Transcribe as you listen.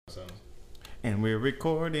And we're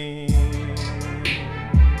recording.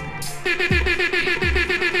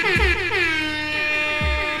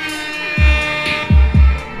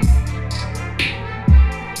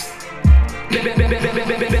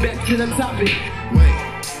 To the topic. Wait,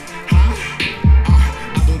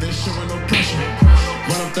 I do this shit with no pressure.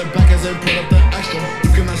 Run up the back as I put up the extra.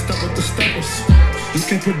 You cannot step with the steppers. You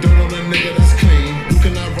can't put dirt on a nigga that's clean. You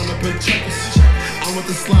cannot run up in checkers. I'm with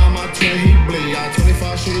the slime, I twin, he bleed. I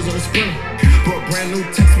 25 shooters on the sprint. Brought brand new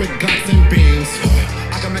text with Glocks and beams.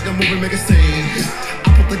 I can make a movie, make a scene.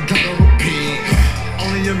 I put the Glock on repeat.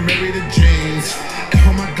 Only you married to jeans. And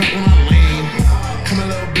hold my Glock when I lean. Come a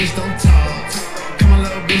little bitch, don't talk. Come a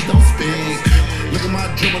little bitch, don't speak. Look at my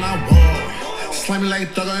drip when I walk. Slimy like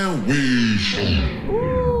Thugger and weed.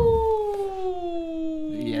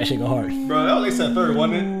 Yeah, that shit go hard. Bro, that was like third,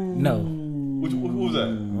 wasn't it? No, Who was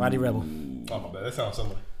that? Roddy Rebel. Oh my bad, that sounds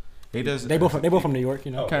similar. He does. They both from New York,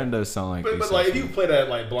 you know. Kind of does sound like. But like, if you play that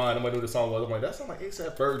like blind, nobody knew the song was. I'm like, that sounds like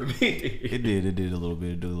ASAP Ferg to me. It did a little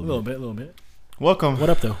bit. A little bit. Welcome. What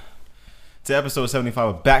up though? To episode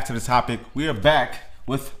 75 of Back to the Topic. We are back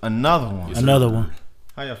with another one. Another one.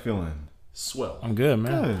 How y'all feeling? Swell. I'm good,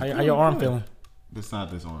 man. Good, How your arm good. feeling? It's not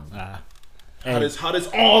this arm. How this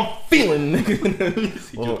arm feeling, nigga?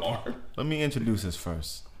 See Well, your arm. Let me introduce us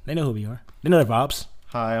first. They know who we are. They know their vibes.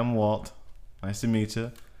 Hi, I'm Walt. Nice to meet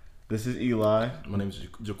you. This is Eli. My name is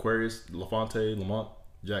Jaquarius LaFonte Lamont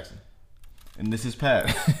Jackson. And this is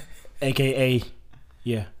Pat. AKA,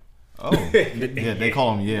 yeah. Oh, yeah, they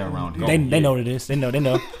call him Yeah around here. They know what it is. They know. They're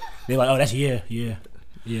like, oh, that's yeah.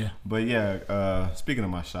 But yeah, speaking of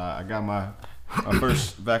my shot, I got my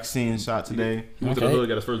first vaccine shot today. He went to the hood,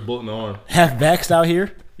 got his first bullet in the arm. Half vaxxed out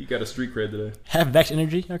here. He got a street cred today. Half vax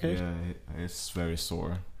energy. Okay. Yeah, it's very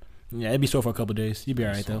sore. Yeah, it'd be sore for a couple days. You'd be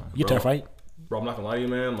alright though. You Bro. tough, right? Bro, I'm not gonna lie to you,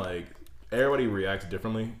 man. Like, everybody reacts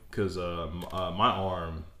differently because my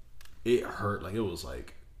arm, it hurt. Like, it was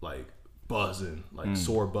like buzzing, like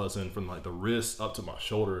sore buzzing from like the wrist up to my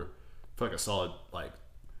shoulder for like a solid like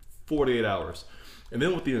 48 hours. And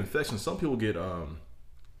then with the infection, some people get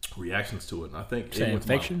reactions to it. And I think Say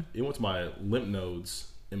infection? It went to my lymph nodes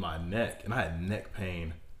in my neck, and I had neck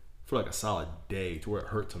pain for like a solid day to where it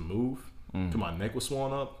hurt to move. To my neck was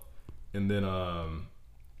swollen up, and then I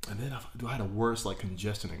had a worse like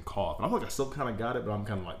congestion and cough. And I feel like I still kind of got it, but I'm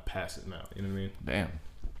kind of like past it now. You know what I mean? Damn.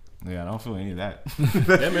 Yeah, I don't feel any of that.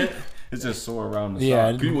 Yeah, man. It's just sore around the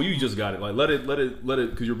Yeah. sock. Well, you just got it. Like let it,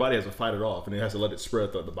 because your body has to fight it off, and it has to let it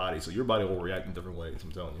spread throughout the body. So your body will react in different ways.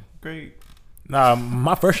 I'm telling you. Great. Nah,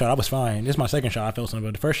 my first shot, I was fine. This is my second shot. I felt something,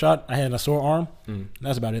 but the first shot, I had a sore arm.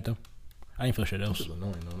 That's about it though. I didn't feel shit else. It's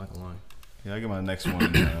annoying though. Not gonna lie. Yeah, I get my next one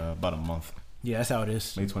in about a month. Yeah, that's how it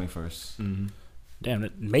is. May 21st. Damn,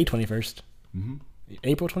 May 21st.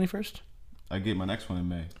 April 21st. I get my next one in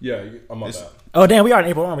May. Yeah, I'm on It's- that. Oh damn, we are in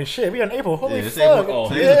April, aren't we? Shit, we are in April. Holy Yeah, it's fuck! April. Oh,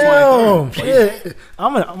 Today's the 23rd. Damn, shit.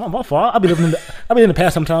 I'm my fault. I'll be living in the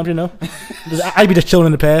past sometimes, you know. I be just chilling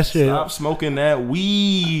in the past. Shit. Stop smoking that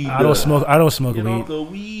weed. I don't smoke. I don't smoke Get weed. off the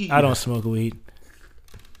weed. I don't smoke weed.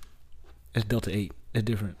 It's Delta 8. It's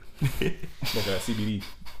different. Smoke that CBD.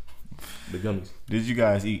 The gummies. Did you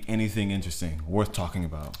guys eat anything interesting worth talking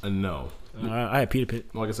about? No. I had Peter Pit.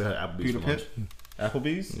 Well, I guess I had Applebee's Peter for lunch. Pitt?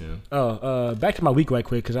 Applebee's? Yeah. Oh, back to my week right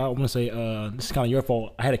quick because I want to say this is kind of your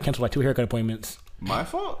fault. I had to cancel like 2 haircut appointments. My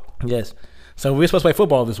fault? Yes. So we were supposed to play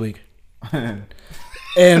football this week.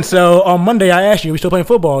 And so on Monday I asked you, we still playing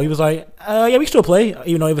football? He was like, yeah, we still play,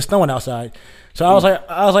 even though it was snowing outside. So I was like,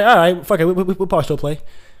 all right, fuck it, we'll probably still play.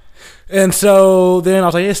 And so then I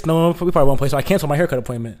was like, it's snowing, we probably won't play. So I canceled my haircut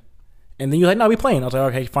appointment. And then you were like, no, we playing. I was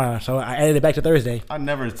like, okay, fine. So I added it back to Thursday. I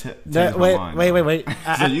never changed Wait. my mind.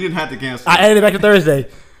 So you didn't have to cancel. I added it back to Thursday.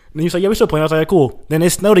 And you said, yeah, we still playing. I was like, cool. Then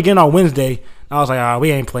it snowed again on Wednesday. I was like,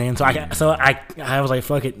 we ain't playing. So I was like,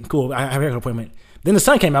 fuck it, cool. I have a haircut appointment. Then the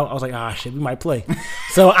sun came out. I was like, shit, we might play.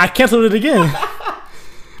 So I canceled it again.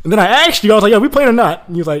 And then I asked you, I was like, we playing or not?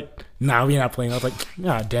 And you was like, nah, we not playing. I was like,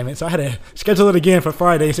 God damn it. So I had to schedule it again for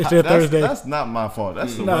Friday instead of Thursday. That's not my fault.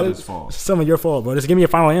 That's the No, weather's it's fault. some of your fault, bro. Just give me a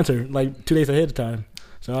final answer like 2 days ahead of time.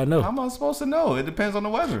 So I know. How am I supposed to know? It depends on the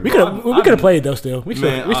weather. We could have played though. Still, we still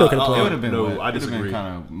could have It would played. have been No, wet. I It would've disagree. been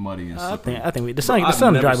kind of muddy and slippery. I think the sun I've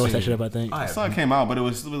dry never most that seen- shit up. I think. The sun came out, but it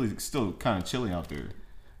was really still kind of chilly out there.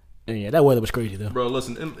 Yeah, that weather was crazy though. Bro,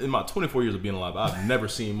 listen, in my 24 years of being alive, I've never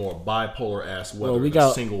seen more bipolar ass weather Bro, we in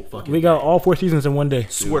got a single fucking we got all 4 seasons in one day.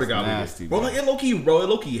 Swear to God, nasty, we did. Bro, bro. like, it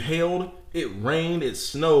low key hailed, it rained, it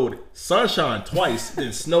snowed, sunshine twice,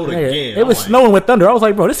 then snowed Nigga, again. it was snowing with thunder. I was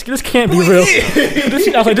like, bro, this can't be real.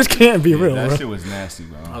 I was like, this can't be real, That bro. shit was nasty,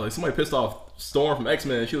 bro. Like, somebody pissed off Storm from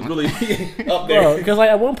X-Men. She was really up there. Because like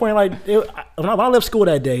at one point, like when I left school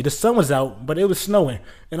that day, the sun was out, but it was snowing,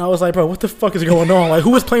 and I was like, bro, what the fuck is going on? Like,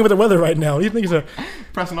 who is playing with the weather right now? These niggas are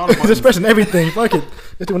Pressing all the buttons. just pressing everything. Fuck it,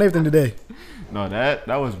 they're doing everything today, No, that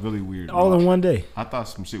was really weird. all bro. in one day. I thought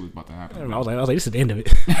some shit was about to happen. I was like, this is the end of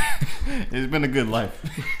it. It's been a good life.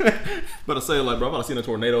 But I say like, bro, I'm about to see a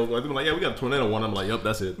tornado. Like, they're like, yeah, we got a tornado one. I'm like, yep,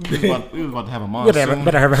 that's it. We was about to have a Better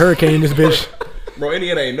monsoon. have a hurricane in this bitch. Bro,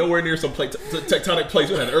 Indiana ain't nowhere near some tectonic place.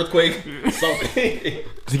 We had an earthquake. Something.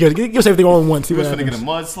 Give us everything all at once. See We what was finna get a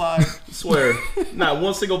happens. mudslide. Swear, not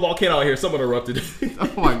one single volcano out here. Someone erupted.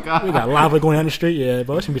 Oh my god. We got lava going down the street. Yeah,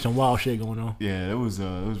 but there's gonna be some wild shit going on. Yeah, it was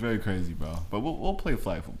very crazy, bro. But we'll play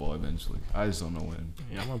flag football eventually. I just don't know when.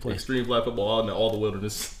 Yeah, I'm gonna play. Extreme flag football out in all the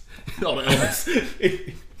wilderness, all the elements.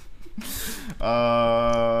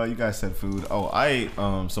 You guys said food. Oh, I ate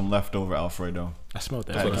some leftover Alfredo. I smelled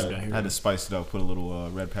that. I shit had, down here. had to spice it up, put a little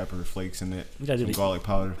red pepper flakes in it, You gotta do some the- garlic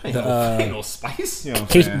powder. Ain't no spice. You know what I'm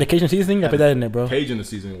Cajun, saying? the Cajun seasoning, I put that in there, bro. Cajun the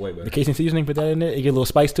seasoning way better. The Cajun seasoning, put that in there. You get a little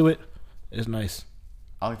spice to it. It's nice.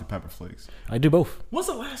 I like the pepper flakes. I do both. When's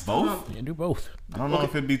the last Both? time? Yeah, do both. I don't know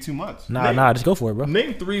if it'd be too much. Nah, just go for it, bro.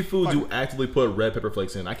 Name 3 foods you actively put red pepper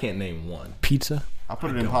flakes in. I can't name one. Pizza, I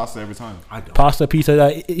put it in pasta every time. I don't. pasta,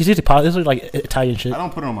 pizza. It's just pasta. It's like Italian shit. I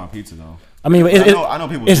don't put it on my pizza though. I mean, I know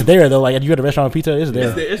people It's do. there though. Like you go to a restaurant with pizza, it's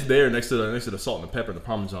there. It's there next to the salt and the pepper and the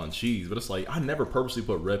Parmesan cheese, but it's like I never purposely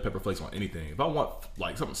put red pepper flakes on anything. If I want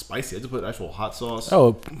like something spicy, I just put actual hot sauce.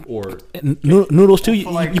 Oh, or noodles too. You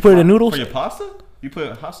put it in noodles. For your pasta? You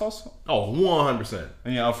put hot sauce 100%,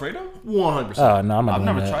 in your Alfredo? 100%. Oh no, I'm not I've doing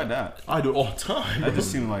never that. tried that. I do it all the time. That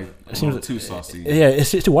just seemed like a seems- little too saucy. Yeah,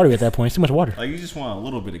 it's too watery at that point. It's too much water. Like you just want a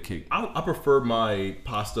little bit of cake. I prefer my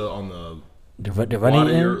pasta on the The running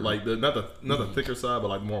waterier, in. like not the thicker side, but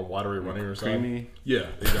like more watery, runnier side. Creamy. Yeah,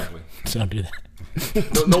 exactly. So don't do that.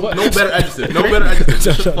 No better adjective. No better adjective.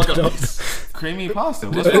 Shut the fuck up. Creamy pasta.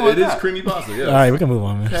 It What's wrong with is that? creamy pasta. Yeah. All right, we can move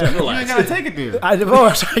on, man. Yeah, You relax. ain't gotta take it there.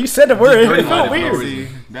 Oh, sorry, you said the word. It Creamy felt pasta, weird. see,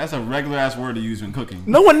 that's a regular ass word to use when cooking.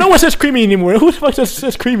 No one says creamy anymore. Who the fuck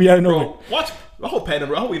says creamy out of nowhere? Bro, watch. I hope Pat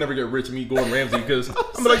never. I hope we never get rich and me Gordon Ramsay because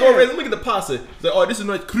I'm like Gordon Ramsay. Look at the pasta. It's like, oh, this is a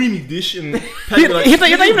nice creamy dish, and Pat be like, He's not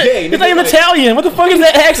even gay, he's not even nigga. Italian. What the fuck is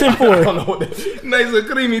that accent I for? don't know what that. Nice and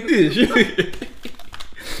creamy dish.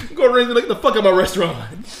 Gordon Ramsay, look at the fuck at my restaurant.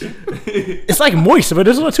 It's like moist, but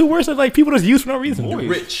those are the two words that like people just use for no reason. Moist.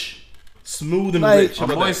 Rich, smooth and Like- rich. How A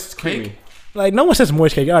about moist that? Creamy. cake? Like no one says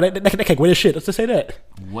moist cake. Oh, that cake wet as shit. Let's just say that.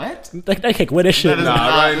 What? That cake wet as shit. That is Nah,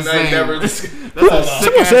 not I the ain't same. never. That's a sick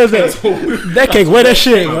Someone ass says cake. that. That cake wet as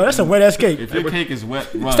shit. Bro. That's a wet ass cake. If your cake is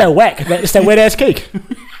wet, run. It's that whack. It's that wet ass cake.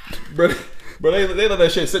 Bro, they let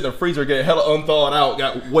that shit sit in the freezer, get hella unthawed out,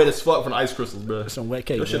 got wet as fuck from the ice crystals, bro. Some wet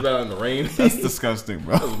cake. That shit Bro. out in the rain. That's disgusting,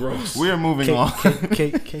 bro. gross. We are moving on.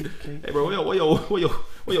 Cake. Hey, bro,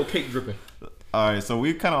 where your cake dripping? All right, so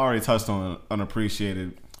we kind of already touched on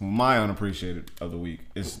unappreciated. My unappreciated of the week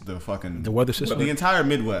is the fucking The weather system. the entire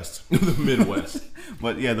Midwest. The Midwest.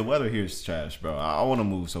 But yeah, the weather here is trash, bro. I want to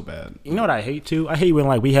move so bad. You know what I hate too? I hate when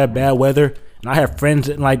like we have bad weather and I have friends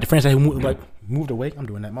that, like the friends that moved away. I'm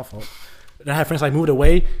doing that. My fault. And I have friends like moved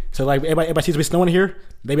away, so like everybody sees me snowing here.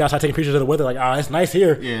 They be outside taking pictures of the weather. Like, ah, it's nice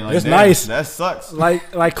here. Yeah, like, it's damn, nice. That sucks.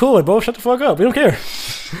 Like cool, bro. Shut the fuck up. We don't care.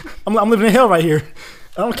 I'm living in hell right here.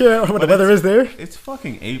 I don't care what the weather is there. It's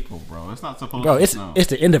fucking April, bro. It's not supposed Bro, to it's snow.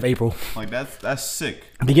 the end of April. Like that's sick.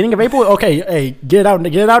 Beginning of April. Okay, hey, get it out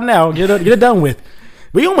now. Get it done with.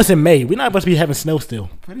 We almost in May. We're not supposed to be having snow still.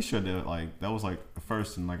 Pretty sure that was like the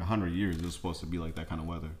first in like 100 years it was supposed to be like that kind of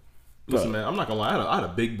weather. Listen, man, I'm not gonna lie. I had a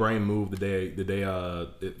big brain move the day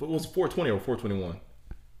it was 420 or 421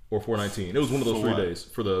 or 419. It was one of those For 3 what? days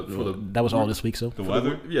for the That was all this week. So The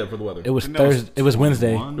weather. yeah, for the weather. it was Didn't that was Thursday. It was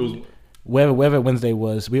Wednesday. 21? It was Whatever Wednesday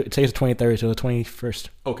was. Today's the 23rd, so the 21st.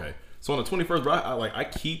 okay. So on the 21st, bro, I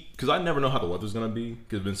keep because I never know how the weather's gonna be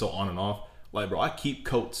because it's been so on and off. Like, bro, I keep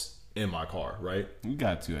coats in my car, right? You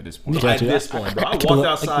got to at this point. You got At to. this point, bro, I keep a walked little-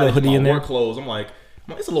 outside a in hoodie my in there. work clothes. I'm like,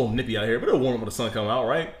 it's a little nippy out here, but it'll warm up when the sun come out,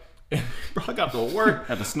 right? And, bro, I got to work.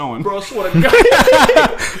 At the snowing. Bro, I swear to God.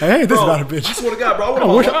 Hey, this Bro, about a I bitch. swear to God,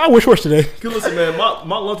 bro. I wish horse today. Cause listen, man,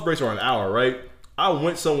 my lunch breaks are an hour, right? I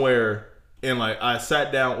went somewhere and like I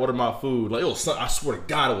sat down, ordered my food. Like it was, I swear to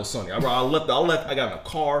God, it was sunny. I left. I got in a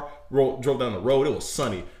car, drove down the road. It was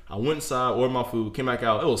sunny. I went inside, ordered my food, came back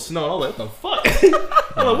out. It was snowing. I was like, what the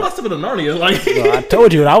fuck? I'm like, what I still in Narnia? Like, Bro, I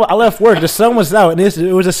told you, I left work. The sun was out, and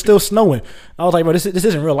it was just still snowing. I was like, bro, this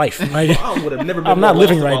isn't real life. Like, I would have never been. I'm not more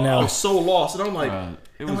living lost right in my- now. I was so lost, and I'm like,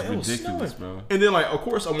 It was I'm like, ridiculous, snowing. bro. And then like, of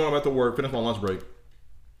course, I'm when I'm at the work, finish my lunch break.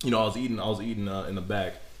 You know, I was eating in the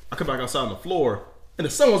back. I come back outside on the floor. and the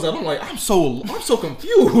sun was up. I'm like, I'm so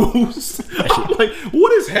confused. I'm like,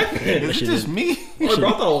 what is happening? Is it just me? Like, bro,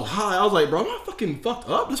 I thought I was high. I was like, bro, am I fucking fucked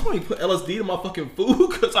up? This why you put LSD in my fucking food?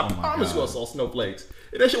 Because I promise you I saw snowflakes.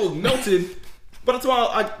 And that shit was melted. But that's why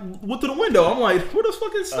I went to the window. I'm like, where the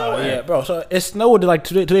fucking snow at? Yeah, bro. So it snowed like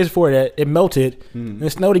 2 days before that. It melted. And it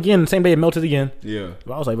snowed again. The same day it melted again. Yeah.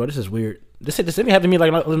 But I was like, bro, this is weird. This didn't happen to me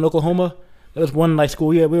like in Oklahoma. There was one like school.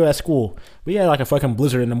 We were at school. We had like a fucking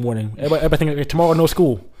blizzard in the morning. Everybody think like, tomorrow no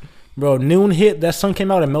school. Bro, noon hit. That sun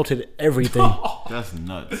came out and melted everything. That's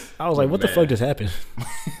nuts. I was like, what the fuck just happened?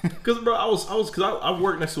 Because bro, I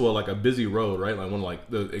work next to a busy road, right? Like one like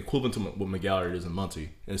the equivalent to what McGallard is in Muncie,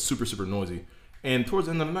 and it's super super noisy. And towards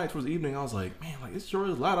the end of the night, towards the evening, I was like, man, like it's sure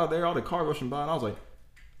is loud out there. All the cars rushing by, and I was like,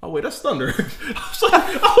 oh wait, that's thunder. I was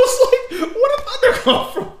like, where did thunder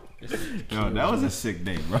come from? Yo, that was a sick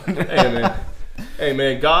day, bro. Hey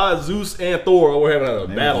man, God, Zeus, and Thor were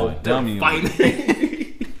having a battle. Dummy Fighting.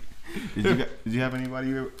 Did you have anybody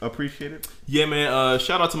you appreciated? Yeah, man.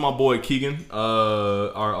 Shout out to my boy Keegan,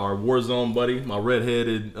 our Warzone buddy, my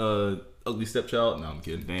redheaded ugly stepchild. No, I'm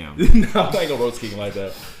kidding. Damn. No, I ain't gonna roast Keegan like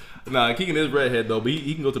that. Nah, Keegan is redhead though, but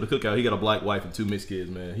he can go to the cookout. He got a black wife and 2 mixed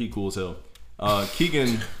kids, man. He cool as hell.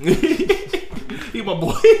 Keegan, he my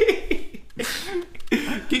boy.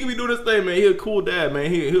 Keegan be doing this thing, man. He a cool dad,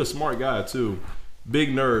 man. He a smart guy too.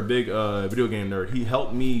 Big nerd, big video game nerd. He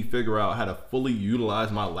helped me figure out how to fully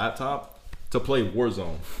utilize my laptop to play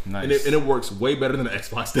Warzone. Nice. And it works way better than the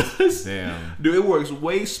Xbox does. Damn. Dude, it works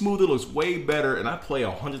way smoother, looks way better, and I play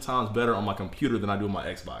 100 times better on my computer than I do on my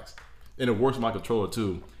Xbox. And it works with my controller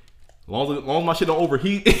too. As long as my shit don't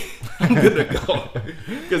overheat, I'm good to go.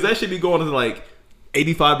 Because that shit be going to like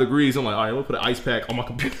 85 degrees. I'm like, all right, I'm going to put an ice pack on my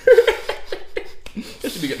computer.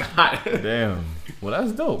 That should be getting hot. Damn. Well,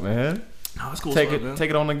 that's dope, man. No, that's cool. Take stuff, man.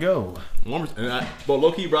 it on the go. But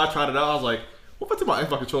low key, bro, I tried it out. I was like, what if I took my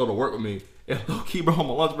Xbox controller to work with me? And low key, bro, on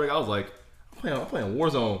my lunch break, I was like, I'm playing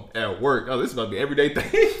Warzone at work. Oh, this is about to be an everyday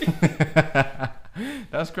thing.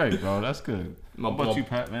 That's great, bro. That's good. How about you,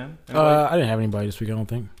 Pat, man? I didn't have anybody this week, I don't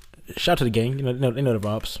think. Shout out to the gang. You know, they know the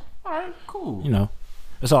vibes. All right, cool. You know,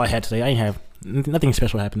 that's all I had today. I ain't have nothing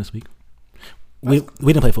special happened this week. We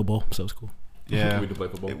didn't play football, so it's cool. Yeah, We can play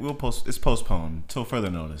football. It's postponed till further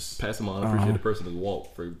notice. Passing my unappreciated person to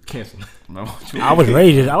Walt for canceling. I was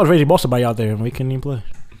ready to boss somebody out there, and we couldn't even play.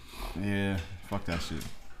 Yeah, fuck that shit.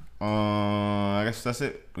 I guess that's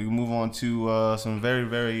it. We can move on to some very,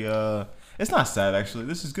 very. It's not sad actually.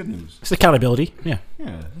 This is good news. It's accountability. Yeah.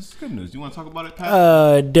 Yeah, this is good news. You want to talk about it,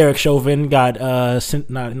 Pat? Derek Chauvin got not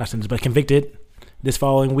sentenced, but convicted this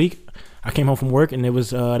following week. I came home from work and it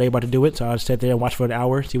was they about to do it, so I sat there and watched for an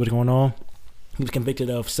hour, see what's going on. He was convicted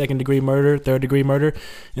of 2nd-degree murder, 3rd-degree murder,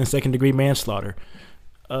 and 2nd-degree manslaughter.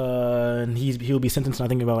 And he'll be sentenced, I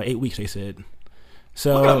think, about 8 weeks. They said.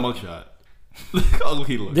 So Look at that mugshot. Look how ugly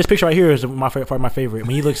he looks. This picture right here is my favorite.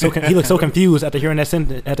 When he looks so confused after hearing that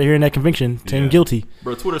sentence, after hearing that conviction, to him guilty.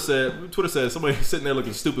 Bro, Twitter said somebody sitting there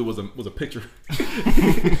looking stupid was a picture.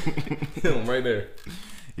 Him right there.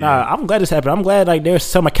 Nah, I'm glad this happened. I'm glad like there's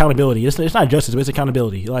some accountability. It's not justice, but it's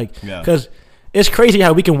accountability. Like, because it's crazy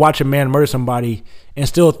how we can watch a man murder somebody and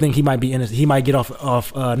still think he might be innocent. He might get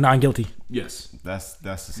off non-guilty. Yes, that's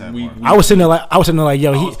the sad part. I was sitting there like,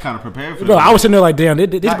 yo, I was kind of prepared for. Bro, I was sitting there like, damn, they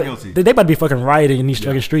about to be fucking rioting in these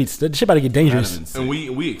fucking streets. That shit about to get dangerous. And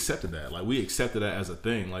we accepted that. Like, we accepted that as a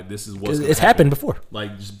thing. Like, this is what's it's happened before.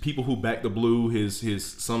 Like, just people who back the blue,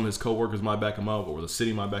 some of his coworkers might back him up, or the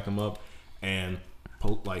city might back him up, and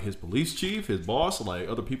like his police chief, his boss, like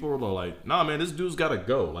other people were like, nah, man, this dude's gotta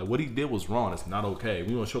go. Like, what he did was wrong. It's not okay.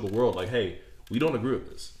 We want to show the world, like, hey, we don't agree with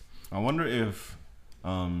this. I wonder if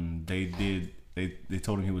they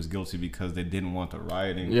told him he was guilty because they didn't want the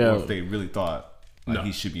rioting, or if they really thought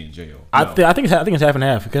he should be in jail. I think it's half and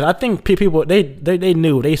half, because I think people they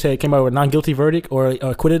knew. They said came out with a non-guilty verdict or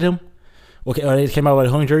acquitted him, or they came out with a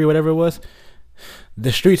hung jury, whatever it was.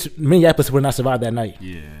 The streets, Minneapolis would not survive that night.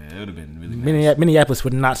 Yeah, it would have been really nice. Minneapolis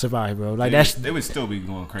would not survive, bro. Like they would still be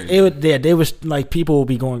going crazy. They was like, people would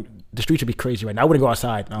be going. The streets would be crazy right now. I wouldn't go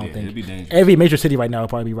outside. I don't think. It'd be dangerous. Every major city right now would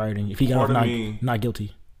probably be rioting if he got off not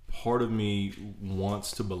guilty. Part of me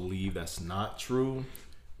wants to believe that's not true,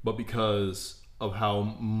 but because of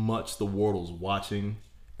how much the world was watching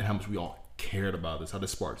and how much we all cared about this, how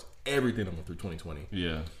this sparks everything that went through 2020.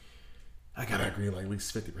 Yeah. I gotta agree, like at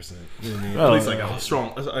least 50%. You know what I mean? At least like a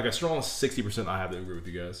strong 60%. I have to agree with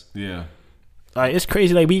you guys. Yeah, it's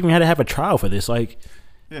crazy. Like, we even had to have a trial for this. Like,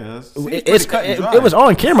 yeah, it was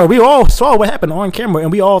on camera. We all saw what happened on camera,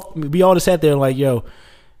 and we all just sat there like, yo,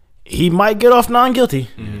 he might get off non-guilty.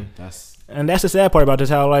 Mm-hmm. And that's the sad part about this.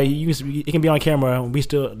 How like it can be on camera, and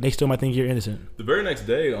they still might think you're innocent. The very next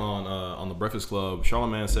day on the Breakfast Club,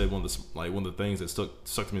 Charlamagne said one of the things that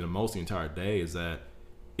stuck to me the most the entire day is that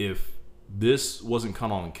if this wasn't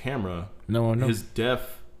caught on camera, No one knows. his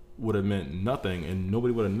death would have meant nothing, and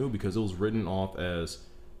nobody would have knew because it was written off as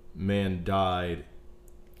man died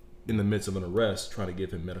in the midst of an arrest trying to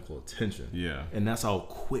give him medical attention. Yeah. And that's how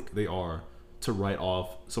quick they are to write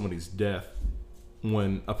off somebody's death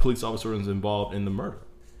when a police officer is involved in the murder.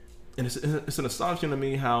 And it's an astonishing to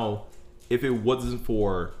me how if it wasn't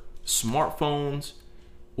for smartphones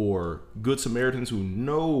or good Samaritans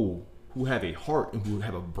who have a heart and who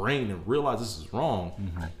have a brain and realize this is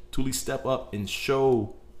wrong, to at least step up and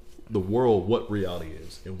show the world what reality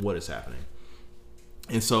is and what is happening.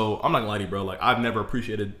 And so I'm not gonna lie to you, bro. Like I've never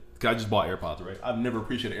appreciated. Cause I just bought AirPods, right? I've never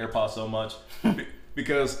appreciated AirPods so much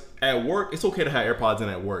because at work it's okay to have AirPods in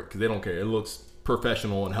at work because they don't care. It looks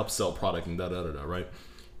professional and helps sell product and da da da da, right?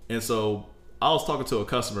 And so I was talking to a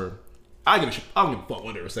customer. I don't give a fuck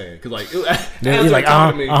what they were saying because like He's like,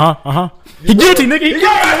 He guilty, nigga. He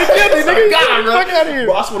guilty, nigga. God, bro. Fuck out of here.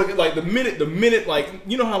 Bro, I just want to get like the minute, like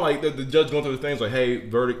you know how like the judge going through the things like, hey,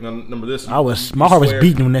 verdict number this. My heart was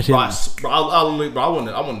beating when that shit. I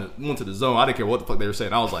went to the zone. I didn't care what the fuck they were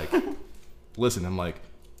saying. I was like, listen, I'm like,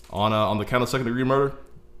 on the count of second degree murder,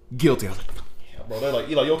 guilty. I was like, yeah, bro. They're like,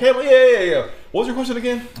 you okay? I'm like, yeah. What was your question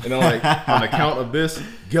again? And then like on the count of this,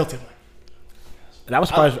 guilty. I'm like, and I was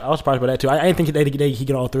surprised by that too. I didn't think he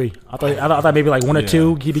get all three. I thought maybe like one or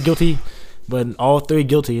two he'd be guilty, but all three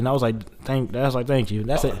guilty. And I was like, thank you.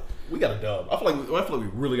 That's it. We got a dub. I feel like we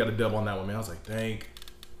really got a dub on that one, man. I was like, thank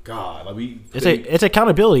God. Like it's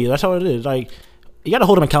accountability. That's how it is. Like you got to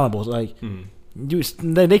hold them accountable. Like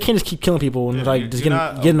they can't just keep killing people and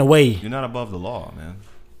getting away. You're not above the law, man.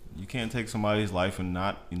 You can't take somebody's life and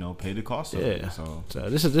not pay the cost of it. So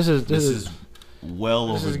this is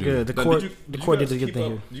well this overdue. is good. The court did a good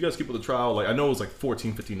thing here. Did you guys keep up the trial? Like I know it was like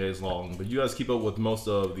 14, 15 days long, but you guys keep up with most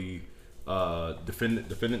of the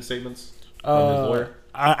defendant statements from his lawyer?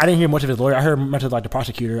 I didn't hear much of his lawyer. I heard much of like the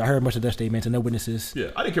prosecutor. I heard much of their statements and no witnesses. Yeah,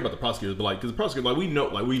 I didn't care about the prosecutors, but because the prosecutor, we know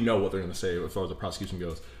what they're going to say as far as the prosecution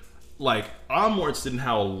goes. Like I'm more interested in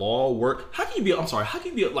how law works. How can you be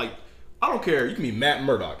like? I don't care. You can be Matt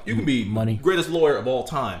Murdock. You can be greatest lawyer of all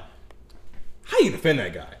time. How do you defend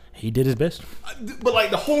that guy? He did his best. But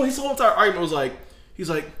like his whole entire argument was like,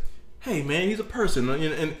 he's like, hey man, he's a person,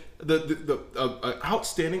 and the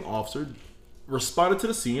outstanding officer responded to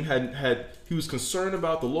the scene. He was concerned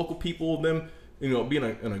about the local people, them being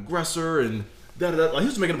an aggressor and Like he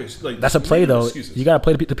was making like that's a play though. Excuses. You gotta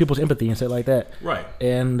play the people's empathy and shit like that. Right.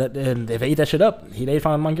 And if they eat that shit up, they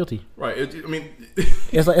find him guilty. Right.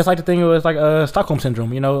 It's like the thing. It's like Stockholm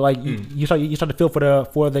syndrome. Like you start to feel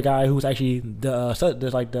for the guy who's actually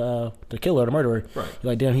the killer, the murderer. Right.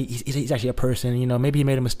 You're like, damn, he's actually a person. Maybe he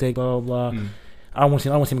made a mistake. Blah blah blah. I don't want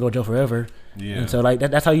to see him go to jail forever. Yeah. And so like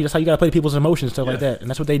that's how you gotta play people's emotions, stuff like that. And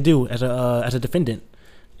that's what they do as a defendant.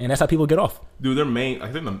 And that's how people get off. Dude,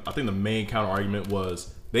 I think the main counter argument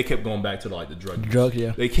was they kept going back to the drug use. Drugs,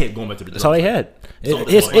 yeah. They kept going back to the drugs. That's all they had.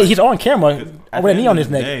 He's on camera with a knee on his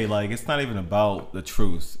neck. It's not even about the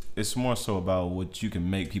truth. It's more so about what you can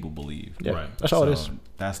make people believe. Yeah, right. That's all it is.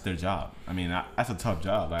 That's their job. I mean, that's a tough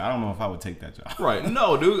job. Like I don't know if I would take that job. Right.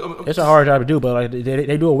 No, dude. It's a hard job to do, but like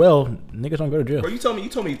they do it well. Niggas don't go to jail. Bro, you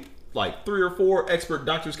told me like 3 or 4 expert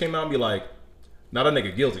doctors came out and be like, "Not a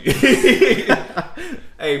nigga guilty."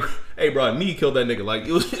 hey, bro, knee killed that nigga. Like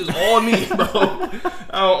it was all knee, bro.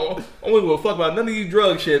 I don't give a fuck about none of these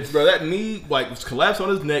drug shits, bro. That knee was collapsed on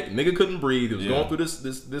his neck. Nigga couldn't breathe. He was going through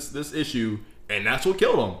this issue, and that's what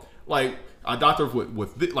killed him. Like a doctor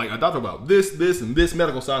a doctor about this and this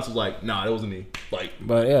medical science was like, nah, it was a knee. Like,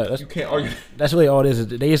 but yeah, you can't argue. That's really all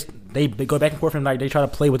it is. They go back and forth and like they try to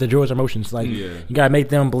play with the jurors' emotions. Like you gotta make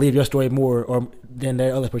them believe your story more than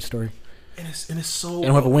their other person's story. And it's so,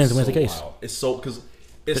 and whoever wins the case. Wild. It's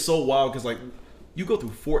so wild because like you go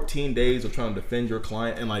through 14 days of trying to defend your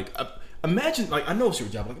client, and like imagine, like I know it's your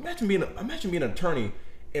job. Like imagine being an attorney,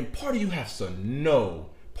 and part of you has to know,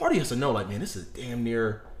 like, man, this is damn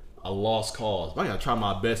near a lost cause. But I gotta try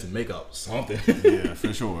my best and make up something. Yeah,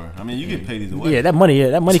 for sure. I mean, you get paid either way. Yeah, that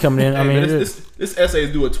money coming in. I mean, this essay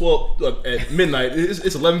is due at midnight.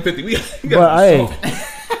 It's 11:50. We got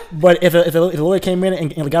But if the lawyer came in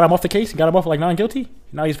and got him off the case, got him off like non-guilty,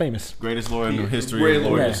 now he's famous. Greatest lawyer in the history of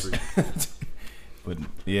lawyers. But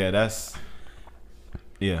I'm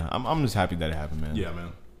just happy that it happened, man. Yeah,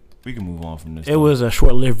 man. We can move on from this. It was a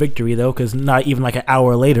short-lived victory though, because not even like an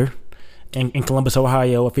hour later, in Columbus,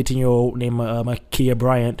 Ohio, a 15-year-old named Makia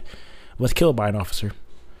Bryant was killed by an officer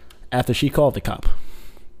after she called the cop.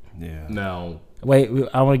 Yeah. Now, Wait,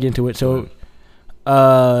 I want to get into it. So,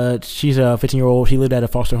 she's a 15-year-old. She lived at a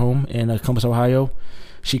foster home in Columbus, Ohio.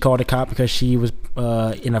 She called a cop because she was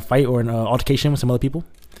in a fight or an altercation with some other people.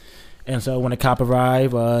 And so when the cop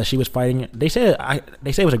arrived, she was fighting. They say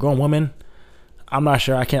it was a grown woman. I'm not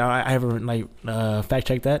sure. I haven't fact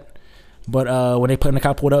checked that. But when the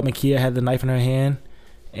cop pulled up, Makia had the knife in her hand,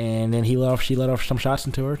 and then she let off some shots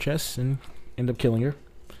into her chest and ended up killing her.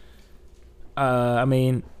 I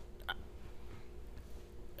mean,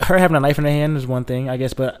 her having a knife in her hand is one thing, I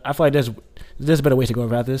guess, but I feel like there's better ways to go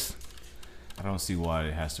about this. I don't see why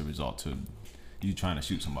it has to result to you trying to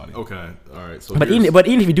shoot somebody. okay, all right. So, But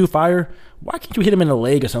even if you do fire, why can't you hit him in the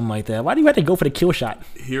leg or something like that? Why do you have to go for the kill shot?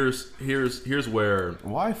 here's where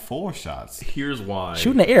Why 4 shots? here's why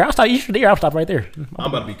Shoot in the air. I'll stop. You shoot in the air. I'll stop right there. I'm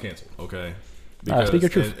about to be canceled. Okay. Speak your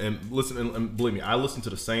truth. And listen, and believe me, I listen to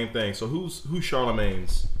the same thing. So who's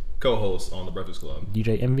Charlamagne's co-host on the Breakfast Club?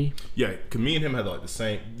 DJ Envy. Yeah, 'cause me and him had like the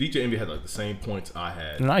same. DJ Envy had like the same points I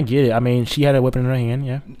had. And I get it. I mean, she had a weapon in her hand.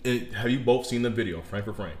 Yeah, Have you both seen the video, frame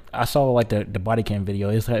for frame? I saw like the body cam video.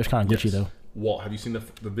 It's kind of glitchy Yes. though. Walt, have you seen the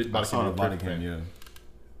body I saw the cam? body frame for cam, frame? yeah.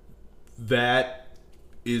 That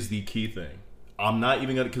is the key thing. I'm not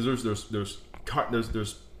even gonna, because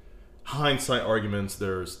there's hindsight arguments.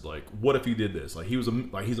 There's like, what if he did this? Like he's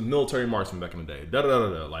a military marksman back in the day. Da da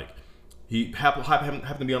da da. Like he happened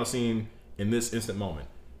to be on the scene in this instant moment.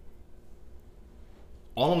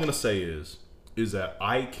 All I'm gonna say is that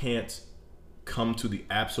I can't come to the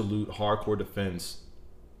absolute hardcore defense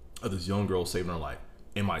of this young girl saving her life.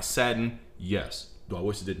 Am I saddened? Yes. Do I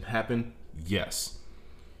wish it didn't happen? Yes.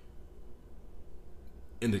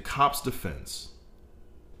 In the cop's defense,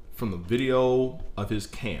 from the video of his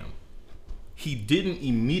cam, he did not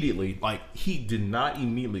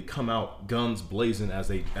immediately come out guns blazing, as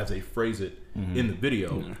they phrase it in the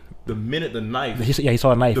video. The minute the knife, He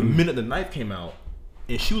saw a knife. the minute the knife came out,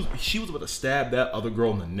 and she was about to stab that other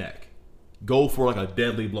girl in the neck, go for like a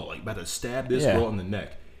deadly blow, like about to stab this Yeah. girl in the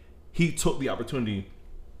neck. He took the opportunity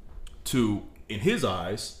to, in his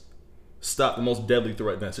eyes, stop the most deadly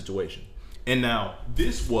threat in that situation. And now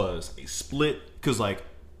this was a split, because like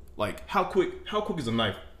how quick is a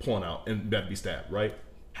knife pulling out and about to be stabbed, right?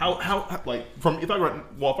 How like from if I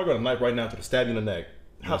got a knife right now to stab you in the neck,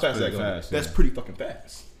 how That's fast is that pretty going? fast, That's yeah. pretty fucking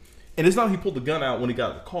fast. And it's not he pulled the gun out when he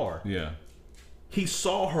got out of the car. Yeah. He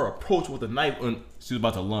saw her approach with a knife and She was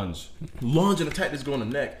about to lunge. attack this girl in the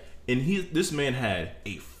neck, and this man had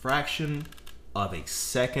a fraction of a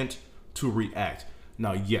second to react.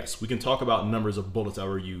 Now, yes, we can talk about numbers of bullets that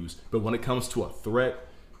were used, but when it comes to a threat,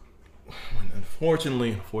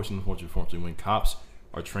 unfortunately, when cops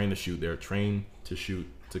are trained to shoot, they're trained to shoot,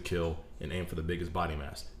 to kill, and aim for the biggest body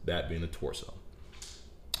mass, that being the torso.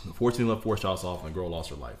 Unfortunately, let 4 shots off, and the girl lost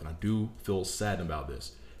her life, and I do feel sad about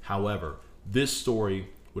this. However, this story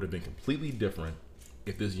would have been completely different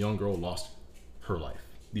if this young girl lost her life,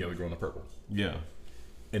 the other girl in the purple. Yeah.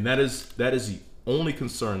 And that is the only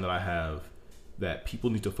concern that I have that people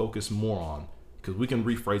need to focus more on, because we can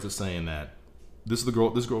rephrase it saying that this girl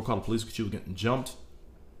called the police because she was getting jumped.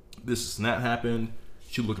 This snap happened.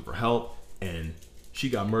 She was looking for help, and she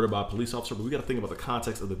got murdered by a police officer. But we got to think about the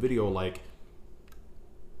context of the video. Like,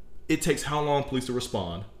 it takes how long police to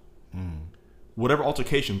respond. Whatever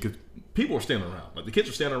altercation, because people are standing around. Like the kids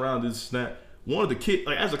are standing around. This snap. One of the kids,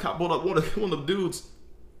 like as the cop pulled up, one of the dudes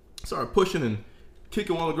started pushing and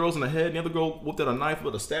kicking one of the girls in the head. And the other girl whipped out a knife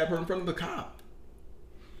but to stab her in front of the cop.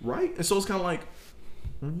 Right? And so it's kind of like,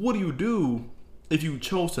 what do you do if you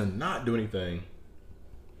chose to not do anything?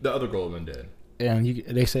 The other girl would have been dead. And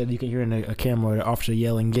they said you can hear in a camera the officer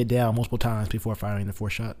yelling, "Get down," multiple times before firing the 4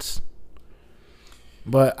 shots.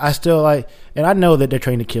 But I still and I know that they're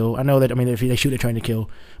trained to kill. I know that, if they shoot, they're trained to kill.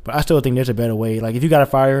 But I still think there's a better way. Like, if you got to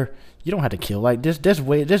fire, you don't have to kill. Like, there's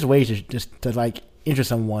ways to like injure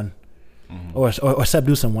someone, or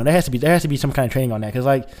subdue someone. There has to be some kind of training on that,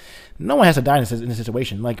 because no one has to die in this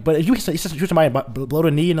situation. Like, but if you shoot somebody below the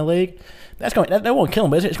knee in the leg, that won't kill them,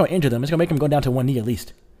 but it's going to injure them. It's going to make them go down to one knee at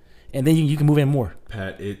least, and then you can move in more.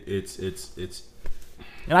 Pat, it's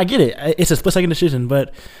And I get it. It's a split-second decision,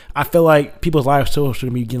 but I feel like people's lives still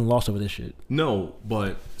shouldn't be getting lost over this shit. no,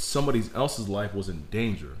 but somebody else's life was in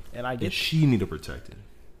danger, And I get she needed protected.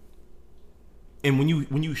 And when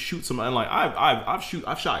you shoot somebody, and like I've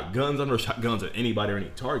shot guns, I've never shot guns at anybody or any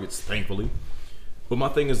targets, thankfully. But my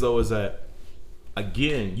thing is that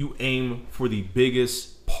again, you aim for the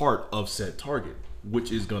biggest part of said target,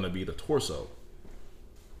 which is gonna be the torso.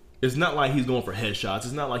 It's not like he's going for headshots.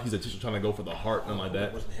 It's not like he's trying to go for the heart and like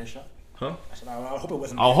that. wasn't a headshot? Huh? I said, I hope it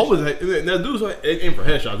wasn't. I hope that dude's like aim for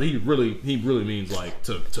headshots. He really means like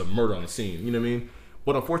to murder on the scene. You know what I mean?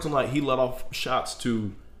 But unfortunately, like, he let off shots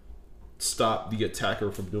to stop the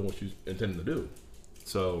attacker from doing what she intended to do.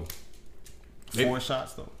 So 4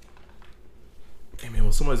 shots though. I mean,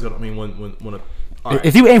 when somebody's gonna, I mean, when a all right.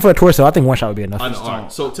 If you aim for a torso, I think 1 shot would be enough. I know, all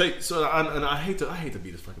right. And I hate to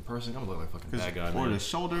be this fucking person. I'm gonna look like a fucking bad guy. Or Man. the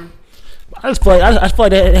shoulder. I just feel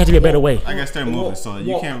like there has to be a better way. I guess they're moving, so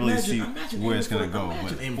you can't really see imagine where it's gonna aiming go.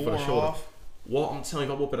 Imagine But aiming 4 for the shoulder. off. Well, I'm telling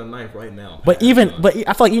you, I'm whooping a knife right now. But I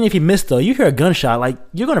feel like even if you miss though, you hear a gunshot, like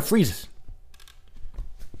you're gonna freeze.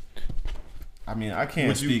 I mean, I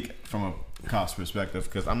can't speak from a cop's perspective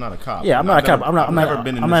because I'm not a cop. Yeah, I'm not a cop. I've never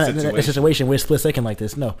been in a situation where it's split second like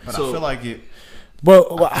this. No. But I feel like it. But I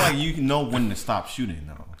feel like you know when to stop shooting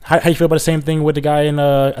though. how you feel about the same thing with the guy in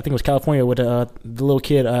I think it was California with the little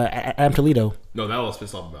kid Adam Toledo? No, that was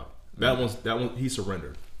pissed off about. That one he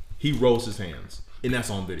surrendered. He rose his hands, and that's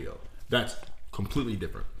on video. That's completely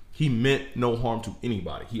different. He meant no harm to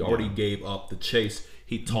anybody. He already gave up the chase.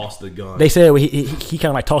 He tossed the gun. They said he kind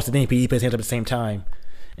of like tossed it in, but he put his hands up at the same time,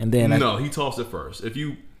 and then No, he tossed it first.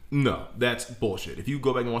 No, that's bullshit. If you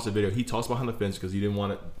go back and watch the video, he tossed behind the fence because he didn't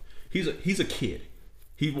want it. He's a kid.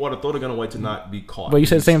 He wanted to throw the gun away to not be caught. But you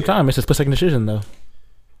said at the same time, it's a split second decision though.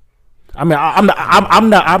 I mean, I'm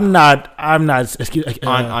not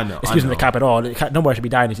excusing the cop at all. Nobody should be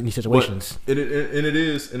dying in these situations. But it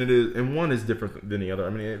is, and one is different than the other. I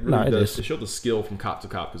mean, it really does. It showed the skill from cop to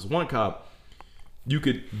cop because one cop, you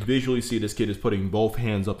could visually see this kid is putting both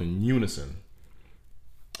hands up in unison,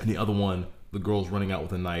 and the other one, the girl's running out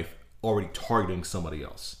with a knife, already targeting somebody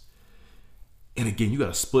else. And again, you got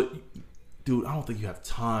to split, dude. I don't think you have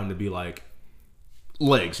time to be like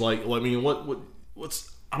legs. Like I mean,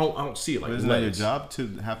 what's I don't see it like. But isn't that your job to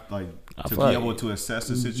have to be able to assess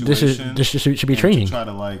the situation? This should be training. To try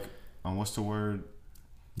to like, what's the word?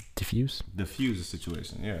 Diffuse the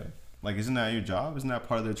situation. Yeah, like isn't that your job? Isn't that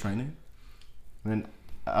part of their training? And then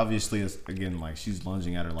obviously, it's again like she's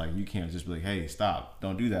lunging at her. Like you can't just be like, hey, stop,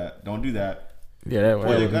 don't do that. Yeah, that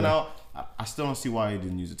pull the gun out. I still don't see why he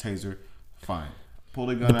didn't use a taser. Fine. Pull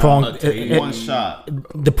the gun prong, out. One shot.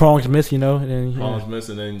 The prongs miss, and then prongs miss,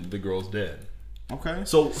 and then the girl's dead. Okay.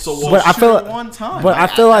 So but I feel like one time. But I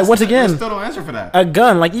feel like once again, I still don't answer for that. A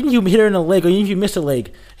gun, like even if you hit her in the leg or even if you miss a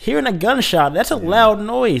leg, hearing a gunshot, that's a loud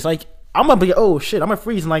noise. Like I'm gonna be, oh shit, I'm gonna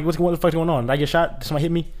freeze. And like, what the fuck's going on? Did I get shot? Did somebody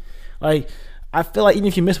hit me? Like, I feel like even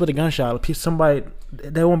if you miss with a gunshot, somebody,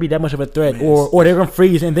 there won't be that much of a threat, or they're gonna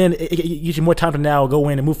freeze, and then it gives you more time to now go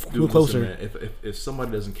in and move closer. Listen, man, if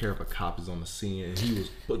somebody doesn't care if a cop is on the scene and he was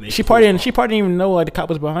putting, she probably didn't even know like the cop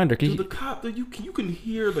was behind her. Dude, the cop, you can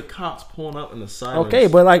hear the cops pulling up in the silence. Okay,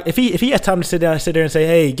 but like if he has time to sit there and say,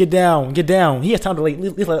 hey, get down, he has time to like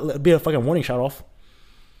at least be a fucking warning shot off.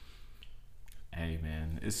 Hey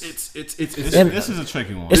man, this is a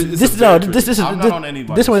tricky one. This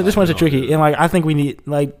one's a tricky, and like I think we need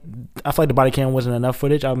like I feel like the body cam wasn't enough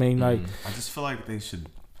footage. I mean like I just feel like they should,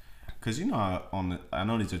 because I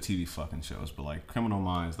know these are TV fucking shows, but like Criminal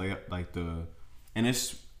Minds, and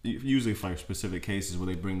it's usually for like specific cases where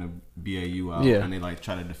they bring the BAU out and they like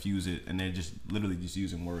try to defuse it, and they're just literally just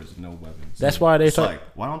using words, no weapons. That's why they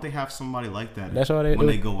why don't they have somebody like that? That's why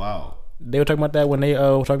they go out. They were talking about that when they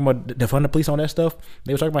were talking about defund the police on that stuff.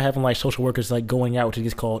 They were talking about having like social workers like going out to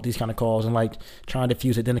these kind of calls and like trying to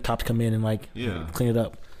defuse it. Then the cops come in and like clean it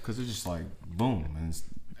up. Because it's just like boom, and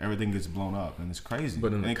everything gets blown up, and it's crazy.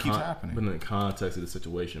 And it keeps happening. But in the context of the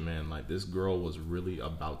situation, man, like this girl was really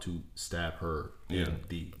about to stab her in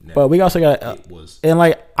the neck. But we also got and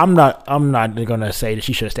like I'm not gonna say that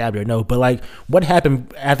she should have stabbed her. No, but like what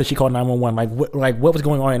happened after she called 911? Like what was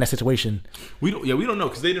going on in that situation? We don't know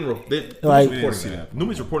because they didn't.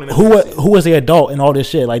 Nobody's reporting that. Who was the adult in all this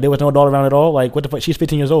shit? Like there was no adult around at all. Like what the fuck? She's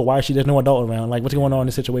 15 years old. Why is there's no adult around? Like what's going on in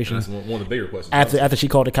this situation? And that's one of the bigger questions. After she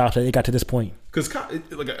called the cops, it got to this point. Because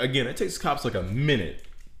again, it takes cops like a minute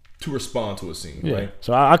to respond to a scene, right?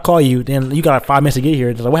 So I call you, then you got like 5 minutes to get here.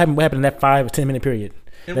 It's like, what happened in that 5 or 10 minute period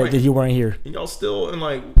that you weren't here? And y'all still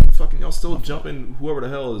jumping whoever the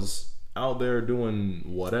hell is out there doing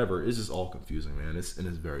whatever. It's just all confusing, man. It's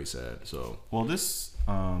very sad. So this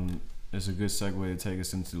is a good segue to take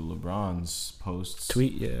us into LeBron's posts.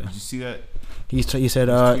 Tweet, yeah. Did you see that? He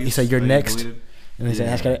said you're next, deleted? And he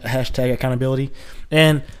said hashtag accountability,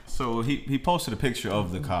 and so he posted a picture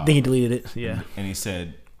of the cop. Then he deleted it, yeah. And he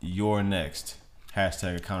said, "You're next."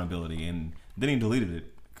 Hashtag accountability, and then he deleted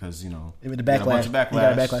it because the backlash. He got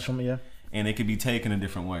a backlash from it, yeah. And it could be taken a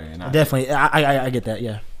different way. And definitely, I get that,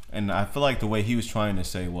 yeah. And I feel like the way he was trying to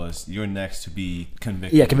say was, "You're next to be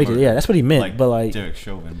convicted." Yeah, convicted. Yeah, that's what he meant. But like Derek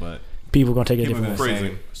Chauvin, but people are gonna take it different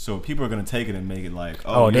way. So people are gonna take it and make it like,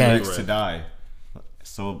 "Oh, you're next to die."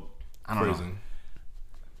 So I don't know.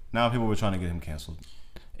 Now people were trying to get him canceled.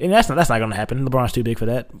 And that's not going to happen. LeBron's too big for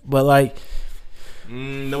that. But like,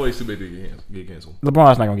 nobody's too big to get canceled.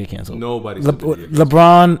 LeBron's not going to get canceled. Nobody's too big to get canceled.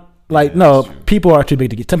 LeBron, like, no, people are too big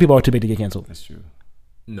to get. Some people are too big to get canceled. That's true.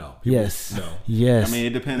 No. Yes. No. Yes. I mean,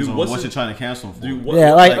 it depends on what you're trying to cancel him for.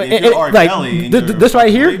 Yeah, like if you're R. Kelly and this right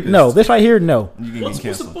here. No, this right here. No. You can get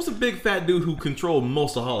canceled. What's a big fat dude who controlled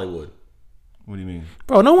most of Hollywood? What do you mean,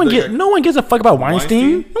 bro? No one gives a fuck about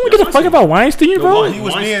Weinstein. No one gives a fuck about Weinstein, bro. He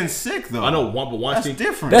was being sick though. I know, but Weinstein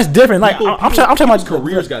different. That's different. Like I'm talking about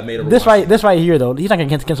careers got made over this right here though. He's not gonna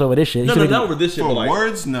get canceled over this shit. No, not over this shit. For but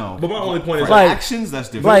words, no. But my only point is like actions. That's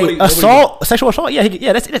different. Like assault, sexual assault.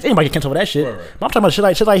 Yeah, that's anybody get canceled over that shit. Right. But I'm talking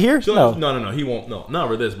about shit like here. No. He won't. No, not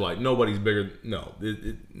over this. But like nobody's bigger. No.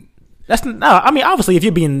 That's no. I mean, obviously, if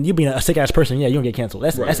you're being a sick ass person, yeah, you don't get canceled.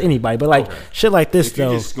 That's anybody. But like shit like this, if though,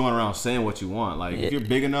 you're just going around saying what you want, like if you're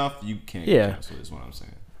big enough, you can't get canceled. Is what I'm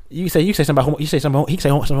saying. You say something about he say something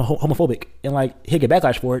homophobic, and like he'll get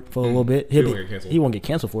backlash for it for a little bit. He won't get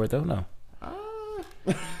canceled for it though. No.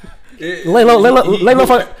 Lay low,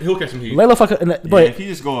 fuck. He'll catch some heat. Lay low, fuck. But if he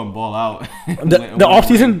just go and ball out, the off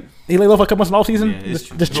season, he lay low for a couple months in the off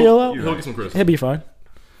season. Just chill out. He'll get some crisp. He'll be fine.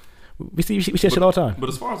 We see shit all the time. But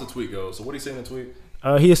as far as the tweet goes, so what did he say in the tweet?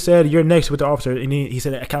 He has said you're next with the officer, and he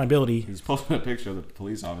said accountability. He's posting a picture of the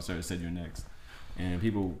police officer that said you're next, and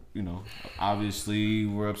people, obviously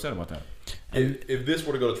were upset about that. If this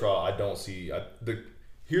were to go to trial, I don't see.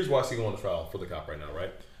 Here's why I see going to trial for the cop right now.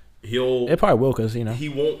 Right? It probably will because he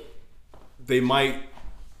won't. They might.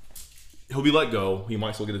 He'll be let go. He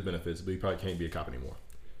might still get his benefits, but he probably can't be a cop anymore.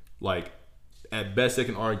 Like at best, they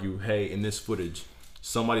can argue, hey, in this footage,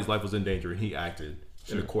 somebody's life was in danger and he acted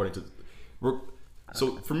according to.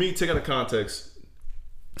 So for me, take out of context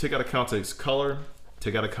color,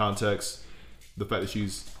 take out of context the fact that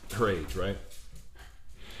she's her age, right?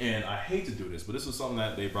 And I hate to do this, but this is something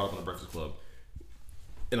that they brought up on the Breakfast Club,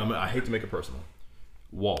 and I hate to make it personal.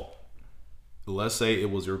 Walt, let's say it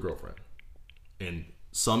was your girlfriend, and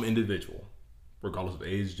some individual, regardless of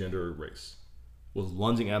age, gender, or race, was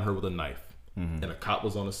lunging at her with a knife, and a cop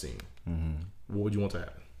was on the scene. What would you want to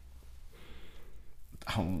happen?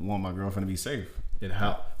 I want my girlfriend to be safe. And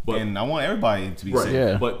how? And I want everybody to be safe.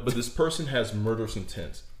 Yeah. But this person has murderous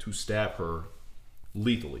intent to stab her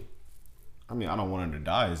lethally. I mean, I don't want her to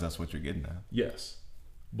die. Is that's what you're getting at? Yes.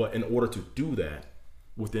 But in order to do that,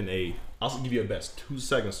 I'll give you a best 2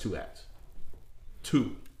 seconds to act.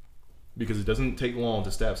 2. Because it doesn't take long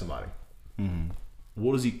to stab somebody.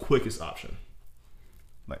 What is the quickest option?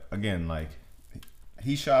 Like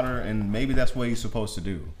he shot her, and maybe that's what he's supposed to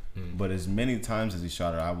do. But as many times as he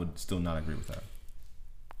shot her, I would still not agree with that.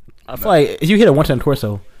 I feel like if you hit her once in the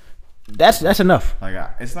torso, that's enough. Like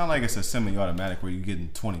it's not like it's a semi-automatic where you're getting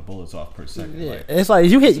 20 bullets off per second. Yeah, like, it's like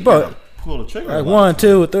you hit, bro. Pull the trigger. Like 1,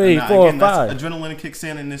 2, 3, 4, 5. Adrenaline kicks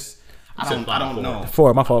in this. I don't know.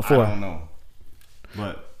 4. My fault. 4. I don't know.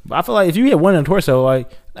 But I feel like if you hit one in the torso,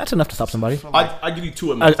 like that's enough to stop somebody. I give you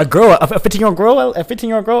 2 at most. A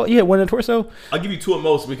 15-year-old girl, you hit one in the torso. I give you 2 at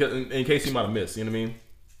most because in case he might have missed. You know what I mean?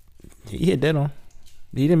 He hit dead on.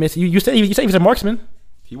 He didn't miss. You said he was a marksman.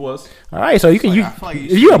 He was. All right, so if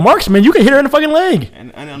you're a marksman, you can hit her in the fucking leg.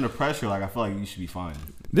 And under pressure, like I feel like you should be fine.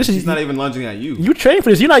 He's not even lunging at you. You train for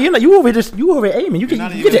this. You over aiming. You get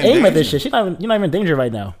to aim at this shit. You're not even in danger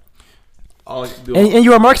right now. And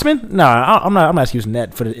you're a marksman? No, I'm not using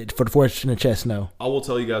that for the force in the chest. No. I will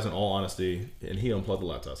tell you guys in all honesty, and he unplugged the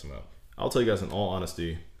laptop somehow. I'll tell you guys in all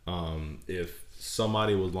honesty, if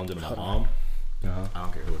somebody was lunging at my mom, I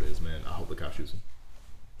don't care who it is, man. I hope the cop shoots him,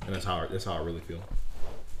 and that's how I really feel.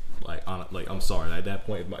 Like I'm sorry. At that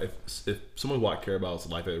point, if someone who I care about is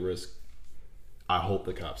life at risk, I hope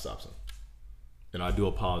the cop stops him. And I do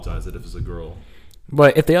apologize that if it's a girl.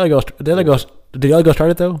 But if the other girl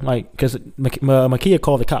started though, like because Makia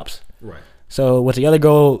called the cops. Right. So was the other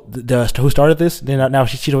girl who started this? Then now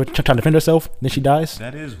she's trying to defend herself. Then she dies.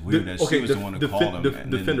 That is weird. She was the one to call him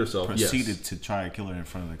and defend herself. Proceeded to try to kill her in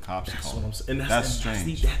front of the cops. That's what I'm saying. And that's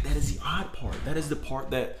strange. That is the odd part. That is the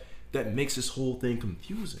part that makes this whole thing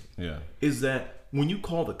confusing. Yeah. Is that when you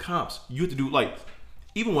call the cops, you have to do like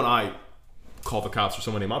even when I call the cops for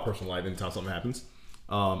somebody in my personal life, anytime something happens,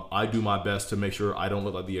 I do my best to make sure I don't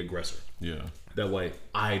look like the aggressor. Yeah. That way,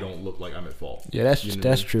 I don't look like I'm at fault. Yeah,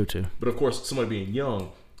 that's true too. But of course, somebody being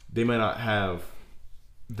young, they may not have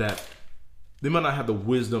that. They might not have the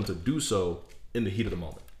wisdom to do so in the heat of the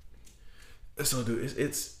moment. So, dude,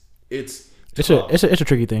 it's a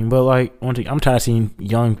tricky thing. But like, one thing, I'm tired of seeing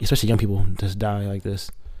especially young people, just die like this.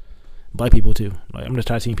 Black people too. Like, I'm just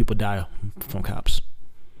tired of seeing people die from cops.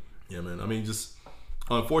 Yeah, man. I mean, just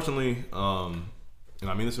unfortunately, and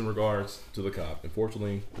I mean this in regards to the cop.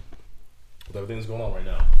 Unfortunately, with everything that's going on right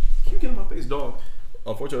now, keep getting in my face, dog.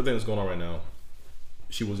 Unfortunately, everything that's going on right now,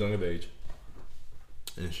 she was young of age,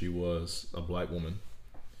 and she was a black woman.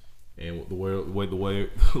 And the way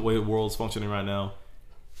the world's functioning right now,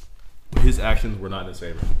 his actions were not in his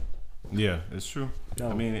favor. Yeah, it's true. No.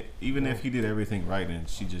 I mean, even if he did everything right and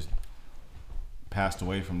she just passed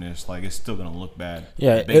away from this, like, it's still gonna look bad.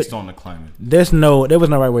 Yeah, based on the climate. There was no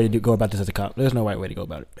right way to go about this as a cop. There's no right way to go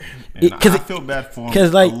about it. Because I feel bad for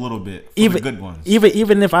him like, a little bit. For even the good ones.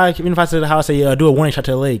 Even if I said to the house, say do a warning shot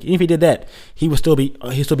to the leg. Even if he did that, he would still be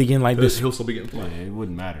getting like this. He'll still be getting played. Yeah, it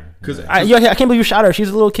wouldn't matter. Because I can't believe you shot her. She's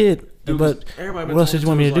a little kid. Dude, but everybody what else did you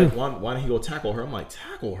want me to do? Why didn't he go tackle her? I'm like,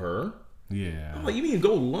 tackle her? Yeah. I'm like, you mean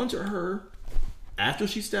go lunge at her after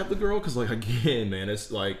she stabbed the girl? Because, like, again, man, it's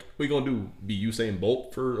like, what you gonna do? Be Usain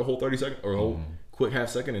Bolt for a whole 30 seconds or a whole quick half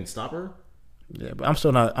second and stop her? Yeah, but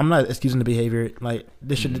I'm not excusing the behavior. Like,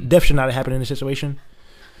 death should not have happened in this situation.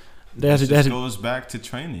 It goes back to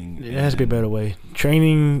training. There has to be a better way.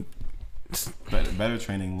 Training, better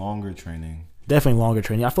training, longer training. Definitely longer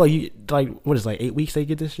training. I feel like what is 8 weeks they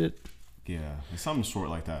get this shit? Yeah, it's something short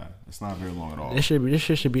like that. It's not very long at all. This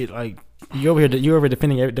shit should be like you're over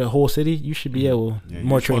defending the whole city. You should be able more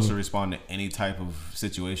training. You're supposed to respond to any type of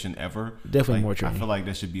situation ever. Definitely more training. I feel like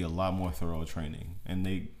there should be a lot more thorough training, and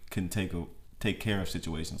they can take care of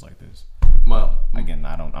situations like this. Again,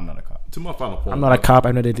 I'm not a cop. To my final point, I'm not a cop.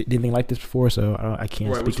 I know they did anything like this before, so I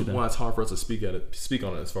can't speak to them. Why it's hard for us to speak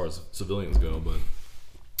on it as far as civilians go. But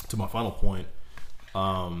to my final point,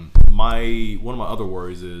 one of my other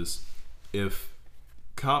worries is if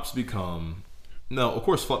cops become of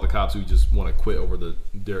course, fuck the cops who just want to quit over the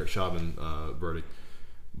Derek Chauvin verdict.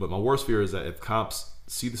 But my worst fear is that if cops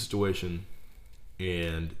see the situation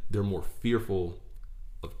and they're more fearful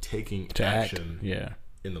of taking action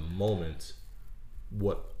in the moment,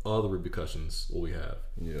 what other repercussions will we have?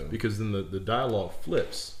 Yeah. Because then the dialogue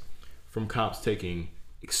flips from cops taking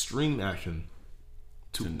extreme action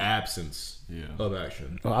to absence of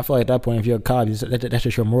action. Well, I feel like at that point, if you're a cop, that's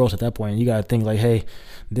just your morals. At that point, you gotta think like, "Hey,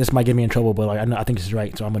 this might get me in trouble, but like, I think this is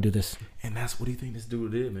right, so I'm gonna do this." And that's what do you think this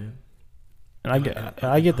dude did, man? And I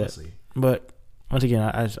get that, but once again,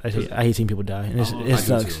 I hate seeing people die, and it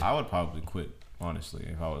sucks. I would probably quit, honestly,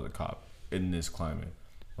 if I was a cop in this climate.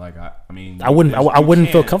 Like I mean, I wouldn't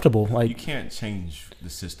feel comfortable. Like, you can't change the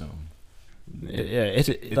system. Yeah,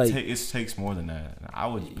 it takes more than that. I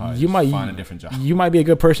would probably find a different job. You might be a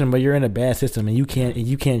good person, but you're in a bad system, and you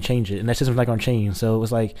can't change it, and that system's not gonna change. So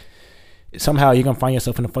it's like somehow you're gonna find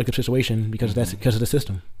yourself in a fucked up situation because because of the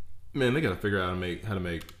system. Man, they gotta figure out how to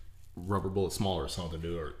make rubber bullets smaller or something,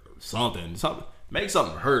 dude, or something. Make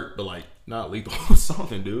something hurt, but like not lethal.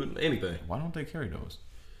 Something, dude. Anything. Why don't they carry those?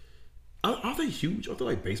 Aren't they huge? Aren't they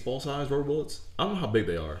like baseball size rubber bullets? I don't know how big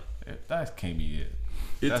they are. That can't be it.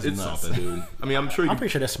 It's something, dude. I mean, I'm pretty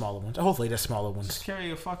sure there's smaller ones. Hopefully, there's smaller ones. Just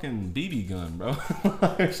carry a fucking BB gun, bro.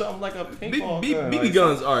 Something like a paintball gun. BB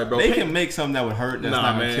guns, all right, bro. They can make something that would hurt. That's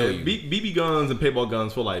not gonna kill you. BB guns and paintball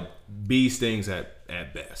guns feel like bee stings at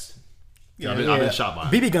best. I've been shot by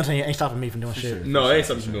BB guns ain't stopping me from doing shit. No, it ain't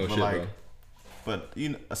stopping me from doing shit, bro.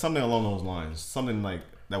 But something along those lines, something like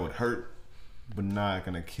that would hurt, but not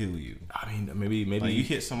gonna kill you. I mean, maybe like you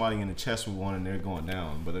hit somebody in the chest with one and they're going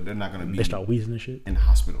down, but they're not gonna be. They start wheezing and shit in the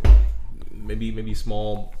hospital. Maybe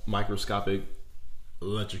small microscopic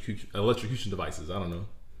electrocution devices. I don't know.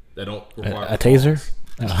 That don't require a taser.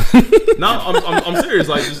 No, I'm serious.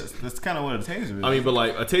 Like that's kind of what a taser is. I mean, but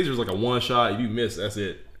like a taser is like a one shot. If you miss, that's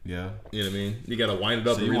it. Yeah, you know what I mean. You gotta wind it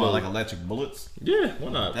up. So you want like electric bullets? Yeah, why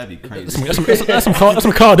not? That'd be crazy. That's some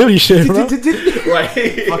Call of Duty shit, bro. Right,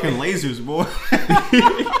 fucking lasers, boy.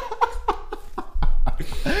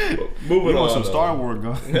 Moving on. Some Star Wars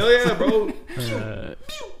gun. Hell yeah, bro.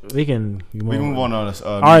 We can move on this.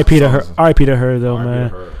 R.I.P. to her though,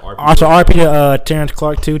 man. Also, R.I.P. to Terrence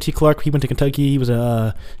Clark too. T. Clark. He went to Kentucky. He was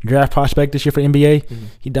a draft prospect this year for the NBA. Mm-hmm.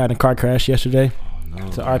 He died in a car crash yesterday. Oh, no,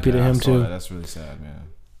 so R.I.P. to him too. That's really sad, man.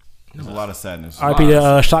 There's a lot of sadness. R.I.P.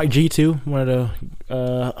 to Shock G too. One of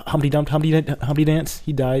the Humpty Dance.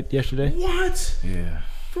 He died yesterday. What? Yeah.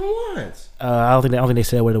 For what? I don't think they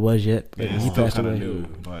said what it was yet. But yeah, he passed away. New,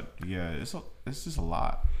 but yeah, it's just a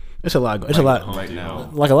lot. It's a lot. It's a lot right now.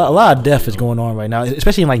 Like a lot of death is going on right now,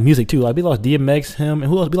 especially in like music too. Like we lost DMX, him, and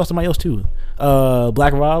who else? We lost somebody else too.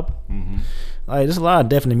 Black Rob. Mm-hmm. Like there's a lot of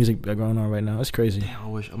death in the music going on right now. It's crazy. Damn, I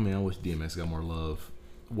wish DMX got more love.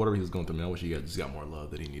 Whatever he was going through, man. I wish he just got more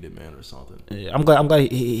love that he needed, man, or something. Yeah, I'm glad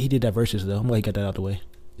he did that verses though. I'm glad he got that out the way.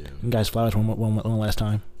 Yeah. You guys flowers one last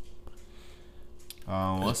time.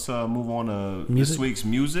 Let's move on to this week's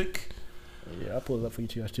music. Yeah, I'll pull it up for you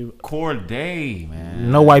too. Corday,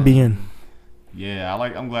 man. No YBN. Yeah,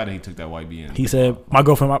 I'm glad that he took that YBN. He said, "My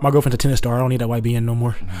girlfriend's a tennis star. I don't need that YBN no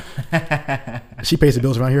more." She pays the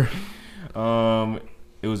bills around here.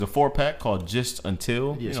 It was a 4-pack called Just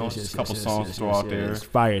Until. Just a couple songs to throw out there. It's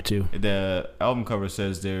fire too. The album cover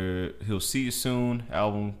says he'll see you soon.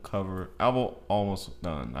 Album almost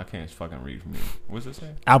done. I can't fucking read from here. What's it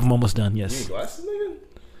say? Album almost done. Yes. You need glasses, nigga?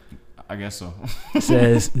 I guess so. It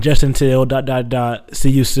says Just Until ...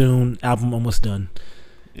 See you soon. Album almost done.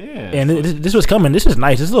 Yeah. And this was coming. This is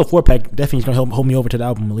nice. This little 4-pack definitely is gonna hold me over to the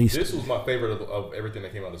album at least. This was my favorite of everything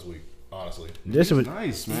that came out this week. Honestly, this was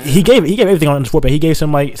nice, man. He gave everything on the 4-pack. He gave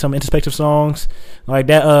some introspective songs like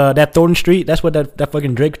that Thornton Street. That's what that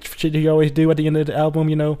fucking Drake shit he always do at the end of the album.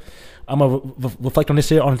 You know, I'm gonna reflect on this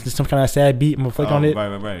shit on some kind of sad beat. I'm gonna reflect on it.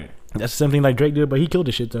 Right. That's something like Drake did, but he killed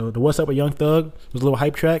this shit though. The What's Up with Young Thug was a little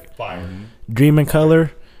hype track. Fire. Dream in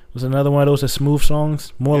Color was another one of those smooth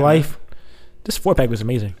songs. More Life. This 4-pack was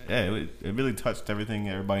amazing. Yeah, it really touched everything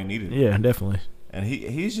everybody needed. Yeah, definitely. And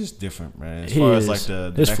he's just different, man. As far as like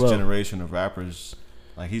the next generation of rappers,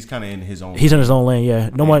 like he's kind of in his own. He's in his own lane.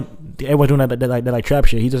 Yeah, everyone's doing that trap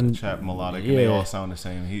shit. He doesn't trap melodic. And they all sound the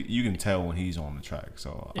same. You can tell when he's on the track.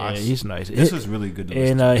 So he's nice. This is really good.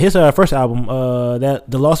 And his first album, that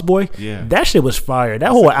The Lost Boy, that shit was fire.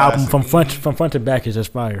 That whole album from front to back is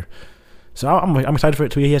just fire. So I'm excited for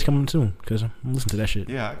it till he has coming soon because I'm listening to that shit.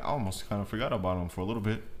 Yeah, I almost kind of forgot about him for a little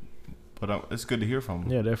bit, but it's good to hear from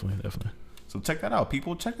him. Yeah, definitely. So check that out,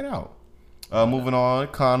 people. Check it out. Moving on,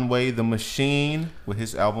 Conway the Machine with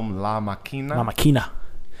his album La Maquina.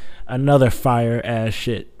 Another fire ass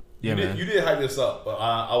shit. Yeah, you did hype this up, but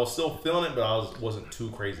I was still feeling it, but I wasn't too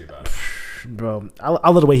crazy about it. Bro, I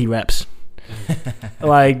love the way he raps.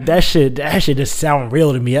 Like that shit just sound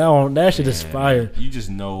real to me. That shit is fire. You just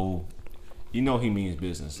know. You know he means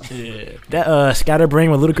business. Yeah. That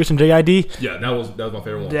Scatterbrain with Ludacris and JID. Yeah, that was my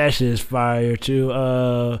favorite one. That shit is fire too.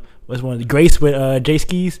 What's one? Grace with Jay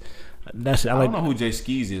Skis. I don't know who Jay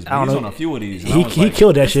Skis is, but he's on a few of these. He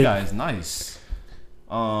killed that shit. This guy is nice.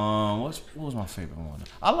 What was my favorite one?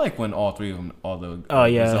 I like when all three of them, all the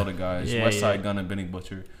Zelda guys, Westside Gunn and Benny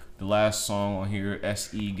Butcher. The last song on here,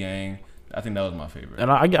 SE Gang. I think that was my favorite. And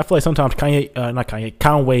I feel like sometimes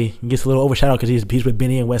Conway gets a little overshadowed because he's with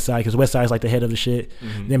Benny and Westside because Westside is like the head of the shit.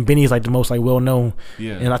 Mm-hmm. Then Benny is like the most like well known.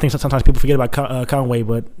 Yeah. And I think sometimes people forget about Conway,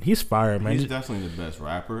 but he's fire, man. He's definitely the best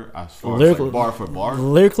rapper as far as like bar for bar.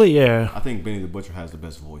 Lyrically, yeah. I think Benny the Butcher has the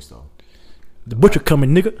best voice though. The Butcher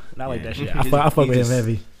coming, nigga. I like that shit. I fuck with him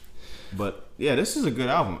heavy. But yeah, this is a good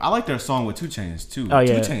album. I like their song with 2 Chainz too. Oh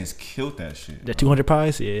yeah, 2 Chainz killed that shit. The 200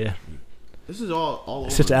 Pies, yeah. This is all over.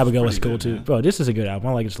 Sister Abigail was cool too. Bro, this is a good album.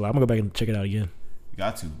 I like it a lot. I'm gonna go back and check it out again. You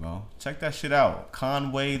got to, bro. Check that shit out.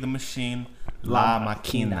 Conway the Machine, La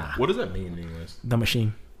Maquina. What does that mean in English? The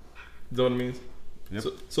Machine. Is that what it means? Yep.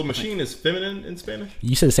 So machine is feminine in Spanish?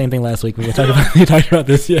 You said the same thing last week when we talked about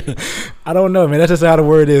this. Yeah. I don't know, man. That's just how the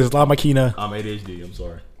word is. La Maquina. I'm ADHD. I'm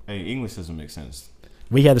sorry. Hey, English doesn't make sense.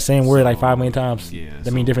 We had the same word like 5 million times. Yeah.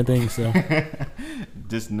 That mean different things. So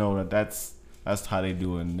just know that's how they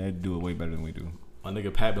do it, and they do it way better than we do. My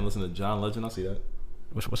nigga Pat been listening to John Legend. I see that.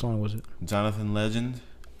 What song was it? Jonathan Legend.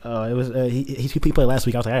 It was he played last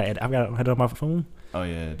week. I was like, I had it on my phone. Oh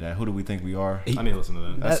yeah, that Who Do We Think We Are? I need to listen to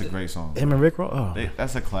that. That's a great song. Him and Rick Ross. Oh,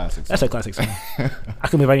 that's a classic song. That's a classic song. I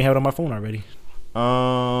couldn't believe I didn't have it on my phone already.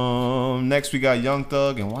 Next we got Young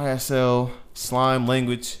Thug and YSL Slime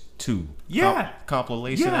Language 2. Yeah.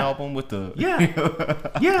 Compilation album with the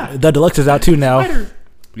yeah. The deluxe is out too now.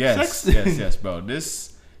 Yes, bro.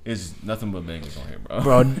 This is nothing but bangers on here, bro.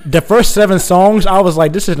 Bro, the first 7 songs, I was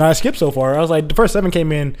like, this is not a skip so far. I was like, the first 7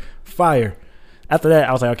 came in fire. After that,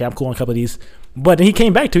 I was like, okay, I'm cool on a couple of these. But then he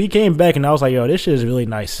came back, and I was like, yo, this shit is really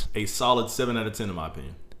nice. A solid 7 out of 10 in my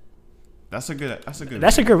opinion. That's a good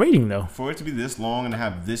rating though. For it to be this long and to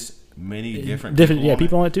have this many different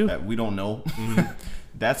people on it too that we don't know.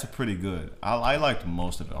 That's pretty good. I liked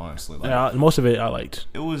most of it, honestly. Like, most of it I liked.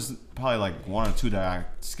 It was probably like 1 or 2 that I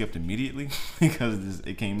skipped immediately because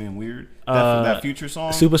it came in weird. That Future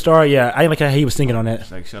song, Superstar. Yeah, I didn't like how he was singing on that.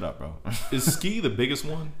 Like, shut up, bro. Is Ski the biggest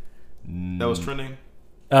one that was trending?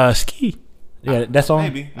 Ski. Yeah, that song.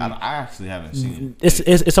 Maybe I actually haven't seen it.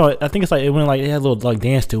 It's all. I think it's like it went like it had a little like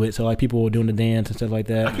dance to it, so like people were doing the dance and stuff like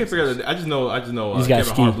that. I can't figure out. I just know.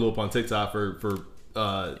 Kevin Hart blew up on TikTok for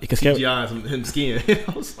CGI and skiing.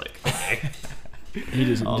 I was like, he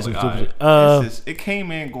just it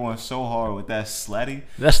came in going so hard with that slatty.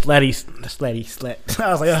 That slatty.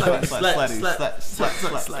 I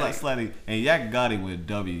was like, slatty. And Yak Gotti with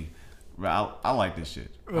W. I like this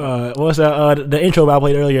shit. What's that? The intro I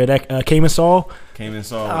played earlier. That Cayman Saul. Cayman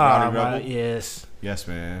Saul. Rowdy Rebel. Yes. Yes,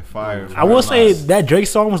 man. Fire. I will say that Drake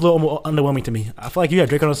song was a little more underwhelming to me. I feel like you had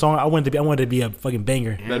Drake on the song. I wanted it to be a fucking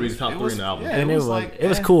banger. That'd be the top 3 in the album. Yeah, And it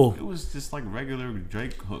was cool. It was just like regular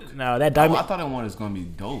Drake hook. No, that I Diamond, thought that one was gonna be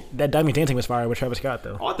dope. that Diamond Dancing was fire with Travis Scott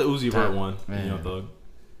though. I like the Uzi Vert one. Man. You know, Thug.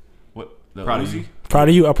 What? The Proud of Uzi? You? Proud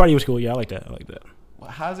of you. Proud of you was cool. Yeah, I like that.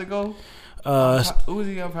 How's it go?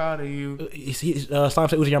 Uzi, I'm proud of you. Slime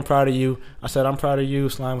said, Uzi, I'm proud of you. I said, I'm proud of you,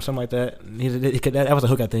 Slime, something like that. That was a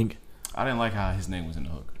hook, I think. I didn't like how his name was in the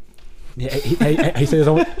hook. Yeah, he said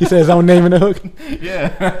his own name in the hook.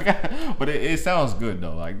 Yeah, but it sounds good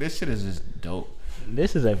though. Like this shit is just dope.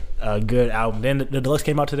 This is a good album. Then the deluxe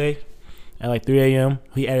came out today at like 3 a.m.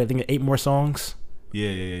 He added, I think, 8 more songs.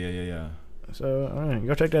 Yeah. So, all right,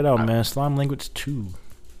 go check that out, man. Slime Language 2. You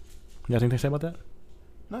got anything to say about that?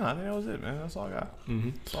 No, I think that was it, man. That's all I got.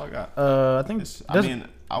 That's all I got. I think.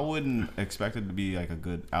 I wouldn't expect it to be like a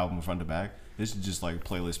good album front to back. This is just like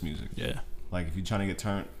playlist music. Yeah. Like if you're trying to get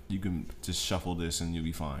turned, you can just shuffle this and you'll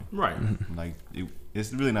be fine. Right. Like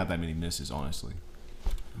it's really not that many misses, honestly.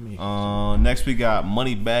 Next we got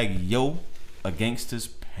Moneybagg Yo, A Gangsta's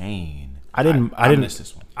Pain. I didn't miss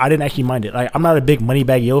this one. I didn't actually mind it. Like I'm not a big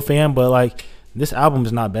Moneybagg Yo fan, but like this album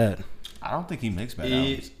is not bad. I don't think he makes bad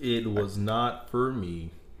albums. It was not for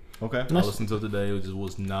me. Okay. I listened to it today. It just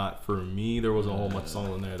was not for me. There was a whole bunch of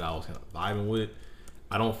songs in there that I was kind of vibing with.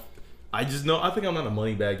 I think I'm not a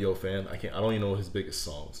Moneybagg Yo fan. I don't even know his biggest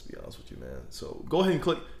songs, to be honest with you, man. So go ahead and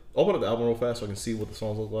open up the album real fast so I can see what the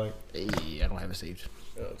songs look like. Hey, I don't have it saved.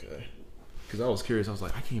 Okay. Because I was curious. I was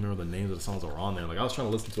like, I can't remember the names of the songs that were on there. Like I was trying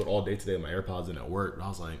to listen to it all day today with my AirPods in at work, but I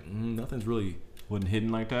was like, nothing's really Wasn't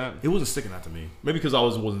hidden like that. It wasn't sticking out to me. Maybe because I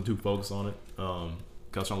wasn't too focused on it. Cause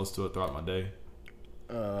I was trying to listen to it throughout my day.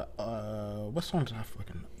 What song did I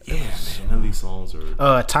fucking? Yeah, none of these songs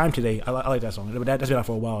are. Time Today. I like that song. That's been out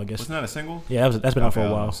for a while, I guess. Wasn't that a single? Yeah, that's been out for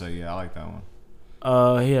a while. So yeah, I like that one.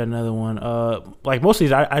 Here another one. Like most of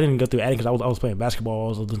these, I didn't go through adding because I was playing basketball. I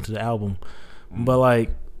was listening to the album, but like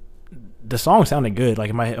the song sounded good. Like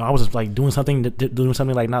in my head, I was just like doing something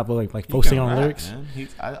like not like focusing on lyrics.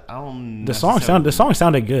 I don't. The song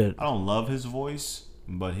sounded good. I don't love his voice,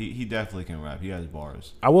 but he definitely can rap. He has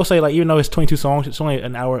bars. I will say, like, even though it's 22 songs, it's only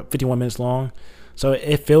an hour 51 minutes long, so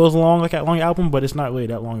it feels long, like a long album, but it's not really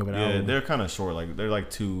that long of an album. Yeah, they're kind of short. Like they're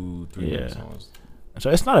like 2-3 minute songs. So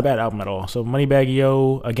it's not a bad album at all. So Moneybagg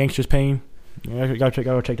Yo, A Gangsta's Pain. You gotta check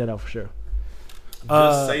that out for sure.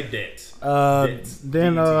 Just say that.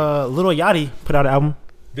 Then Lil Yachty put out an album.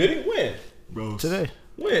 Did he win? Bro, Today.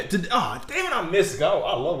 When? Damn it, I missed it. I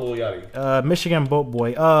love Lil Yachty. Michigan Boat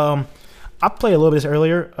Boy. I played a little bit of this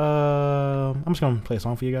earlier. I'm just gonna play a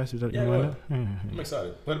song for you guys. I'm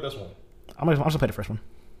excited. Play the best one. I'm just gonna play the first one.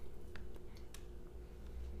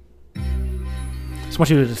 Just want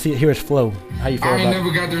you to hear his flow. How you feel about it? I ain't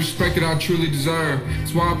never got the respect that I truly deserve.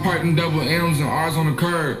 That's why I pipe in double M's and R's on the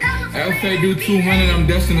curb. FA do 200, I'm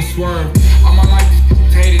destined to swerve. All my life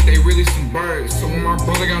hated, they really some birds. So when my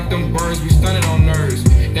brother got them birds, we stunted on nerves.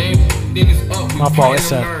 They ain't then it's up, we my fault, it's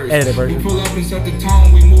edited version. We pull up and set the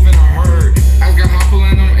tone, we moving a herd. I got my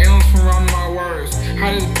pulling them M's from rhyming my words.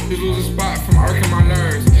 How does bitch lose a spot from irking my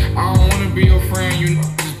nerves? I don't wanna be your friend, you know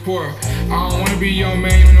this is poor. I don't wanna be your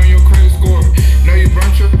man, you know your credit score. Know you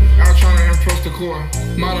burnt your out trying to impress the core.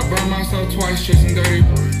 Might have burned myself twice chasing dirty.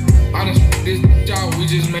 I done this job, we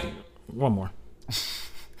just made. One more.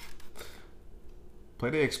 Play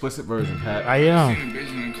the explicit version, Pat. I am. Seen a bitch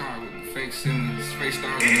in the car with fake ceilings, fake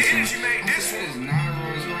stars in the sun. I said it's not a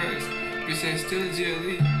Rolls Royce. Bitch said still a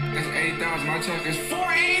GLE. That's 80,000. My check is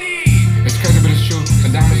 480. It's crazy, but it's true. The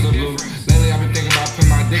diamonds look blue. Lately, I've been thinking about putting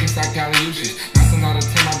my dick inside Caliuches. 9 out of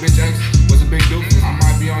 10, my bitch ex was a big doofus. I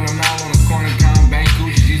might be on the mall on the corner, counting bank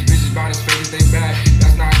Gucci. These bitches bout as fake as they bad.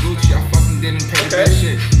 That's not Gucci. I fucking didn't pay that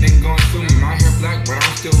shit. Nigga gon' sue me. My hair black, but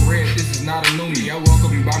I'm still red. This is not a new me. I woke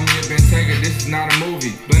up and bought me a Bentayga. This is not a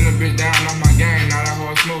movie. Blend a bitch down off my game, not that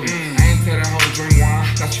whole smoothie. I ain't tell that hoe to drink wine.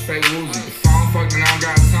 That's your fake woozy. If I don't fuck, then I don't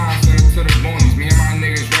got time. Send it to the boonies. Me and my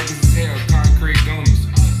niggas reckless as hell. Concrete goonies.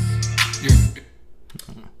 Yeah.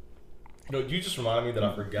 You know, you just reminded me that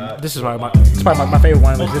I forgot. This is probably my favorite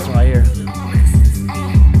one. Like this one right here.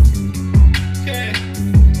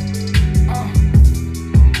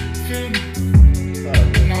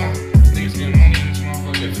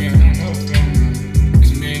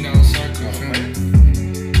 It's $1 million circle, fam.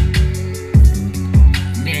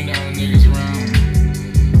 $1 million niggas around.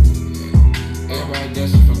 Everybody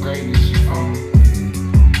destined for greatness, you feel me?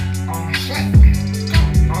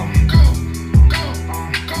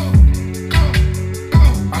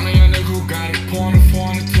 I'm a young nigga who got it. Pouring the 4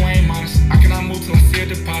 on the 2 ain't minus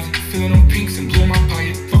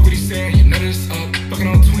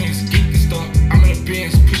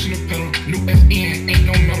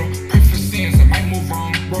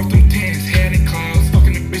head in clouds.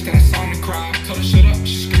 Fucking the bitch that's on the crowd. Told her shut up,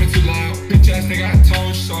 she screaming too loud. Bitch ass nigga, I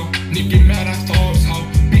told you so. Nigga get mad, I told you so.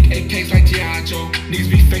 Big AKs like G.I. Joe. Niggas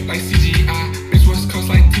be fake like CGI. Bitch West Coast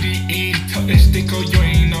like TDE. Tuck that stick, oh, you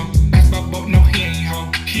ain't know. That's my boat, no, he ain't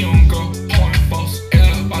hoe. He don't go. Pouring false.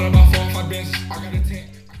 Bought about 4 or 5 bands. I got a 10.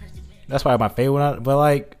 That's probably my favorite one. But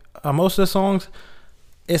like most of the songs,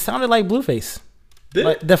 it sounded like Blueface.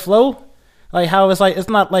 Like the flow, like how it's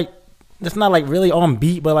not like really on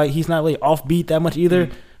beat, but like he's not really off beat that much either.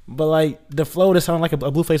 But like the flow just sounded like a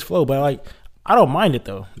Blueface flow. But like I don't mind it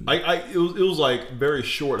though. It was like very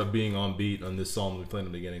short of being on beat on this song we played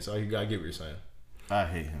in the beginning. So I get what you're saying. I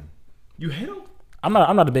hate him. You hate him? I'm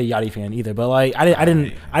not a big Yachty fan either, but like I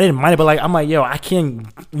didn't mind it, but like I'm like, yo, I can't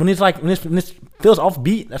when this feels off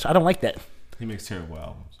beat. I don't like that. He makes terrible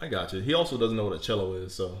albums. I got you. He also doesn't know what a cello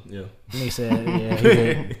is, so yeah. He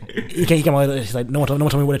said, he came out. He's like, no one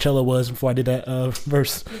told me what a cello was before I did that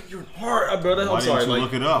verse. You're hard, brother. Why I'm sorry. didn't you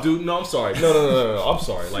like, look it up? Dude, no, I'm sorry. No. I'm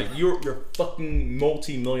sorry. Like you're fucking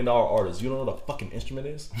multi-million-dollar artist. You don't know what a fucking instrument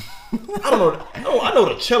is? I don't know. I know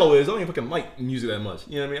what a cello is. I don't even fucking like music that much.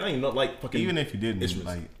 You know what I mean? I don't even like fucking. Even if you didn't,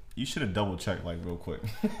 instruments. like you should have double checked like real quick.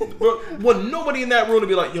 Bro, well, nobody in that room to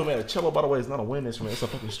be like, yo, man, a cello, by the way, is not a wind instrument. It's a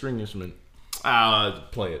fucking string instrument.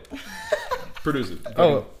 Play it. Produce it.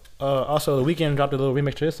 Also, The Weeknd dropped a little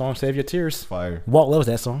remix to this song, Save Your Tears. Fire. Walt loves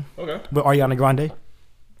that song. Okay. But Ariana Grande.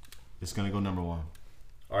 It's gonna go number 1.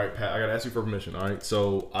 All right, Pat, I gotta ask you for permission. All right,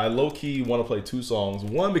 so I low key want to play 2 songs.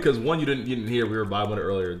 One because you didn't hear, we were vibing it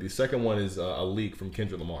earlier. The second one is a leak from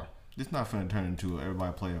Kendrick Lamar. It's not finna turn into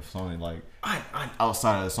everybody play a song like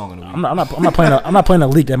outside of the song of the week. I'm not playing a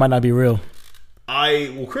leak that might not be real.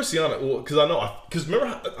 Christiana, because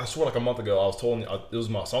remember, I swear like a month ago, I was told it was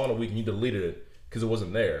my song of the week and you deleted it because it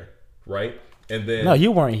wasn't there, right? And then no,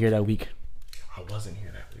 you weren't here that week. I wasn't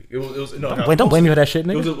here that week. It was no. Don't blame me for that shit,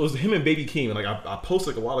 nigga. It was him and Baby Keem, and like I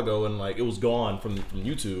posted like a while ago, and like it was gone from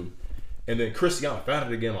YouTube, and then Christiana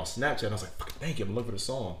found it again on Snapchat. And I was like, "Fucking thank you, I'm looking for the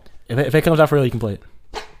song." If it comes out for real, you can play it.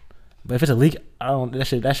 But if it's a leak,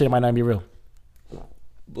 that shit might not be real.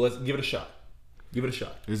 But let's give it a shot. Give it a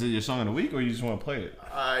shot. Is it your song of the week, or you just want to play it?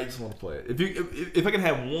 I just want to play it. If I can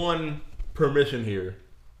have one permission here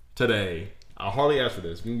today, I'll hardly ask for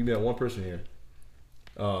this. You can give me that one person here.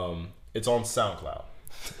 It's on SoundCloud.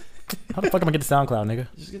 How the fuck am I get to SoundCloud, nigga?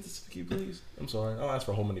 Just get this, please. I'm sorry. I don't ask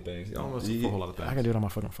for a whole many things. I don't ask for a whole lot of things. I can do it on my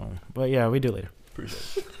fucking phone. But yeah, we do it later.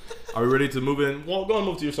 Appreciate it. Are we ready to move in? Well, go and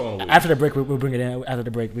move to your song of the week. After the break, we'll bring it in. After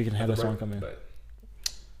the break, we can have that song come in. Right.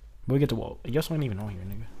 But we get to Walt. Your song ain't even on here,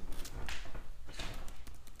 nigga.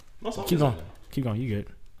 Keep going. You good?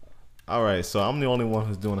 All right, so I'm the only one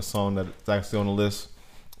who's doing a song that's actually on the list.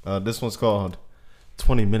 This one's called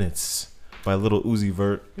 20 Minutes by Lil Uzi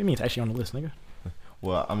Vert. What do you mean it's actually on the list, nigga?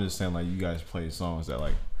 Well, I'm just saying, like, you guys play songs that,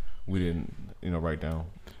 like, we didn't, write down.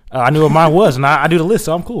 I knew what mine was, and I do the list,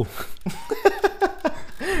 so I'm cool.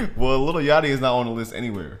 Well, Lil Yachty is not on the list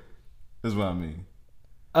anywhere. Is what I mean.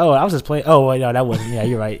 Oh, I was just playing. Oh, no, that wasn't. Yeah,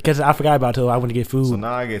 you're right. Because I forgot about it. I went to get food. So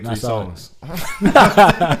now I get 3 songs. You can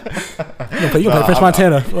play French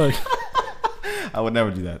Montana. Look. I would never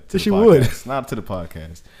do that. Yes, you would. Not to the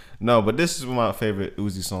podcast. No, but this is my favorite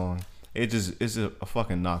Uzi song. It's a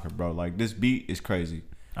fucking knocker, bro. Like, this beat is crazy.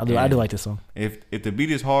 I do like this song. If the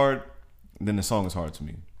beat is hard, then the song is hard to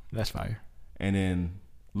me. That's fire. And then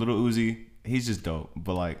Lil Uzi, he's just dope.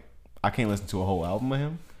 But like, I can't listen to a whole album of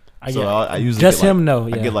him. I usually just get him. No,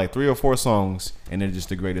 yeah. I get like 3 or 4 songs, and they're just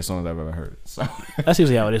the greatest songs I've ever heard. So that's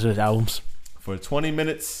usually how it is with albums. For 20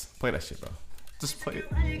 minutes, play that shit, bro. Just play it.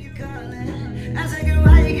 I said, girl,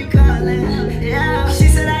 why you keep calling? Yeah, she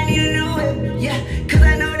said I need a new whip. Yeah, cause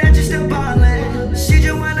I know that you're still ballin'. She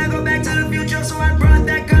just wanna go back to the future, so I brought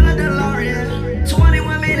that girl a DeLorean.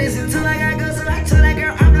 21 minutes until I got good, so I told that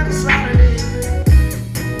girl I'm gonna slaughter it.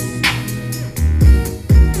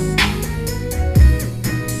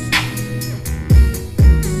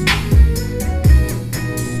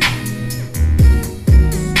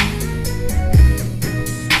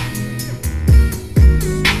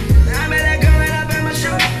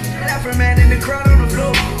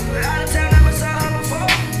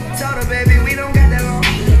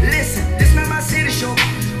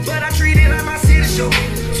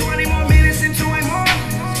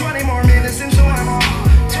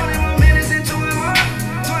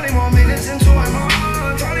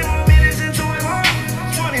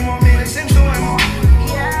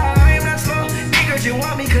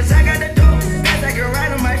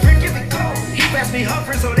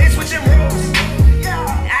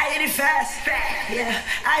 Yeah,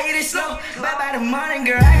 I hit it slow, but by the morning,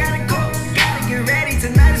 girl, I gotta go. Gotta get ready,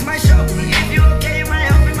 tonight is my show. If you okay, you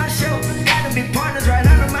might help in my show. Gotta be partners right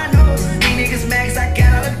under my nose.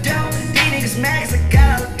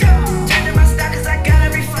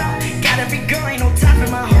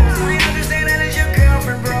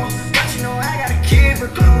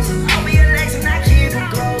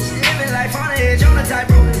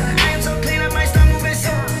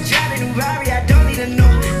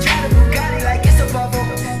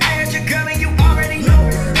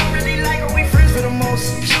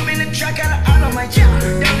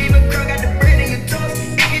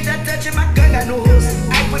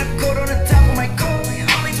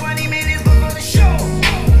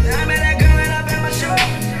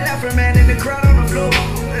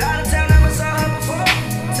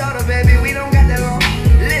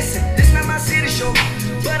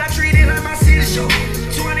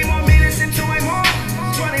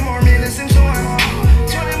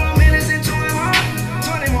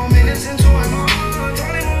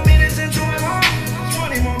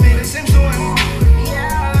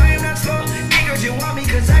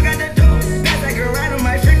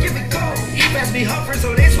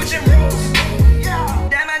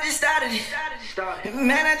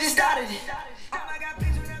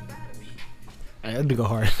 That do go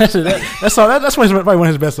hard. That's probably one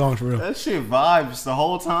of his best songs for real. That shit vibes the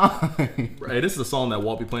whole time. Hey, this is a song that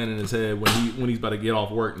Walt be playing in his head when he's about to get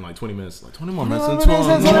off work in like 20 minutes. Like 20 more minutes until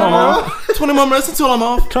I'm off. 20 more minutes until I'm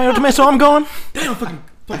off. 20 minutes, so I'm going. Damn, fucking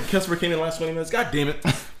customer came in the last 20 minutes. God damn it.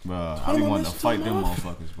 Bro, I be wanting to fight them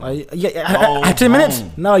motherfuckers, bro. I had 10 minutes?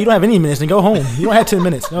 No, you don't have any minutes. Then go home. You don't have 10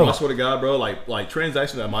 minutes. No. Bro, I swear to God, bro, like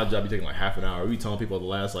transactions at my job be taking like half an hour. We telling people the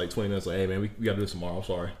last like 20 minutes, like, hey man, we gotta do this tomorrow. I'm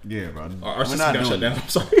sorry. Yeah, bro. Our system got shut down. I'm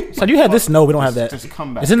sorry. So do you have this? No, we don't have that. Just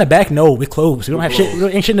come back. It's in the back. No, we closed. We don't have shit.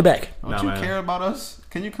 Ain't shit in the back. Don't you care about us?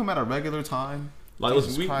 Can you come at a regular time? Like,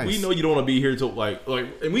 listen, we know you don't want to be here till like,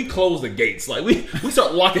 and we close the gates. Like, we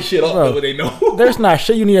start locking shit up when they know. There's not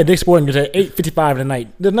shit you need at Dick's Sporting Goods at 8:55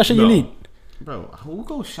 tonight. There's not shit you need. Bro, who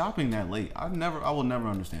goes shopping that late? I will never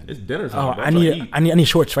understand. It's dinner time. Bro. I need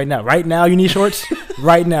shorts right now. Right now, you need shorts.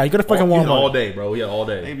 Right now, you go to fucking Walmart all day, bro. Yeah, all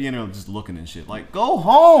day. They be in there just looking and shit. Like, go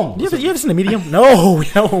home. You ever seen the Medium? No, we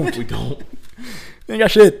don't. We don't. You ain't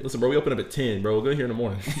got shit. Listen, bro, we open up at 10, bro. We'll go here in the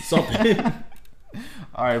morning. Something.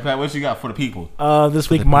 All right, Pat, what you got for the people? This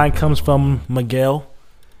week mine comes from Miguel.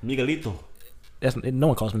 Miguelito. No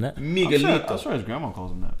one calls him that. I'm sure his grandma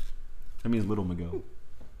calls him that. That means Little Miguel.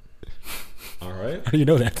 All right. How do you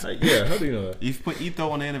know that? Yeah, how do you know that? If you put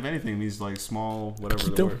Ito on the end of anything, it means like small, whatever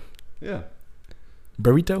Quito? the word. Yeah.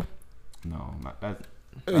 Burrito? No, not that.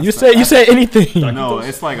 You say anything. No,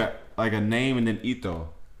 it's like a name and then Ito.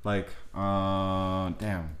 Like,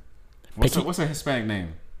 damn. What's a Hispanic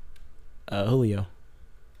name? Julio.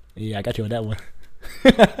 Yeah, I got you on that one.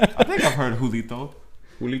 I think I've heard Julito.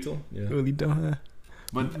 Julito? Yeah. Julito.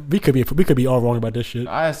 But we could be all wrong about this shit.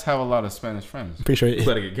 I just have a lot of Spanish friends. I'm pretty sure it's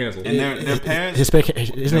about to get canceled. And their parents,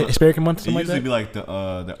 isn't it Hispanic month? Something like that. It usually be like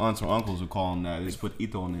the aunts or uncles who call him that. They just put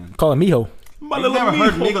Ito on there. Call him Mijo. You never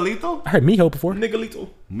heard Miguelito? I heard Mijo before. Miguelito.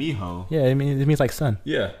 Mijo. Yeah, it means like son.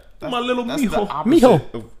 Yeah. My little Mijo.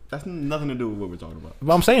 Mijo. That's nothing to do with what we're talking about.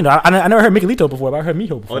 But I'm saying, I never heard Miguelito before, but I heard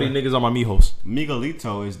Mijo before. All these niggas are my Mijos.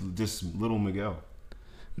 Miguelito is just Little Miguel.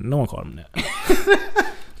 No one called him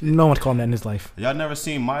that. No one's called him that in his life. Y'all never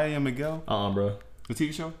seen Maya and Miguel? Bro. The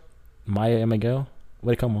TV show? Maya and Miguel?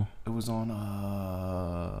 Where'd it come on? It was on,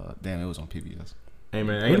 it was on PBS. Hey,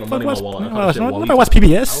 man, I ain't no money in my wallet. I watch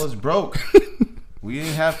PBS. I was broke. We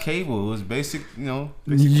didn't have cable. It was basic,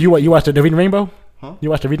 You watched the Reading Rainbow? Huh? You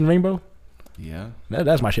watched the Reading Rainbow? Yeah.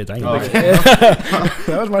 That's my shit. I ain't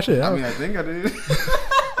That was my shit. I mean, I think I did.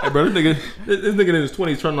 Hey, bro, this nigga in his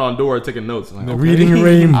 20s turning on Dora taking notes. Like, Reading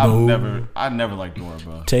Rainbow. I never liked Dora,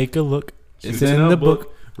 bro. Take a look. It's in the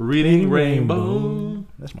book. Reading Rainbow.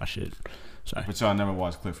 That's my shit. Sorry. But y'all never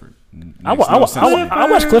watched Clifford. I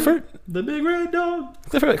watched Clifford. The big red dog.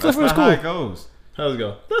 Clifford was cool. How it goes. How does it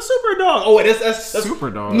go? The super dog. Oh wait, that's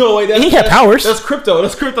super dog. No wait, he had powers. That's crypto.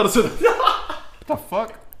 That's crypto. What the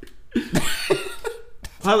fuck?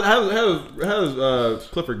 How does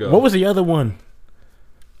Clifford go? What was the other one?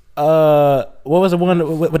 What was the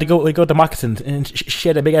one where they go with the moccasins and she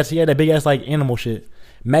had that big ass like animal shit.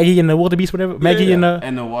 Maggie and the wildebeest, whatever. Maggie and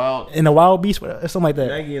the wild beast, whatever, something like that.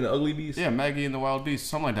 Maggie and the ugly beast. Yeah, Maggie and the wild beast,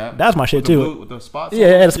 something like that. That's my shit too. With the spots.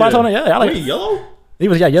 Yeah, the spots on it. Yeah, I like it. Yellow. He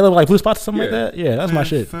was yellow with like blue spots or something like that. Yeah, that's my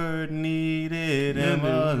shit. Clifford needed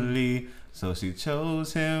Emily, so she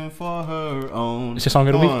chose him for her own. It's your song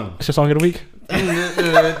of the week. It's your song of the week.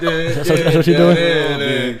 That's what you're doing.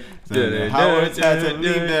 The Howards had to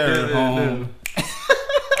leave their home.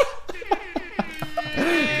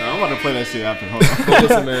 I'm about to play that shit after. Hold on.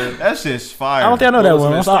 Listen, man, that shit's fire. I don't think I know that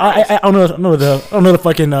one. I don't know the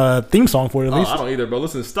fucking theme song for it at least. I don't either, bro.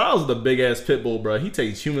 Listen, Styles is the big ass pit bull, bro. He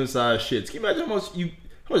takes human sized shits. Can you imagine how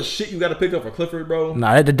much shit you got to pick up for Clifford, bro?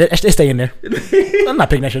 Nah, it stay in there. I'm not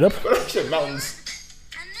picking that shit up. That shit mountains.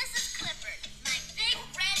 And this is Clifford, my big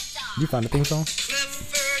red dog. You find the theme song?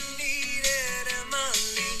 Clifford needed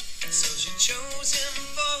Emily, so she chose him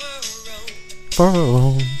for her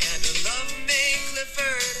own. And her love made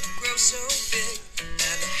Clifford grow so big,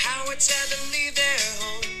 and the Howards had to leave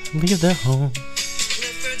their home.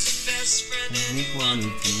 Clifford's best friend, and he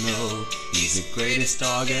wanted to know he's the greatest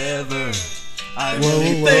dog ever. I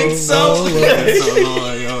really think so. So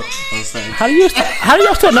loyal. How do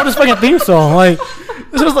y'all still know this fucking theme song? Like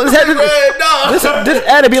this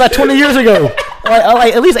had to be like 20 years ago,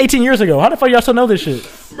 like at least 18 years ago. How the fuck y'all still know this shit?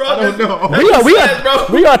 Bro, I don't know.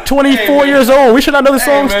 We are 24 years old. We should not know the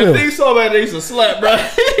song still. Theme song, man, they used to slap, bro.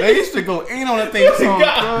 They used to go in on the theme song,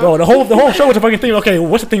 bro. The whole show was a fucking theme. Okay,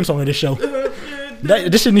 what's the theme song of this show?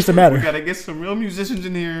 This shit needs to matter. We gotta get some real musicians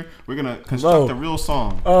in here. We're gonna construct a real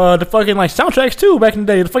song. The fucking like soundtracks too back in the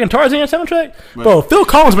day. The fucking Tarzan soundtrack, bro. Phil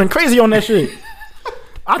Collins went crazy on that shit.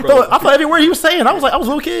 I thought every word he was saying. I was a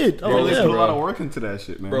little kid. I was Bro, like, they yeah. put a lot of work into that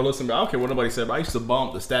shit, man. Bro, listen, bro. I don't care what nobody said, but I used to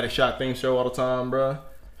bump the Static Shock theme show all the time, bro.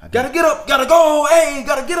 Gotta get up, gotta go, hey.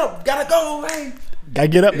 Gotta get up, gotta go, hey. Gotta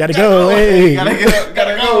get up, gotta go, hey. Gotta get up,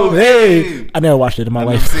 gotta go. Hey. I never watched it in my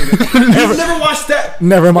life. You never watched that?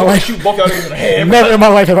 Never in my life. Shoot both y'all niggas in the head. Never in my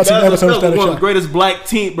life have I seen an That was episode of Static one of the Shock. greatest black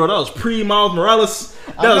team, bro. That was pre Miles Morales.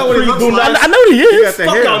 That know was what he pre looks Boom. like. I know who he is. the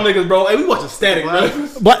Fuck hair. y'all niggas, bro. Hey, we watching Static, bro.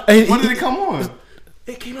 But When did it come on?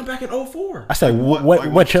 It came out back in 04. I said, Like, what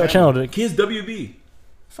what channel did it? Kids WB.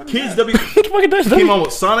 Kids that? WB. What the fuck is this? Came on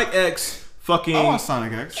with Sonic X. Fucking I want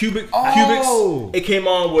Sonic X. Cubics. Oh. It came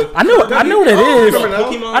on with. I know what it is. Remember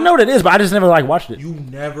Pokemon? I know what it is, but I just never like watched it. You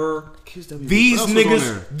never. These What else was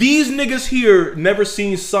on there? niggas here never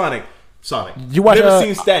seen Sonic. You watch, never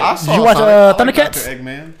seen Static. I saw Did you watch, Sonic. I like Thundercats? Dr.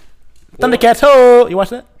 Eggman. Thundercats, ho! You watch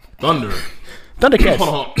that? Thunder. Thundercats.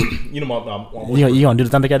 Hold on. You know my. You gonna do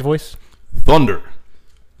the Thundercat voice? Thunder.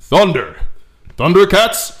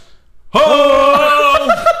 Thundercats. Ho!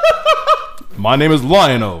 My name is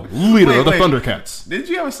Lion-O, leader of the Wait. Thundercats. Did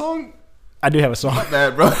you have a song? I do have a song.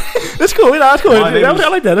 That, bro. That's cool. That's cool. My name I is-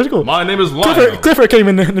 like that. That's cool. My name is Lion-O. Clifford came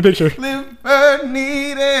in the picture. Clifford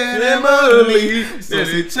needed Emily, so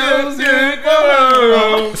she chose you for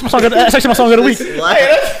her own. That's my song. That's actually my song of the week.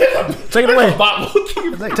 Take it away. Bob,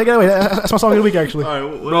 Take it away. That's my song of the week, actually. All right,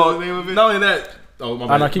 what Bro, is the name of it? not only that. Oh my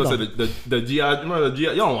no, bad. keep Let's going. say the GI. Remember the GI?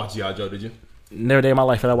 Y'all don't watch GI Joe, did you? Never day in my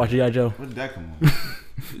life that I watched G.I. Joe. When did that come on?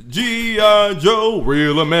 GI Joe,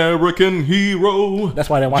 real American hero. That's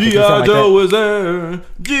why I didn't watch it. GI Like Joe that. is there.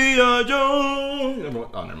 GI Joe.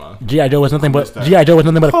 Oh, never mind. G.I. Joe was nothing but that. G.I. Joe was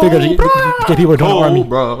nothing but a figure to get people to join the army.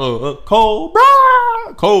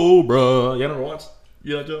 Cobra. Y'all never watched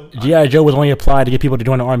GI Joe? G.I. Joe was only applied to get people to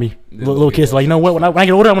join the army. Little kids like, you know what? When I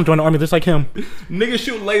get older, I'm gonna join the army just like him. Niggas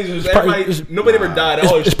shoot lasers. pro- Everybody, it's- nobody ever died. They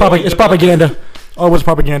always It's strong. propaganda. Oh, it was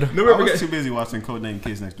propaganda. I Nobody ever was get. too busy watching Codename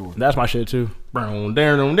Kids Next Door. That's my shit too. I actually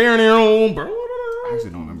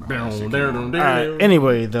don't remember. how that shit came on. Alright.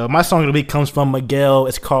 Anyway, though, my song of the week comes from Miguel.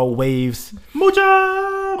 It's called Waves. Mucha,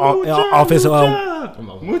 Off his Mucha,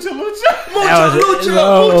 mucha. That was it.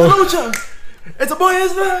 No. It's a boy,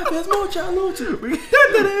 it's life, it's mucha lucha.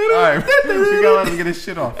 All right, we gotta let him get his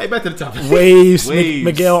shit off. Hey, back to the topic. Waves. Waves.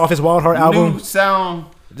 Miguel off his Wild Heart album. New sound.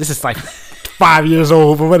 This is like 5 years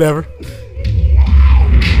old, but whatever.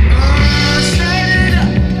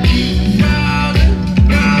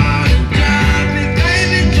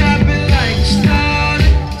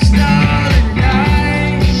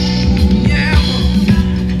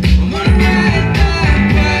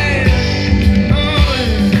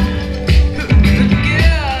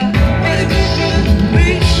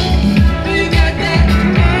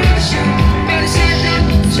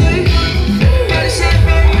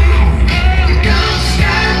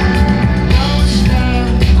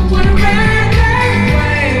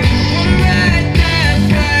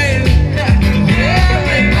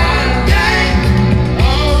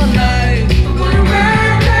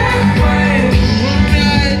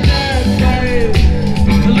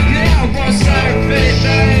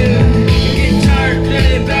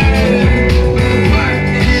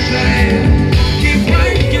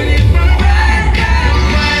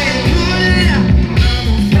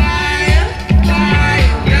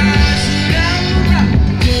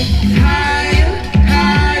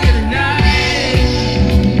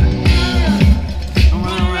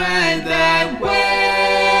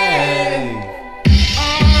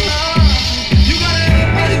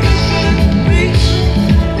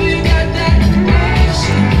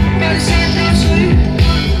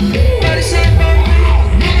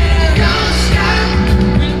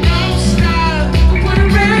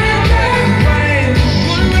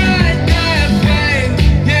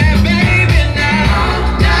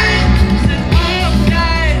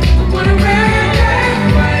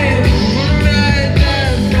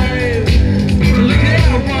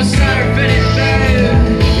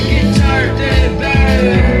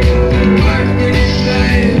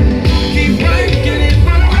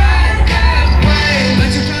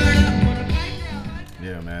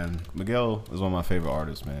 Miguel is one of my favorite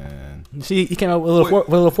artists, man. See, he came out with a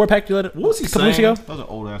little four pack. What was he a couple weeks saying? ago. Those are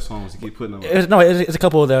old ass songs. You keep putting them. It's a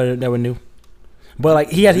couple that were new. But like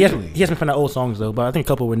he hasn't Really? been playing the old songs though. But I think a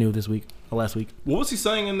couple were new this week or last week. What was he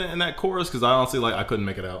saying in that chorus? Because I honestly I couldn't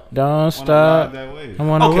make it out. Don't Wanna stop. ride that wave. I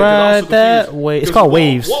wanna 'cause I was ride so that confused. way. It's 'Cause called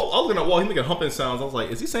Waves. I was looking at Wall. He making humping sounds. I was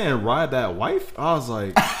like, is he saying ride that wife? I was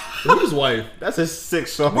like, whose wife? That's his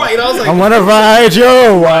sixth song. Right. I was like, I wanna ride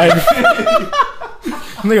your wife.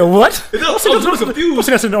 Nigga, what? I was really confused. What's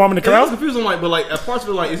that in the arm in the I was crowd? confused. I'm like, but like at parts of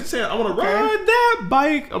it, like, is he saying I want to ride that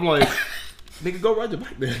bike? I'm like, nigga, go ride your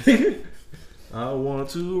bike, man. I want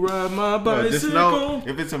to ride my Just bicycle. know,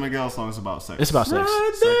 if it's a Miguel song, it's about sex. It's about sex.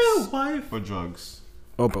 Ride that wife. Or drugs.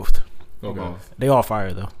 Or both. Or Okay. both. They all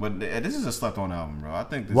fire though. But this is a slept on album, bro. I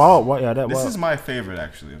think this this is my favorite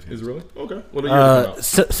actually of his. Is it really? Okay. What are you about?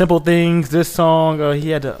 Simple Things. This song. He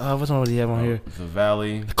had what's one did he have on here? The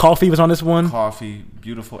Valley. Coffee was on this one. Coffee.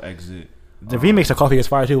 Beautiful Exit. The remix of Coffee is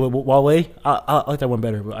fire too. With Wale. I like that one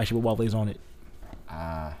better, but actually with Wale's on it.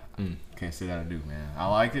 Can't say that I do, man. I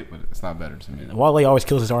like it, but it's not better to me. Wale always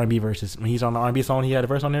kills his R&B verses. When he's on the R&B song, he had a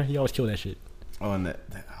verse on there. He always kills that shit. Oh, and that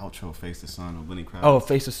outro, Face the Sun with Lenny Kravitz. Oh,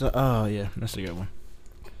 Face the Sun. Oh, yeah. That's a good one.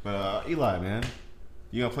 But Eli, man,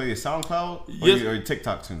 you gonna play your SoundCloud or Yes. your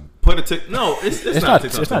TikTok tune? Put a tick. No, it's not.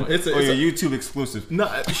 It's TikTok. not. It's Or your YouTube exclusive? No.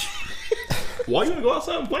 Why you gonna go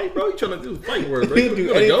outside and play, bro? You trying to do fight word, bro? You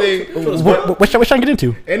do anything. What y'all trying to get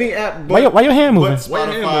into? Any app. Why your hand moving? But Why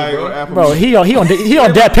your hand Spotify moving, bro? or Apple Bro, Music. he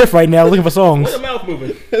on that piff right now looking for songs. Why your mouth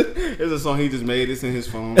moving? There's a song he just made. It's in his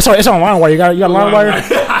phone. It's on LimeWire. You got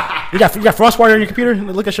LimeWire? you got FrostWire on your computer?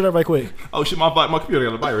 Look that shit up right quick. Oh shit, my computer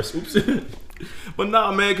got a virus. Oops. But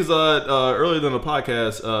nah, man, because earlier in the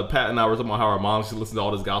podcast, Pat and I were talking about how our moms should listen to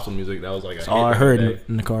all this gospel music. That was like All I heard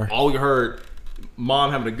in the car. All we heard.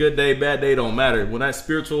 Mom having a good day, bad day don't matter. When that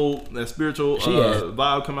spiritual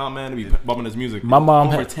vibe come out, man, to be bumping this music. My mom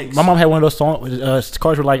overtakes. had one of those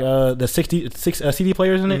cars with like the 66 CD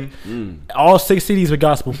players in it. All 6 CDs with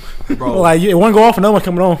gospel. Bro. Like one go off, another one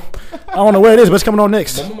coming on. I don't know where it is, but it's coming on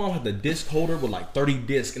next. My mom had the disc holder with like 30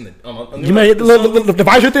 discs in the. You made the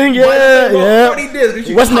visor thing, yeah. 30 discs.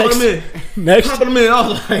 What's next? Next. Popping them in. I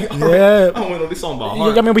was like, all right, Yeah. I don't know this song by You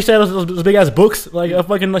heart. got me? We said those big ass books, like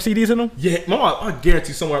fucking like CDs in them. Yeah, my mom, I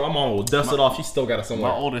guarantee somewhere my mom will dust it off. She still got it My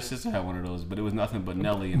somewhere. older sister had one of those, but it was nothing but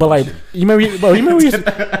Nelly. And But like, shit. you remember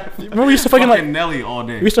we used to fucking like Nelly all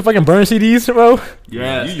day. we used to fucking burn CDs, bro.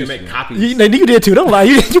 Yeah, you you used make to. copies. You did too. Don't lie.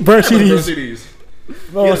 You burn CDs. CDs.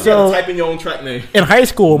 Bro, You gotta so type in your own track name. in high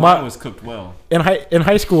school, Mine was cooked well. in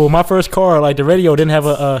high school, my first car, like the radio didn't have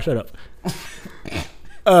a shut up.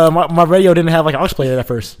 My radio didn't have like an aux player at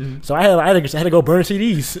first, so I had to go burn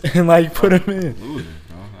CDs and like put them in. Loser,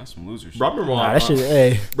 bro. That's some loser shit. Bro, I remember Nah, that shit,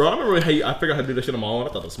 hey. Bro, I remember I figured out how to do that shit on my own.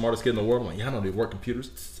 I thought the smartest kid in the world. I'm like, yeah, I know they work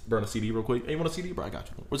computers. Burn a CD real quick. Hey, you want a CD, bro? I got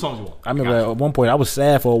you. What songs you want? I remember at one point I was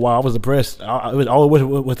sad for a while. I was depressed. All it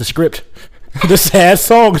was the script, the sad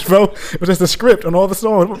songs, bro. It was just the script on all the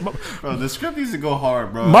songs. Bro, the script used to go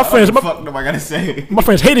hard, bro. My friends- What the fuck am I gotta say? My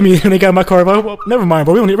friends hated me when they got in my car. But, well, never mind,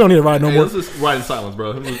 bro. We don't need to ride no Hey, more. let's just ride in silence,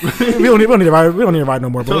 bro. We don't need to ride no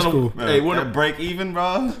more, bro. It's cool. Man, Hey, what that break even,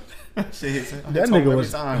 bro. Shit hits That nigga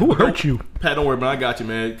was who hurt you? Pat, don't worry, man. I got you,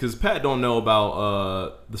 man. Because Pat don't know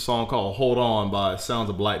about the song called "Hold On" by Sounds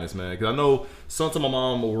of Blackness, man. Because I know sometimes my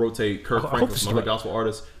mom will rotate Kirk I hope Franklin this from is other right. gospel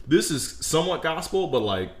artists. This is somewhat gospel, but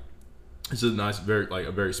like it's just nice, a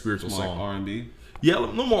very spiritual like song. R&B. Yeah,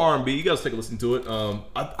 no more R&B. You guys take a listen to it.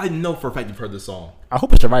 I know for a fact you've heard this song. I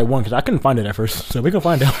hope it's the right one because I couldn't find it at first. So we can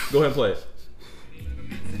find out. Go ahead and play it.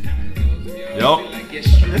 Yup. This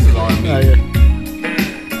is R&B. Yeah.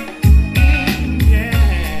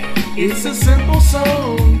 It's a simple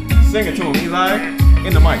song. Sing it to him, Eli.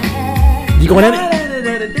 In the mic. You going at it?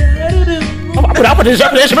 I'll put this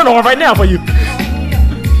instrumental on right now for you.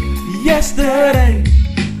 Yesterday,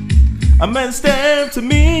 a man stepped to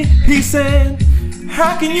me. He said,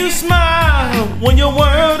 how can you smile when your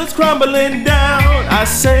world is crumbling down? I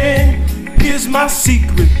said, here's my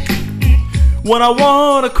secret. When I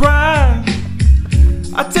wanna cry,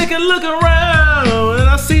 I take a look around and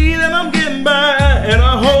I see that I'm getting by, and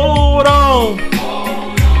I hold on.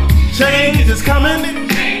 Change is coming.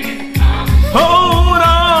 Hold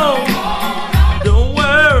on. Don't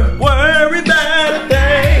worry about a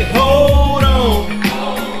thing. Hold on.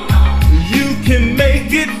 You can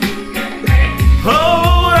make it.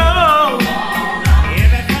 Hold on.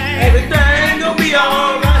 Everything gonna be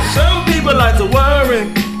alright. Some people like to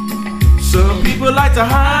worry. Some people like to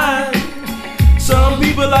hide. Some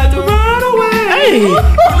people like to run away. Hey.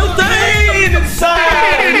 The thing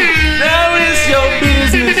inside. Now it's your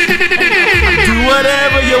business. Do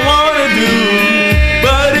whatever you wanna do.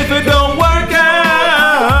 But if it don't work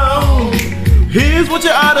out, here's what you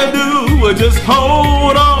ought to do. Just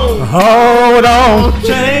hold on. Hold on.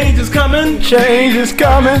 Change is coming. Change is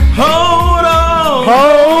coming. Hold on.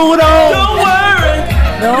 Hold on. Don't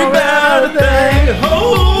worry about a thing.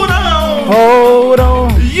 Hold on. Hold on.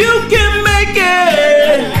 You can make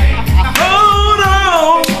it. Hold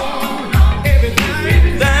on.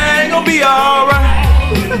 Everything gonna be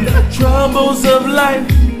alright. Troubles of life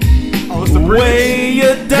weigh you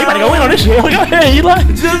You better go in down. on this shit. Go ahead, Eli.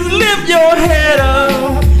 Just lift your head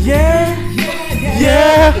up. Yeah.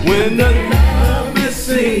 Yeah. When the numbers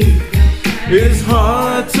sing, It's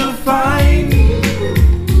hard to find.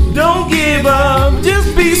 Don't give up,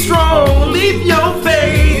 just be strong. Leave your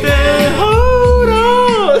faith and hold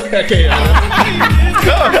on. Okay,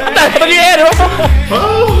 But you had it.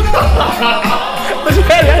 But you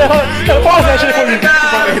had it. Pause that shit for me.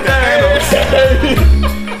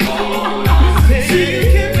 You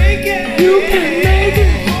can make it. You can make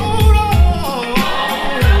it.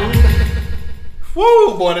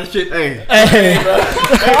 Woo, boy, that shit. Hey,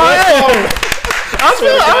 I'm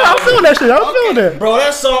feeling that shit. I'm feeling that. bro,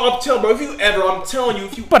 that song. I'm telling you,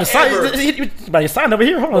 if you But the sign over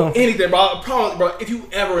here. Hold on. anything, bro, I promise, bro. If you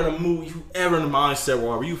ever in a mood, you ever in a mindset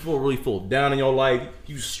where you really feel down in your life,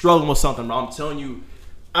 you struggling with something, bro. I'm telling you,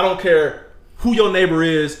 I don't care who your neighbor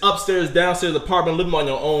is, upstairs, downstairs, apartment, living on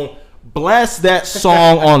your own. Blast that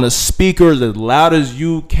song on the speakers as loud as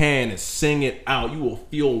you can and sing it out. You will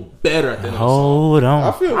feel better at the end of the song. Hold on.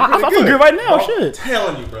 I feel I feel good right now. I'm Shit.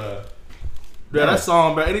 telling you, bro. Bro, that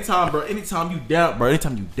song, bro. Anytime you down,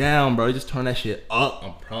 bro, you just turn that shit up. I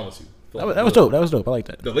promise you. That was dope. That was dope. I like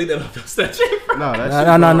that. Delete that off that shit. No,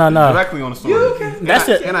 that's No. directly on the story. That's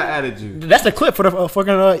it. And I added you. That's the clip for the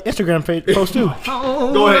fucking Instagram page post too.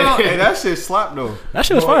 Go ahead. Hey, that shit slapped though. That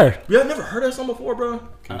shit was fire. You have never heard that song before, bro?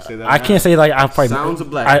 Can you say that? I can't say like I probably. Sounds of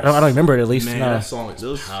I Blackness. don't remember it at least. Man, No. that song is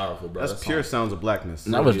powerful, bro. That's pure sounds of blackness.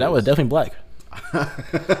 That was definitely black. Hey,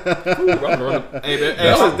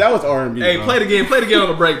 That was R&B. hey, bro. play it again on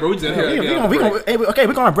the break, bro. We just here again. We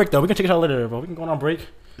going on break though. We can check it out later, bro. We can go on break.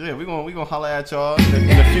 Yeah, we gonna holler at y'all in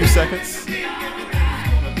a few seconds.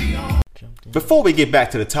 Before we get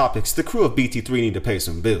back to the topics, the crew of BT3 need to pay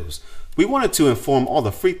some bills. We wanted to inform all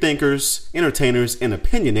the free thinkers, entertainers, and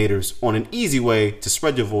opinionators on an easy way to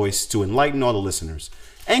spread your voice to enlighten all the listeners.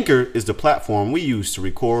 Anchor is the platform we use to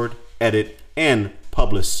record, edit, and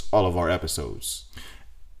publish all of our episodes.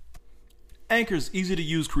 Anchor's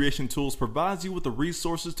easy-to-use creation tools provides you with the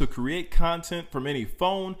resources to create content from any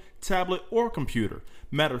phone, tablet, or computer.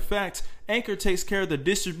 Matter of fact, Anchor takes care of the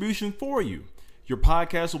distribution for you. Your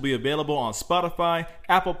podcast will be available on Spotify,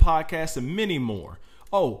 Apple Podcasts, and many more.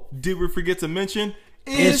 Oh, did we forget to mention?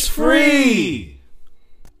 It's free!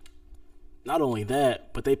 Not only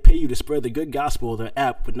that, but they pay you to spread the good gospel of their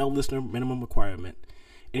app with no listener minimum requirement.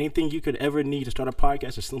 Anything you could ever need to start a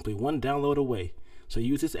podcast is simply one download away. So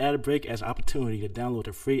use this ad break as an opportunity to download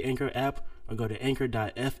the free Anchor app or go to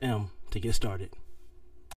anchor.fm to get started.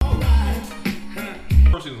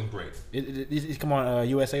 First season was great. It come on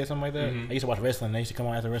USA or something like that? I used to watch wrestling. They used to come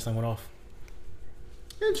on after wrestling went off.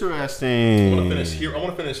 Interesting. I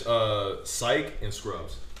want to finish Psych and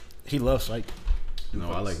Scrubs. He loves Psych.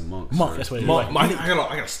 No, I like Monk. Monk, sir. that's what it is.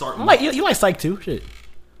 I gotta start. You like Psych too? Shit.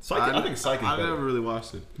 Psych, I think Psych is I better. never really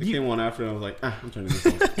watched it. It came on after, and I was like, I'm turning this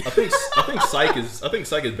on. I think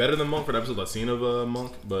Psych is better than Monk for the episodes I've seen of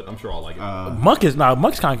Monk, but I'm sure I'll like it. Monk's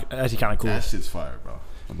actually kind of cool. That shit's fire, bro.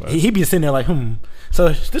 He be sitting there like, So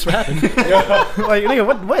this what happened? Like,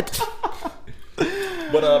 nigga, what?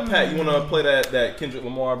 But Pat, you wanna play that Kendrick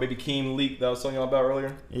Lamar Baby Keem leak that I was telling y'all about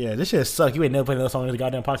earlier? Yeah, this shit suck. You ain't never played another song in this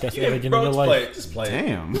goddamn podcast ever again in your Play life. it. Just play it.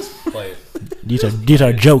 Damn. Just play it. These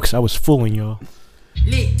are jokes. I was fooling y'all.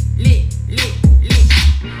 Lit.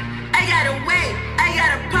 I gotta wait, I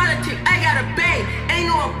gotta politic, I gotta beg. Ain't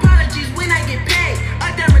no apologies when I get paid. A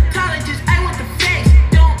dermatologist, I want the face.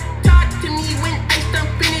 Don't talk to me when I stump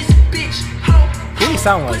in this bitch. Ho, Who do you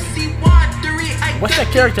sound like? pussy watery, I What's that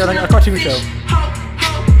duck character into on a the cartoon fish. show? Ho,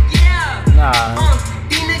 yeah. Nah.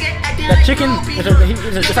 These niggas acting That like chicken, groupies.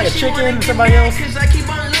 is it just like a She chicken wanna and get somebody mad else? 'cause I keep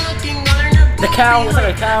on looking, all in her The cow, it's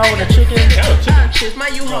like a cow and a chicken. Options, my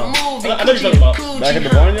U-Haul movie. I know you're talking about Back in the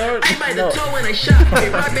barnyard? I bite the toe when I shot.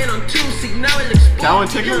 I've been on 2 6, now it looks Cow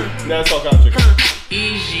and chicken? No, it's all kind of chicken.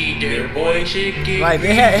 Easy there, boy, chicken. Like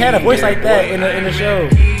it had a voice like that in the show.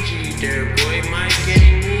 Easy there, boy, my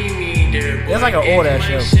getting me there, boy. That's like an old ass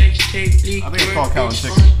show. I think it's called Cow and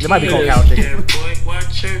Chicken. It might be called cow and chicken. There, boy,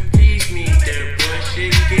 watch her please me there, boy. She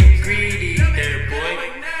get greedy there, boy.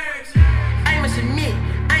 I must admit,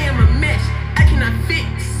 I am a mess. I cannot fix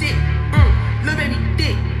it. Little baby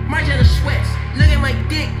dick, Margiela sweats. Look at my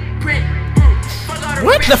dick print. Fuck all the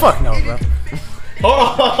What the fuck? No, bro.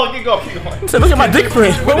 Hold on, keep going. So look at my dick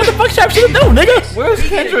print. What the fuck type shit? No, nigga. Where's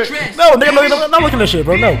Kendrick? No, nigga, no, not looking at shit,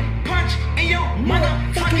 bro. No. Punch in your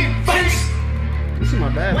motherfucking face. This is my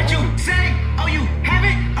bad. What you say? Oh, you have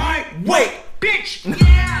it? Alright, wait, bitch.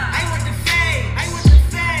 Yeah, I want the fade. I want the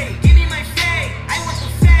fade. Give me my fade. I want the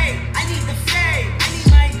fade. I need the fade. I need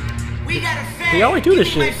my. We got a fade. They always do this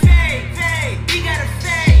Give me shit. my fade, fade. We got a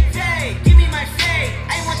fade, fade. Give me my fade.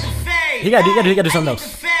 I want the fade. He gotta do something I need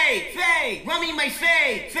else. the fade, fade. Run me my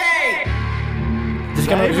fade, fade. Does he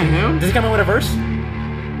come in with a verse?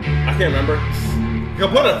 I can't remember. If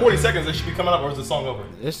I put it at 40 seconds, it should be coming up, or is the song over?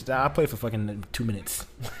 I played for fucking 2 minutes.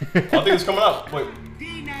 I think it's coming up. Wait.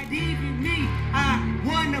 I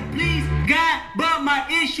wanna please God, but my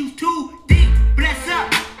issues too deep. Bless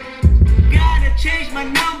up. Gotta change my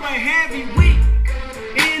number every week.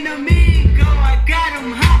 Enemy go, I got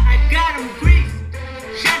him hot, I got him greased.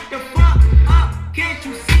 Shut the fuck up, can't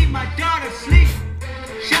you see my daughter sleep?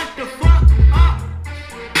 Shut the fuck up.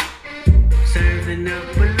 Serving up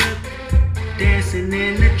a look, dancing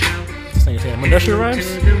in the truck. This thing is saying Industrial Rhymes?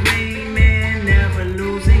 To the rain, man, never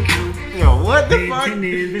losing count. Yo, what the fuck? Venting in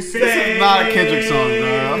the This is not a Kendrick song,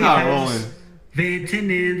 bro. I'm not rolling.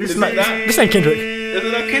 Venting in the This ain't Kendrick.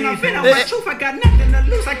 Can I vent on my truth? I got nothing to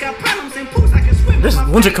lose. I got problems and pools. I can swim. This is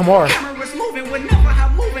Winter Kamara. Cameras moving whenever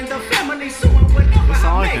I'm moving. The family suing whenever sound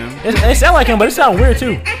I like make. him. It sound like him, but it sound weird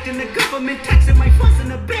too. Acting the government taxing my funds in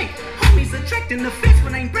the bank. Homies attracting the fence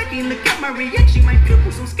when I'm breaking. Look at my reaction. My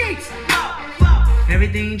pupils on skates.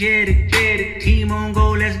 Everything jetted. Team on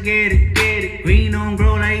go, let's get it. Green on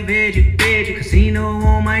grow like veggie. Casino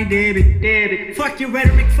on my debit. Fuck your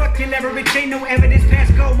rhetoric, fuck your leverage. Ain't no evidence, pass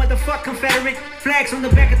go, motherfuck Confederate. Flags on the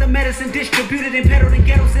back of the medicine, distributed and peddled in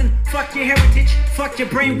ghettos. And fuck your heritage, fuck your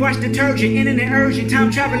brainwashed detergent. Internet urgent, time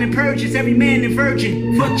traveling purges. Every man and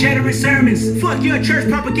virgin. Fuck chattering sermons, fuck your church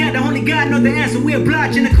propaganda. Only God know the answer. We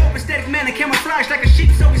oblige in a copacetic manner, camouflage like a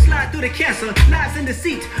sheep, so we slide through the cancer. Lies in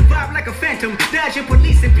deceit, vibe like a phantom. Dodging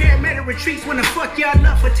police and paramedic retreats. Wanna fuck y'all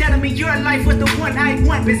up for telling me your life was the one I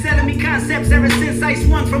want. Been selling me concepts ever since I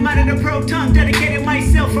swung from out of the pro tongue. Dedicated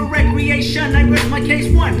myself for recreation. I rest my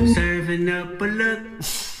case one. Serving up a look.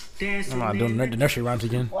 I'm not doing the nursery rhymes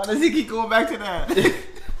again. Why does he keep going back to that?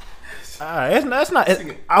 It's not.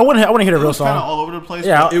 I wouldn't hear the real Kind of song. all over the place.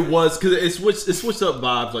 Yeah, It was because it switched up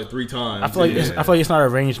vibes like 3 times. I feel like it's not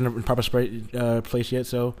arranged in the proper place yet.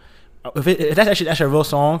 So if that's actually a real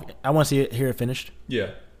song, I want to hear it finished.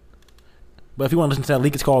 Yeah. But if you want to listen to that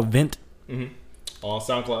leak, it's called Vent. On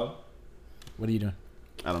SoundCloud. What are you doing?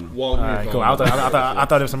 I don't know. Well, All right, cool. I thought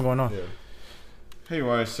there was something going on. Yeah. Hey,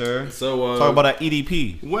 right, sir. So Talk about that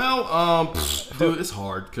EDP. Well, dude, it's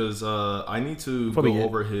hard because I need to go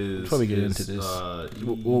over his. Before we get into this,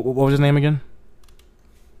 what what was his name again?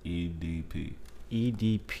 EDP.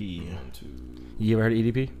 EDP. You ever heard of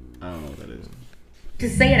EDP? I don't know what that is. To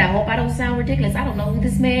say it, I hope I don't sound ridiculous. I don't know who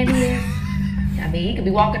this man is. I mean, he could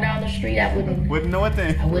be walking down the street. I wouldn't. Wouldn't know a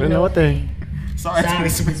thing. I wouldn't know a thing. Sorry Sorry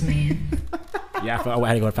to this man. Yeah, I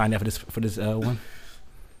had to go find that for this one.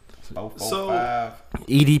 So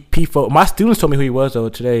EDP. My students told me who he was though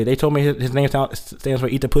today. They told me his name stands for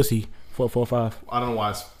Eat the Pussy 445. I don't know why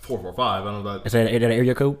it's 445. I don't know that. Is that an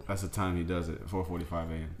area code? That's the time he does it. 4:45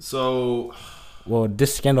 a.m. So Well,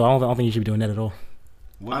 this scandal, I don't think you should be doing that at all.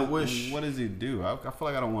 I wish. What does he do? I feel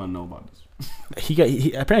like I don't want to know about this.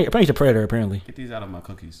 He apparently he's a predator. Apparently. Get these out of my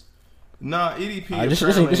cookies. Nah, EDP. This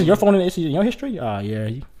is your phone and this is your history. Yeah,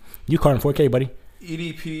 you caught in 4K, buddy.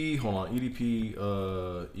 EDP. Hold on. EDP.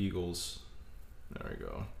 Eagles. There we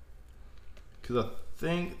go. Because I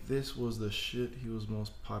think this was the shit he was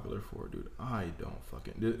most popular for, dude. I don't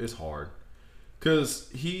fucking. It's hard. Because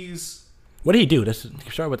he's. What did he do? Let's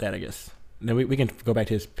start with that, I guess. And then we can go back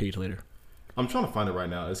to his page later. I'm trying to find it right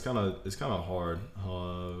now. It's kind of hard.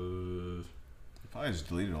 Probably just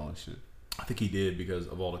deleted all this shit. I think he did because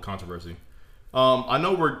of all the controversy. I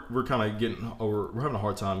know we're kind of getting, or we're having a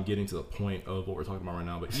hard time getting to the point of what we're talking about right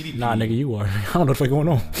now. But EDP, Nah, nigga, you are. I don't know what's going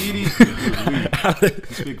on. EDP, You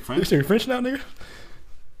speak French? You speak French now, nigga?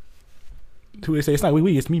 Who they say it's not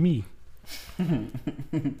we, it's me. I'm going in,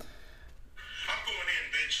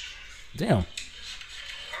 bitch. Damn. I'm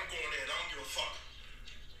going in. I don't give a fuck.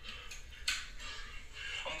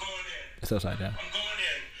 I'm going in. It's upside down. I'm going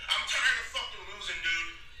in. I'm tired of fucking losing,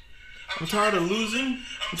 dude. I'm tired of losing.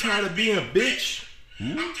 I'm tired of being a bitch.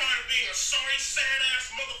 I'm tired of being a sorry,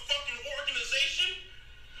 sad-ass motherfucking organization.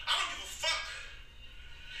 I don't give a fuck.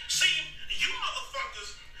 See, you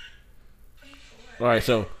motherfuckers. All right,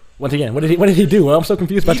 so once again, what did he do? I'm so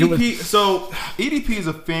confused about EDP. So EDP is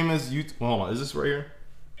a famous YouTube. Well, hold on, is this right here?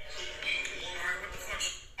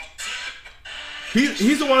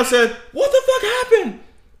 He's the one that said, "What the fuck happened?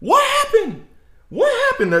 What happened? What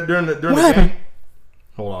happened during the game?"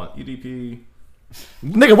 Hold on, EDP.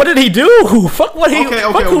 Nigga, what did he do? Fuck what he.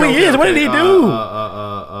 Fuck who he is. What did he do?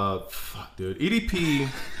 Fuck, dude. EDP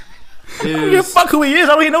I don't give a fuck who he is.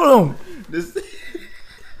 I don't even know him.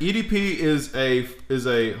 EDP is a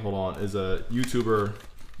YouTuber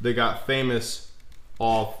that got famous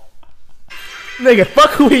off. Nigga, fuck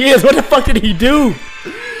who he is. What the fuck did he do?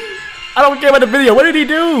 I don't care about the video. What did he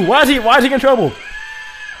do? Why is he in trouble?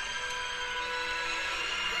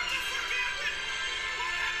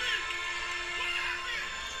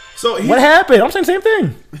 So what happened? I'm saying the same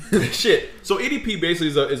thing. Shit. So EDP basically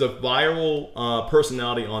is a viral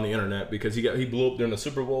personality on the internet because he blew up during the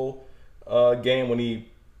Super Bowl game when he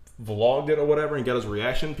vlogged it or whatever and got his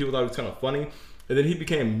reaction. People thought it was kind of funny. And then he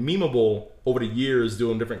became memeable over the years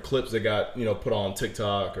doing different clips that got, put on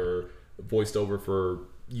TikTok or voiced over for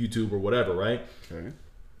YouTube or whatever, right? Okay.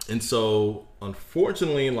 And so,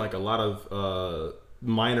 unfortunately, like a lot of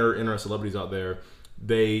minor internet celebrities out there,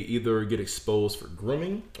 they either get exposed for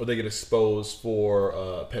grooming or they get exposed for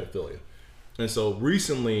pedophilia. And so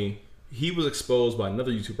recently, he was exposed by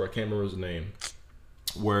another YouTuber, I can't remember his name,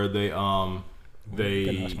 where they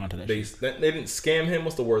didn't scam him.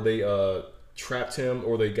 What's the word? They trapped him,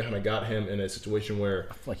 or they kind of got him in a situation where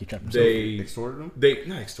I feel like he trapped himself. they Extorted him? They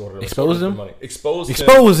not extorted him. Exposed him? Money.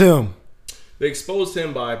 Exposed him. They exposed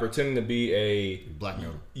him by pretending to be a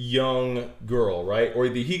Blackmail. young girl, right? Or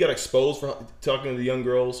he got exposed for talking to the young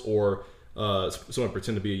girls, or someone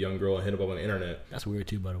pretended to be a young girl and hit him up on the internet. That's weird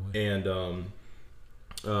too, by the way. And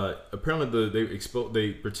apparently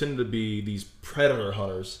they pretended to be these predator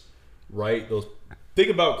hunters, right?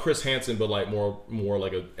 Think about Chris Hansen, but like more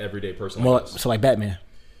like an everyday person. More so like Batman.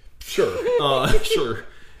 Sure, sure.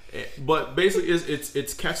 But basically,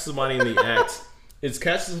 it's catching somebody in the act. It's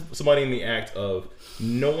catching somebody in the act of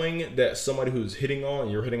knowing that somebody who's hitting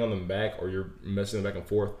on, you're hitting on them back, or you're messing them back and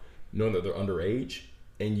forth, knowing that they're underage,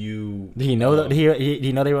 and you. Did he know that? Did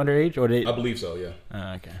he know they were underage, or did? I believe so. Yeah.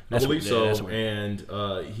 Okay. I believe so, and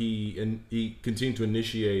he continued to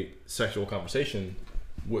initiate sexual conversation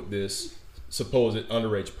with this supposed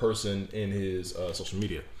underage person in his social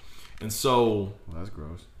media, and so. Well, that's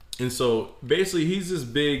gross. And so basically, he's this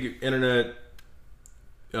big internet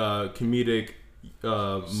comedic,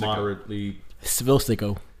 moderately Seville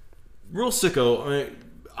sicko, real sicko.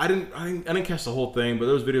 I didn't catch the whole thing, but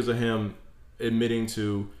there was videos of him admitting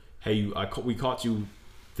to, "Hey, we caught you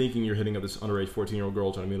thinking you're hitting up this underage 14-year-old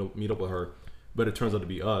girl trying to meet up with her, but it turns out to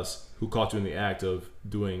be us who caught you in the act of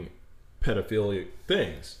doing pedophilic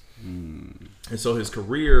things." And so his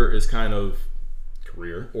career,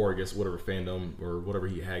 or I guess whatever fandom or whatever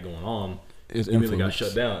he had going on, immediately got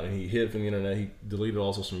shut down, and he hid from the internet. He deleted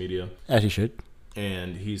all social media, as he should,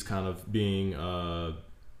 and he's kind of being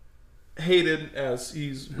hated as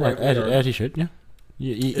he's as he should. Yeah,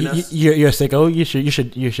 you're a sicko.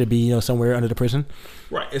 You should be somewhere under the prison.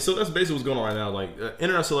 Right, and so that's basically what's going on right now. Like,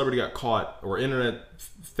 internet celebrity got caught, or internet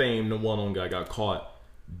fame, the well-known guy got caught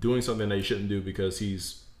doing something that he shouldn't do because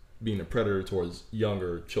he's being a predator towards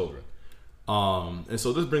younger children. And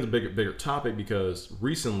so this brings a bigger topic, because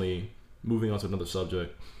recently, moving on to another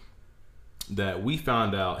subject, that we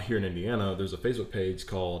found out here in Indiana, there's a Facebook page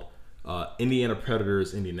called Indiana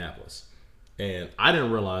Predators Indianapolis. And I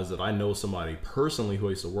didn't realize that I know somebody personally who I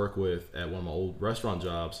used to work with at one of my old restaurant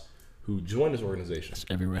jobs who joined this organization. It's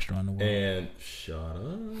every restaurant in the world. And shut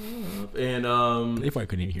up. And they probably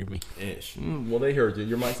couldn't even hear me. And, well, they heard you.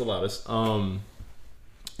 Your mic's the loudest.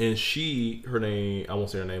 And her name, I won't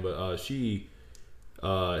say her name, but she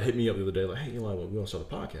hit me up the other day like, "Hey, Eli, we want to start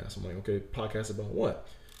a podcast." I'm like, "Okay, podcast about what?"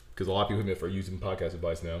 Because a lot of people hit me up for using podcast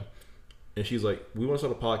advice now. And she's like, "We want to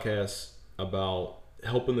start a podcast about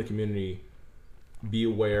helping the community be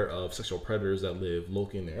aware of sexual predators that live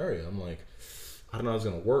locally in the area." I'm like, I don't know how it's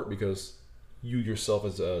going to work, because you yourself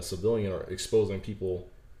as a civilian are exposing people,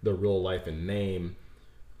 their real life and name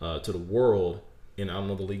to the world. And I don't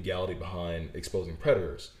know the legality behind exposing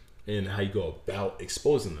predators and how you go about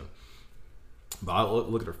exposing them. But I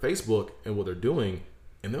look at their Facebook and what they're doing,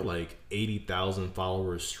 and they're like 80,000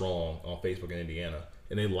 followers strong on Facebook in Indiana.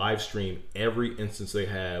 And they live stream every instance they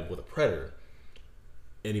have with a predator.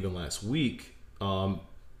 And even last week, down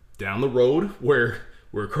the road where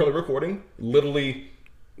we're currently recording, literally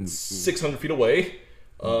 600 feet away,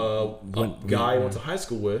 a guy I went to high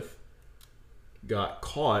school with got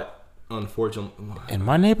caught. Unfortunately, in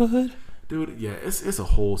my neighborhood, dude. Yeah, it's a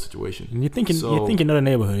whole situation. You're thinking another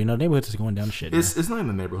neighborhood. Neighborhood's just going down the shit. It's not in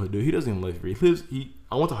the neighborhood, dude. He doesn't even live here.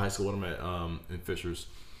 I went to high school with him at in Fishers,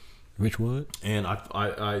 Richwood, and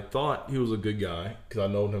I thought he was a good guy because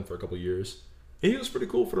I known him for a couple of years, and he was pretty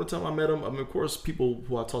cool for the time I met him. I mean, of course, people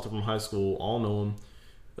who I talked to from high school all know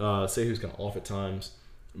him. Say he was kind of off at times,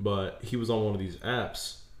 but he was on one of these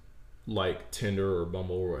apps like Tinder or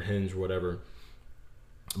Bumble or Hinge or whatever.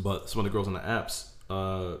 But some of the girls on the apps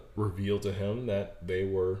revealed to him that they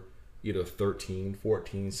were either 13,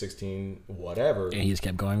 14, 16, whatever. And he just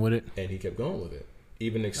kept going with it? And he kept going with it.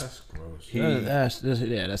 That's gross. That's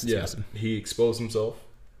disgusting. He exposed himself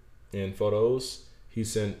in photos. He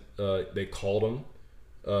sent, they called him.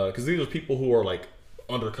 Because these are people who are like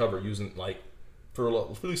undercover using, like,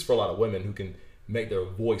 at least for a lot of women who can make their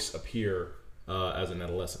voice appear as an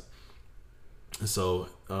adolescent. And so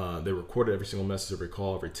they recorded every single message, every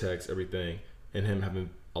call, every text, everything, and him having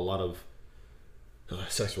a lot of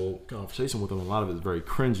sexual conversation with him. A lot of it is very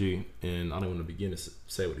cringy, and I don't want to begin to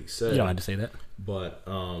say what he said. You don't have to say that. But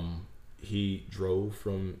he drove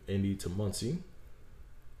from Indy to Muncie,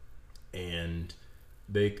 and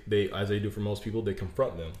they as they do for most people, they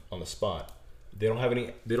confront them on the spot. They don't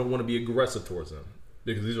want to be aggressive towards them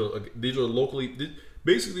because these are locally.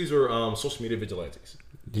 Basically, these are social media vigilantes.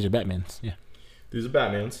 These are Batmans. Yeah. These are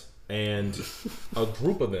Batmans, and a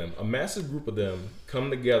group of them, a massive group of them, come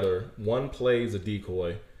together. One plays a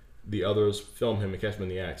decoy, the others film him and catch him in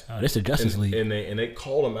the act. Oh, this is Justice League. And they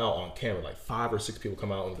call him out on camera. Like 5 or 6 people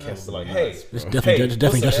come out on camera and be like, "Hey, it's definitely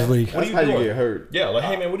Justice League." What are you That's how doing? you get hurt. Yeah, like,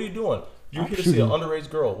 "Hey man, what are you doing? You're here to see an underage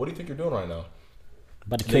girl. What do you think you're doing right now?"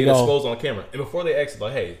 About to They kill get y'all. exposed on camera, and before they exit,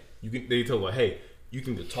 like, "Hey, they tell like, hey, you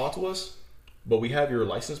can talk to us, but we have your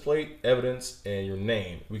license plate, evidence, and your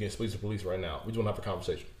name. We can speak to the police right now. We just want to have a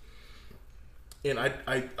conversation." And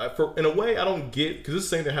I in a way, I don't get, because it's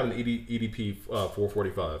the same thing happened to EDP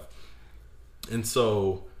 445, and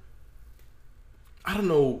so I don't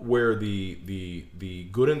know where the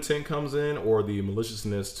good intent comes in or the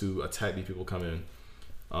maliciousness to attack these people come in.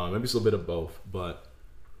 Maybe it's a little bit of both, but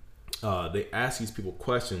they ask these people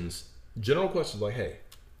questions, general questions like, "Hey,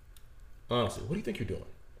 honestly, what do you think you're doing?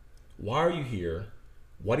 Why are you here?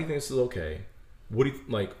 Why do you think this is okay? What do you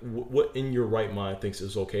like? What in your right mind thinks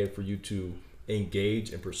it's okay for you to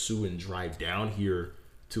engage and pursue and drive down here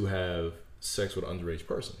to have sex with an underage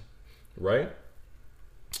person, right?"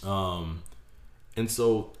 And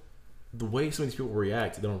so the way some of these people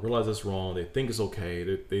react, they don't realize that's wrong. They think it's okay.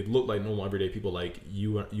 They look like normal everyday people like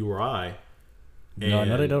you or I.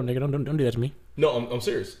 No, they don't. Nigga, don't do that to me. No, I'm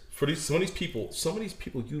serious. For some of these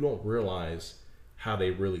people, you don't realize how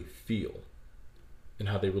they really feel and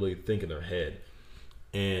how they really think in their head.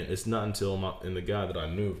 And it's not until the guy that I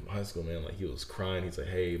knew from high school, man, like he was crying. He's like,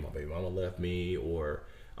 "Hey, my baby mama left me," or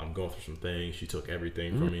 "I'm going through some things. She took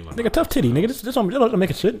everything from me." Like, Nigga, tough titty. Nigga, this don't make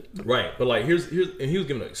it shit. Right, but like here's and he was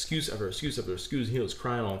giving excuse after excuse after excuse. He was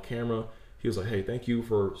crying on camera. He was like, "Hey, thank you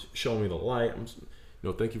for showing me the light.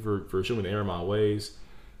 Thank you for showing me the error of my ways."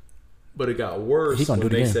 But it got worse when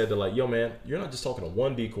they said that, like, "Yo, man, you're not just talking to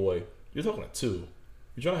one decoy. You're talking to 2.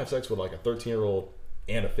 You're trying to have sex with like a 13-year-old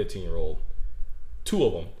and a 15-year-old, 2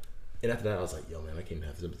 of them." And after that, I was like, "Yo, man, I can't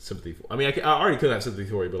have sympathy for." I mean, I already couldn't have sympathy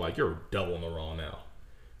for you, but like, you're double in the wrong now.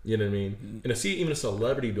 You know what I mean? And to see even a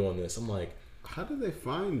celebrity doing this, I'm like, how did they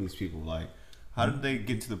find these people? Like, how did they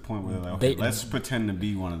get to the point where they're like, okay, let's pretend to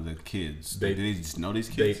be one of the kids? Did they just know these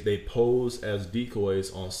kids? They pose as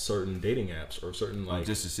decoys on certain dating apps or certain like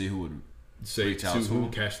just to see who would reach out to who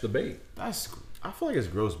catch the bait. I feel like it's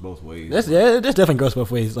gross both ways. That's definitely gross both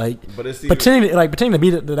ways. Like, but it's pretending to be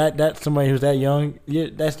that somebody who's that young. Yeah,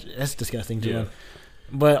 that's disgusting. Yeah.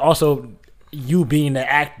 But also, you being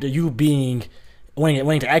the actor, you being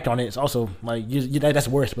wanting to act on it, it's also like that's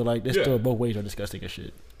worse. But like, still both ways are disgusting as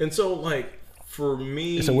shit. And so, like, for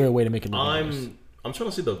me, it's a weird way to make it look. I'm trying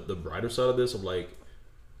to see the brighter side of this. Of like,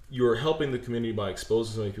 you're helping the community by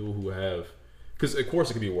exposing so many people who have, because of course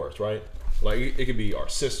it could be worse, right? Like it could be our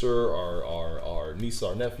sister, our niece,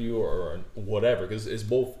 our nephew, or whatever. Because it's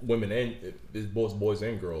both women and it's both boys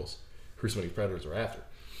and girls who so many predators are after.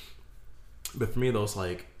 But for me, though, it's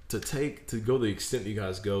like to go the extent that you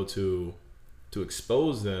guys go to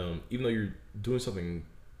expose them, even though you're doing something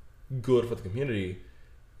good for the community,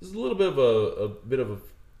 there's a little bit of a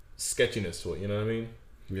sketchiness to it. You know what I mean?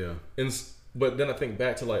 Yeah. But then I think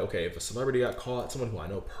back to like, okay, if a celebrity got caught, someone who I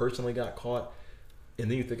know personally got caught. And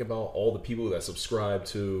then you think about all the people that subscribe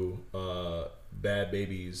to Bad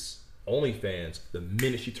Baby's OnlyFans. The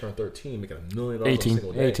minute she turned 13, making $1 million a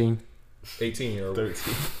single day. 18 or 13.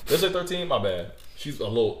 Let's say 13. My bad. She's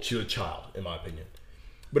a child in my opinion.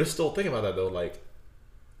 But it's still thinking about that though. Like,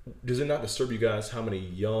 does it not disturb you guys how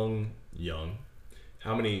many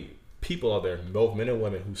how many people out there, both men and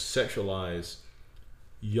women, who sexualize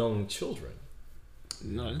young children?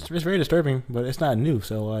 No, it's very disturbing, but it's not new.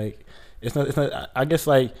 So like. It's not. I guess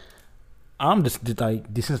like I'm just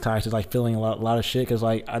like desensitized to like feeling a lot of shit because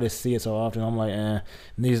like I just see it so often. I'm like,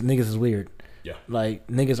 niggas is weird. Yeah. Like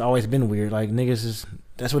niggas always been weird. Like niggas is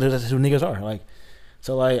that's who niggas are. Like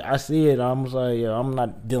so like I see it. I'm just like I'm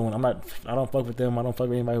not dealing. I don't fuck with them. I don't fuck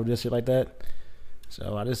with anybody who does shit like that.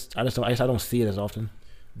 So I don't see it as often.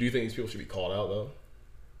 Do you think these people should be called out though?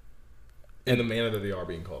 In the manner that they are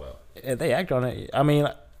being called out. If they act on it. I mean.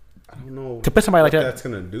 I don't know to put somebody like that. That's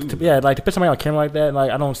gonna do. To put somebody on camera like that. Like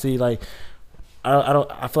I don't see like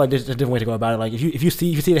I feel like there's a different way to go about it. Like if you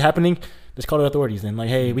see it happening, just call the authorities. Then like,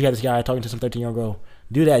 hey, we had this guy talking to some 13-year-old girl.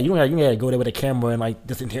 Do that. You don't gotta go there with a camera and like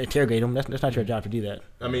just interrogate him. That's not your job to do that.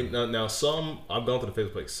 I mean, now some I've gone through the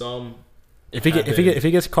Facebook. Some if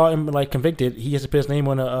he gets caught and like convicted, he has to put his name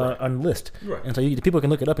on on the list. Right. And so the people can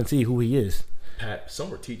look it up and see who he is. Pat, some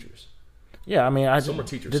were teachers. Yeah, I mean, some were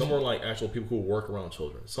teachers. Some were like actual people who work around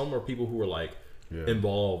children. Some were people who were like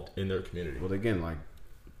involved in their community. Well, again, like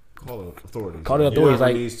call the authorities. Call the authorities.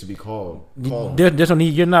 Whoever like needs to be called. There's no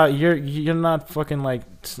need. You're not fucking like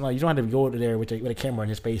you don't have to go over there with a camera in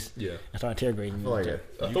his face. Yeah. And start interrogating. I feel like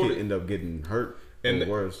you could end up getting hurt. And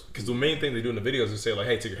worse, because the main thing they do in the videos is say like,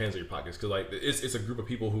 "Hey, take your hands in your pockets," because like it's a group of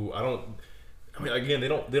people who I mean, again, they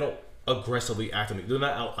don't aggressively act on it. They're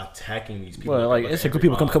not out attacking these people. Well, like it's a group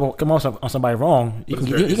of people come on somebody wrong. You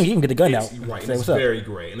can get the gun out. Right, and it's very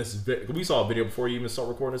gray. And this is we saw a video before you even start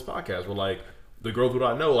recording this podcast where like the girl who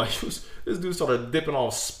I know, like this dude started dipping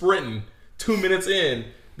off, sprinting 2 minutes in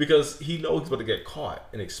because he knows he's about to get caught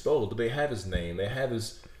and exposed. But they have his name, they have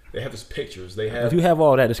his pictures, they have. If you have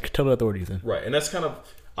all that, just tell the authorities then. Right, and that's kind of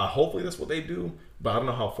hopefully that's what they do, but I don't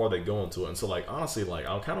know how far they go into it. And so, like honestly, like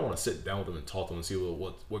I kind of want to sit down with them and talk to them and see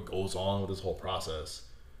what goes on with this whole process.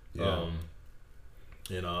 Yeah.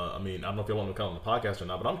 I mean, I don't know if they want to come on the podcast or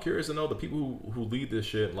not, but I'm curious to know the people who lead this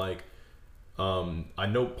shit. Like, I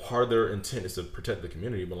know part of their intent is to protect the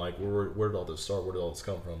community, but like, where did all this start? Where did all this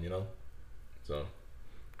come from? You know. So,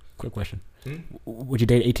 quick question: would you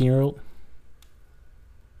date an 18-year-old?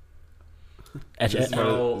 Is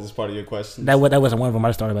this part of your question? That wasn't one of them. I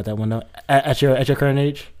just thought about that one though. At your current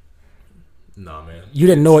age. Nah, man. You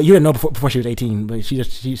didn't know before she was 18, but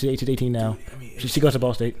she's 18 now. Dude, I mean, she goes to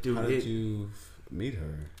Ball State. Dude, how did you meet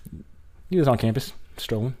her? He was on campus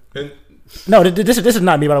strolling. No, this is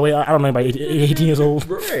not me, by the way. I don't know anybody 18 years old.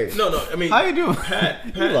 Right. No. I mean, how you doing,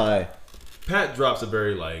 Pat drops a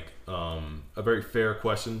very a very fair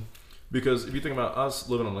question, because if you think about us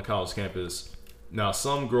living on the college campus. Now,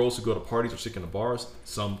 some girls who go to parties or stick in the bars,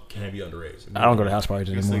 some can be underage. I don't go to house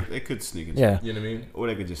parties anymore. They could sneak in. Yeah. You know what I mean? Or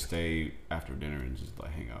they could just stay after dinner and just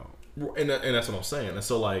like hang out. And that's what I'm saying. And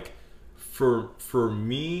so, like, for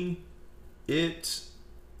me, it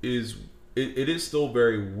is still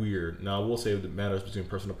very weird. Now, I will say it matters between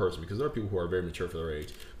person to person, because there are people who are very mature for their age.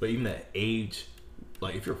 But even at age,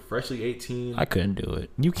 like if you're freshly 18, I couldn't do it.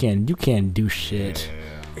 You can't do shit.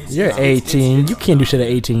 Yeah. You're 18. You can't do shit at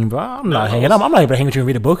 18, bro. I'm not hanging. I'm not even hanging with you and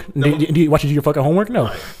read a book. Do you watch you do your fucking homework? No,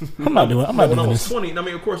 right. I'm not doing. When I was 20, I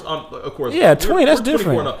mean, of course. Yeah, 20. That's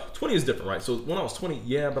different. 20 is different, right? So when I was 20,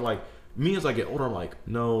 yeah, but like me as I get older, I'm like,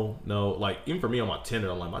 no. Like even for me on my Tinder,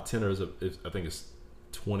 I'm like my Tinder is I think it's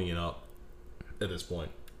 20 and up at this point.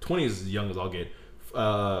 20 is as young as I'll get.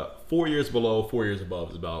 4 years below, 4 years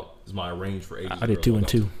above is my range for ages. I did 2 and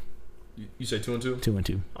 2. You say 2 and 2? 2 and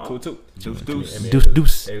 2. 2 and 2.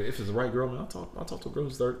 Deuce. Hey, if it's the right girl, man, I'll talk to a girl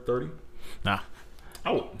who's 30. Nah.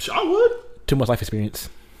 I would. Too much life experience.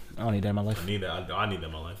 I don't need that in my life. I need that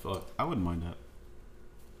in my life. Fuck. I wouldn't mind that.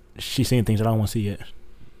 She's seeing things that I don't want to see yet.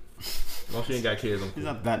 Well, she ain't got kids. He's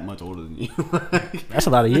not that much older than you. That's a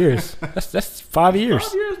lot of years. That's 5 years.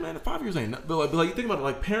 5 years, man. 5 years ain't. But like you think about it,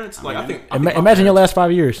 like parents. Like I think imagine your last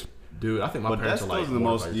 5 years. Dude, I think my parents are like. Those are the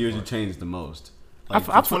most years you change the most. Like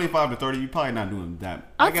from 25 to 30, you're probably not doing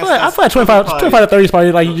that. I feel like 25 to 30 is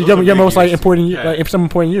probably like your most like important, like some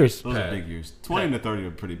important years. Those are big years. 20 to 30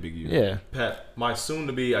 are pretty big years. Yeah. Pat, my soon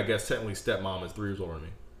to be, I guess technically stepmom is 3 years older than me.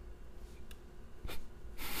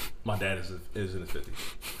 My dad is in his 50s.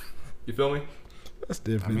 You feel me? That's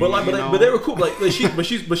different. I mean, but they were cool.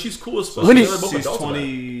 She's cool as fuck. She's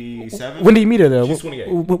 27. When did he meet her though? She's 28.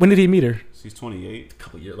 When did he meet her? She's 28. A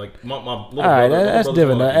couple years. Like my little all right, brother, that's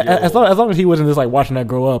different. As long as he wasn't just like watching her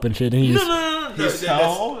grow up and shit. And No. He's how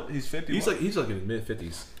old? He's 50. He's like in his mid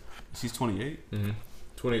 50s. She's 28.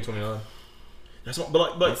 28, 29. That's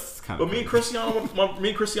what, but me and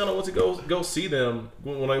Cristiano went to go see them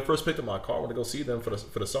when I first picked up my car. I went to go see them for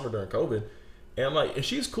the summer during COVID, and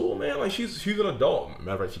she's cool, man. Like she's an adult.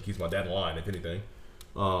 Matter of fact, she keeps my dad in line, if anything.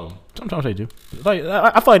 Sometimes they do. Like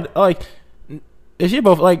I feel like if you're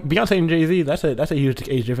both like Beyonce and Jay-Z, that's a huge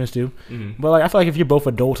age difference too. Mm-hmm. But like I feel like if you're both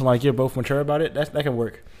adults and like you're both mature about it, that can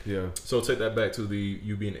work. Yeah. So take that back to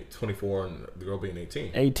you being 24 and the girl being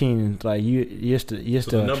 18. 18, like you're still.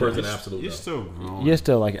 The number is an absolute. You're still growing. You're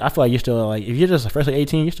still like I feel like you're still like if you're just freshly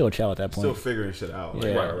 18, you're still a child at that point. Still figuring shit out. Like,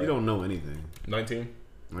 yeah. right. You don't know anything. 19.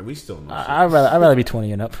 Like we still know. I'd rather be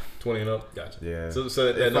 20 and up. 20 and up. Gotcha. Yeah. So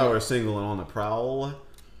if I were single and on the prowl,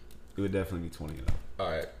 it would definitely be 20 and up. All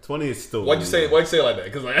right. 20 is still. Why'd you say it like that?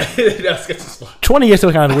 Because like that's gets spot. 20 is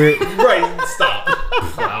still kind of weird. Right. Stop.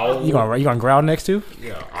 Growl. You gonna growl next to?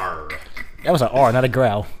 Yeah. Arr. That was an R, not a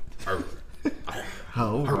growl. How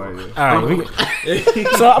old are you? All right.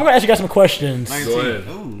 So I'm gonna ask you guys some questions.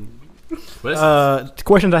 19.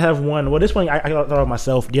 Questions. I have one. Well, this one I thought of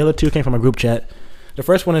myself. The other two came from a group chat. The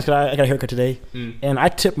first one is 'cause I got a haircut today, and I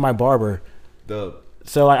tipped my barber.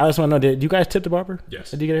 So I just want to know: did you guys tip the barber?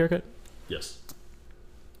 Yes. Did you get a haircut? Yes.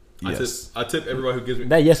 Yes. I tip everybody who gives me.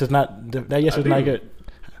 That yes is not. That yes is not good.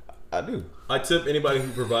 I do. I tip anybody who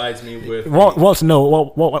provides me with. Wants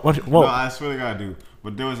no. No, I swear to God, I do.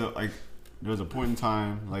 But there was a point in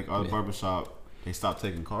time, like our barbershop, they stopped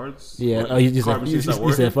taking cards. Yeah. Oh, you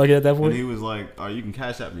said fuck it at that point. And he was like, "Oh, you can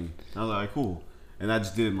cash at me." And I was like, "Cool." And I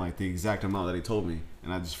just did him like the exact amount that he told me,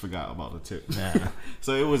 and I just forgot about the tip. Yeah.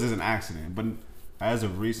 So it was just an accident. But as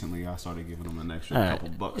of recently, I started giving him an extra couple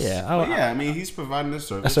bucks. Yeah. I mean, he's providing a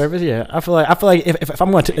service. A service, yeah. I feel like if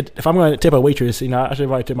I'm going to tip a waitress, I should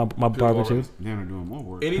probably tip my barber too. They're doing more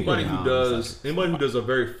work. Anybody who does a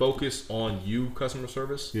very focused on you customer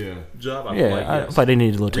service job, I feel like I feel like they need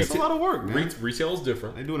a little tip. It's a lot of work, man. Retail is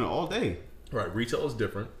different. They're doing it all day. Right, retail is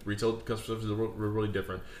different. Retail customer service is really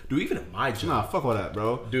different. Dude, even at my job, Nah, fuck all that,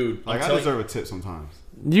 bro. Dude, like I deserve a tip sometimes.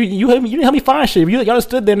 You didn't help me find shit. Y'all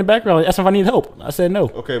stood there in the background. Asked if I need help. I said no.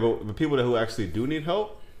 Okay, but the people who actually do need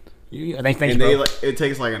help, it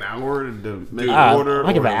takes like an hour to make an order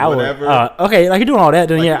I give or an hour. whatever. Okay, like you're doing all that,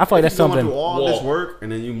 then I feel like that's something. You do all this work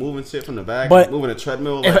and then you moving shit from the back, but moving a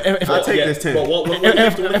treadmill. Like, if I take this 10.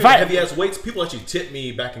 If I heavy ass weights, people actually tip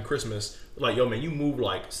me back in Christmas. Like, yo, man, you move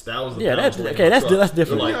like thousands of pounds. That's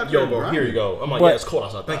different. They're like, yo, bro, here you go. I'm like, yeah, it's cold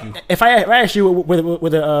outside. Thank you. If I ask you with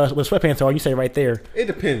sweatpants on, you say right there. It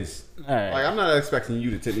depends. Right. Like, I'm not expecting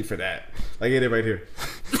you to tip me for that. Like, get it right here.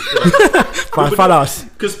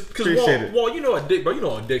 $5. Because well, you know a dick, bro. You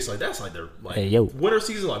know a dick's like that's like their winter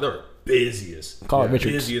season, like their busiest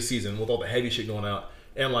season with all the heavy shit going out,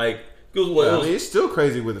 and like. I mean, it's still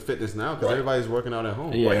crazy with the fitness now because everybody's working out at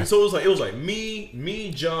home. Yeah. Right. So it was like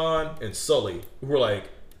me, John, and Sully who were like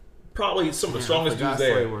probably some of the strongest dudes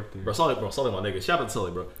there. Bro, Sully, my nigga. Shout out to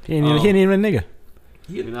Sully, bro. He ain't even a nigga.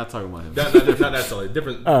 We're not talking about him. Not that Sully.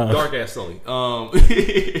 Different dark ass Sully.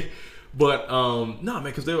 But nah, man,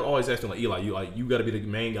 because they were always asking like Eli, you got to be the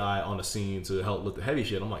main guy on the scene to help lift the heavy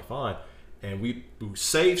shit. I'm like, fine, and we do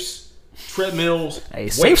safes. Treadmills. Hey,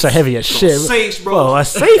 safes are heavy as shit. Safes, bro. Bro, a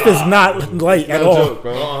safe is not light at all. Joke,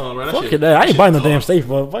 bro. Fuck it, I ain't buying no damn safe,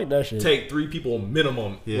 bro. Fuck that shit. Take 3 people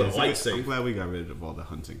minimum with a light safe. I'm glad we got rid of all the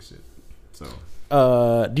hunting shit.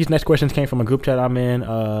 So, these next questions came from a group chat I'm in.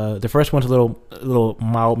 The first one's a little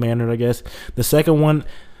mild mannered, I guess. The second one,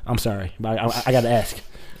 I'm sorry, but I got to ask.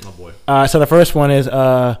 Oh boy. So the first one is,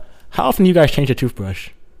 how often do you guys change your toothbrush?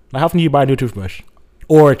 Like, how often do you buy a new toothbrush,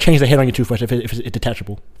 or change the head on your toothbrush if it's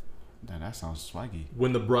detachable? That sounds swaggy.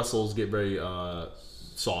 When the bristles get very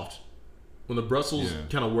soft, when the bristles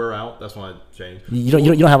kind of wear out, that's when I change. You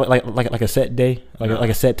don't have like a set day, like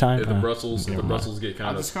a set time. If the bristles get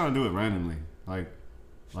kind of. I just kind of do it randomly,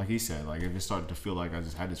 like he said. Like if it started to feel like I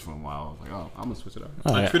just had this for a while, I was like, oh, I'm gonna switch it up.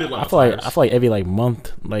 I treat it like I feel like every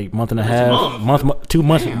month and a half, month, 2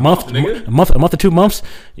 months, Damn, month or 2 months.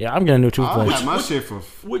 Yeah, I'm getting a new toothbrush. I had my shit for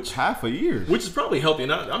half a year, which is probably healthy.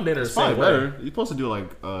 And I'm doing it the same way. Better. You're supposed to do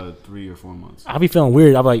like 3 or 4 months. I'll be feeling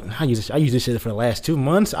weird. I'm like, I use this shit for the last 2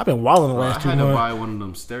 months. I've been wilding the last 2 months. I had to buy one of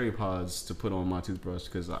them Steripods to put on my toothbrush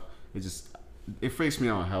because it freaks me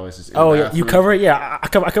out how it's just. Oh yeah, you cover it? Yeah, I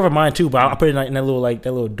cover mine too, but I put it in that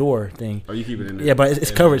little door thing. Oh, you keep it in there? Yeah, but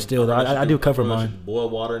it's covered still. Though. I do cover mine. Boil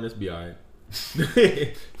water and it's be alright.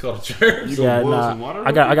 Call the church. Yeah, nah.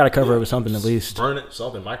 I got to cover it with something at least. Burn it,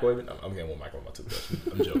 something, microwave it. I'm getting one microwave my toothbrush.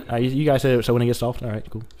 I'm joking. You guys said so when it gets soft. All right,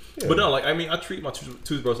 cool. Yeah. But no, like I mean, I treat my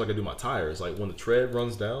toothbrush like I do my tires. Like when the tread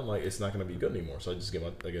runs down, like it's not gonna be good anymore. So I just get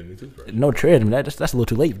a new toothbrush. No tread. I mean, that's a little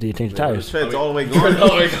too late to change the tires. The tread's all the way gone.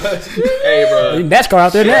 Hey, bro. NASCAR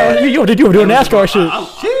out there now. You doing NASCAR shit.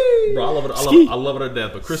 Bro, I love it to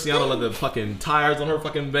death. But Cristiano let the fucking tires on her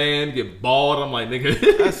fucking van get bald. I'm like,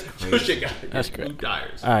 nigga, that's crazy. That's great.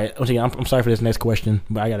 Tires. All right, once again, I'm sorry for this next question,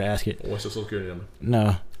 but I gotta ask it. What's your social security number?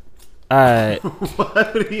 No. All right.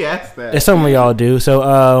 Why would he ask that? It's something y'all do. So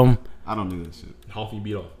I don't do this shit. How often you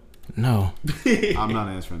beat off? No. I'm not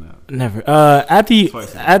answering that. Never. After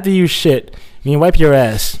you shit, when you wipe your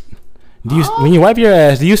ass, when you wipe your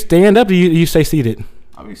ass, do you stand up or you stay seated?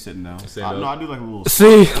 I'll be sitting down. No, I do like a little.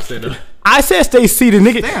 See, I said stay seated,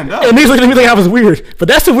 nigga. Stand up. And niggas looking at me like I was weird, but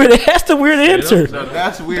that's the weird answer. No,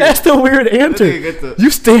 that's weird. That's the weird answer.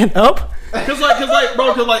 You stand up. Cause like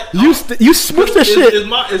you smush the shit.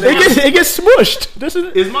 It gets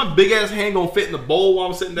smushed. Is my big ass hand gonna fit in the bowl while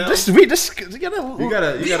I'm sitting down? You gotta stand up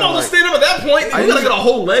at that point. You gotta get a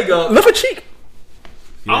whole leg up. Lift a cheek.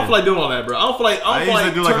 I don't feel like doing all that, bro. I don't feel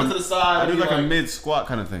like turning to the side. I do and be like a mid squat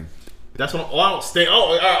kind of thing. That's when I don't stay. I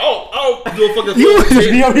don't do a fucking. You just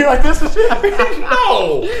be up here like this and shit.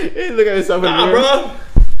 No. Hey, look at yourself in the mirror. Bro.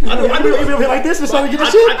 I do up here like this and trying to get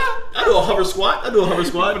the shit. I do a hover squat.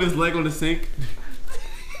 Put his leg on the sink.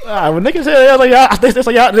 When niggas say, I was like,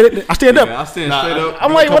 I stand up. Yeah, I stand straight up.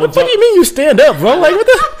 I'm like, what the fuck you mean you stand up, bro? Like, what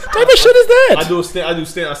the type of shit is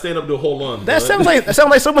that? I stand up, do a whole lunge. That sounds like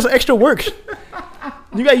so much extra work.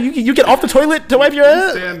 You get off the toilet to wipe your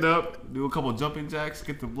ass. Stand up, do a couple jumping jacks,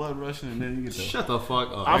 get the blood rushing, and then you get the. Shut the fuck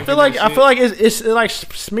up. I feel like it's like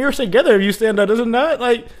smears together if you stand up, does it not?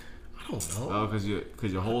 Like, I don't know. Oh,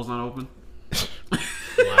 because your hole's not open.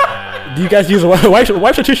 Wow. Do you guys use wipes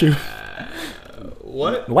or tissue?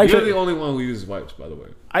 What? Wipes You're the only one who uses wipes, by the way.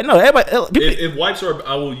 I know. Everybody, If wipes are,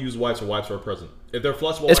 I will use wipes or wipes are present. If they're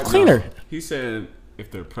flushable, it's wipes, cleaner. no. He said if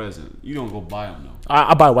they're present, you don't go buy them though.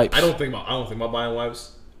 I buy wipes. I don't think about buying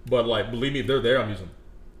wipes, but like, believe me, if they're there, I'm using them.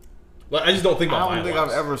 Like, I just don't think about I buying don't think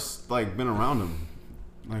wipes. I've ever been around them.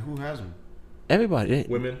 Like who has them? Everybody.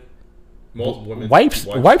 Women. Most women. Wipes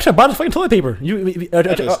are bought as fucking toilet paper.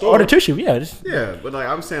 Or the tissue. Yeah. Yeah, but like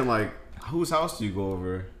I'm saying, like whose house do you go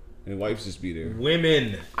over and wipes just be there?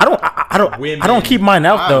 Women. I don't keep mine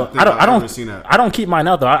out though. I don't keep mine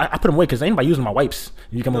out though. I put them away because anybody using my wipes.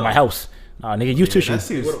 You come to my house. Nah, nigga, use tissue. That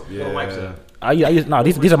seems, What are wipes at? I use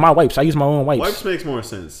these are my wipes. I use my own wipes. Wipes makes more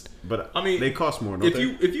sense, but I mean they cost more. Don't If they?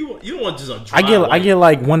 you don't want just a dry I get wipe.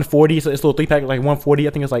 like 140. So it's a little 3-pack, like 140.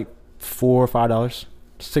 I think it's like $4 or $5.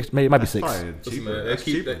 $6, maybe it might be $6. Probably Listen, cheaper. man, That's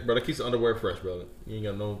cheaper. that keeps the underwear fresh, brother. You ain't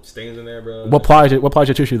got no stains in there, bro. What plies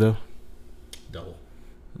your tissue though? Double.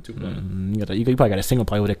 2 ply. You probably got a single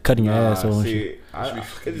ply with it cutting your ass. So See,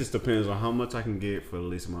 it just depends on how much I can get for the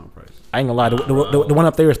least amount of price. I ain't gonna lie. The one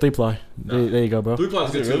up there is 3-ply. There you go, bro. 3 ply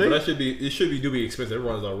is good too, really? but it should be expensive. It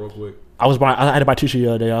runs out real quick. I had to buy tissue the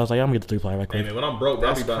other day. I was like, I'm gonna get the 3-ply right Hey quick. man, when I'm broke, bro,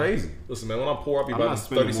 I'll That's be buying. crazy. Listen, man, when I'm poor, I'll be I'm buying not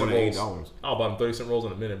spending 30-cent more than rolls. $8. I'll buy them 30-cent rolls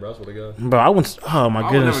in a minute, bro. That's what they got. Bro, I went. Oh my I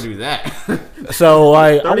would goodness. never do that. So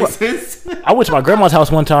like, 30 cents. I went to my grandma's house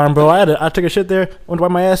one time, bro. I took a shit there. Went to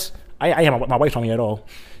wipe my ass. I had my wipes on me at all.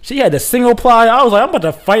 She had the single ply. I was like, I'm about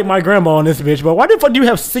to fight my grandma on this bitch, bro. Why the fuck do you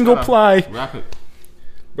have single ply? Wrap it.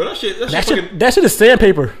 Bro, that shit is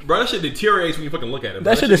sandpaper. Bro, that shit deteriorates when you fucking look at it.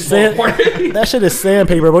 That shit is that shit is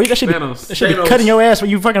sandpaper, bro. That shit be cutting your ass when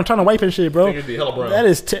you fucking trying to wipe and shit, bro. Fingers be hella brown. That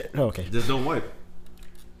is okay. Just don't wipe.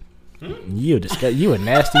 You are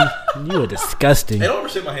nasty. You are disgusting. Hey, don't ever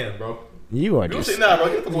shake my hand, bro. You are You don't just. say nah, bro.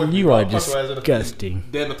 Get the boy. You are I'll punch your ass in the- disgusting.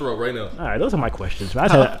 Dead in the throat right now. All right, those are my questions. I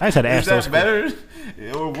just had to ask Is those. that better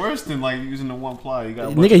or worse than like using the one ply? You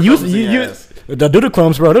got Nigga, use the doodle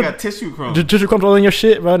crumbs, bro. You got tissue crumbs. The tissue crumbs all in your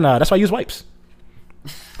shit, bro. Nah, that's why I use wipes.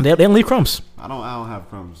 They don't leave crumbs. I don't have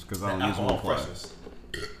crumbs because I don't use one ply.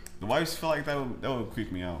 The wipes feel like that would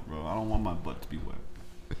creep me out, bro. I don't want my butt to be wet.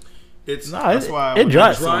 That's why it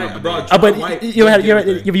dries. But you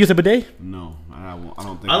ever use a bidet? No, I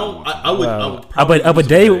don't think. I would. A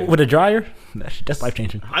bidet with a dryer? That's life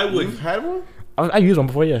changing. I would. You've had one? I used one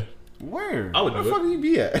before, yeah. Where? I would Where do the it. fuck do you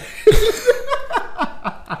be at?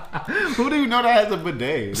 Who do you know that has a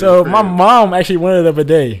bidet? So my mom actually wanted a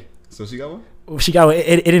bidet. So she got one? She got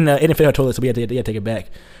it didn't fit her toilet, so we had to take it back.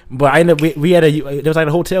 But I ended up we had there was like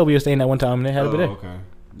a hotel we were staying at one time and they had a bidet. Okay.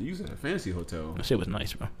 You used it at a fancy hotel. That shit was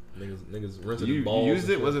nice, bro. Niggas rinsing You balls. used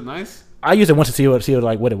it? Was it nice? I used it once to see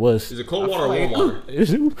like what it was. Is it cold water or warm water?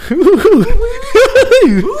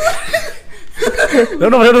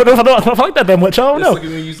 No, I don't like that much. I don't It's know. like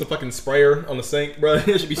when you use the fucking sprayer on the sink, bro.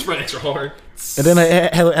 It should be spraying extra hard. And then I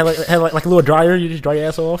had like a little dryer. You just dry your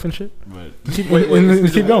ass off and shit. But Wait, is keep it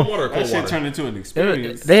warm going. water or that cold shit water? turned into an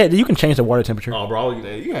experience. You can change the water temperature. Oh, bro,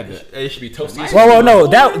 You had to. it should be toasty. Well, no,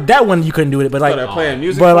 that one you couldn't do it, but like, They're playing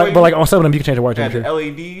music. but like on some of them you can change the water had the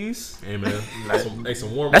temperature. LEDs. Hey man,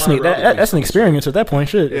 some warm That's water. that's an experience at that point.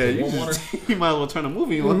 Shit. Yeah, you, warm you might as well turn a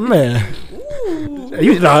movie on. Man,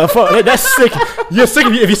 fuck, that's sick. You're sick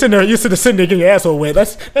if you're sitting there. You're sitting there getting your asshole wet.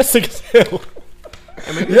 That's sick as hell.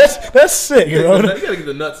 That's sick, bro. You gotta get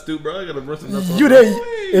the nuts, dude, bro. You gotta rinse the nuts off. You there?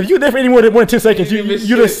 If you there for any more than 10 seconds, you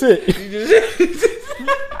just sit.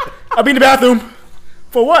 I'll be in the bathroom.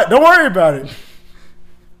 For what? Don't worry about it.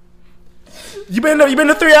 You been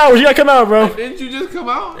there 3 hours. You gotta come out, bro. Didn't you just come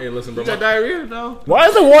out? Hey, listen, bro. You got diarrhea? No. Why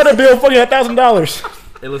is the water bill fucking $1,000?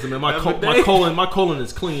 Hey, listen, man. My Every colon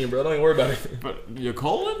is clean, bro. Don't even worry about it. But your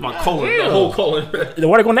colon? My colon, the whole colon. The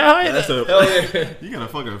water going that high? Hell yeah. You got a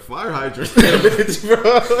fucking fire hydrant, bitch,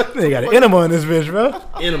 bro. They got an enema in this bitch, bro.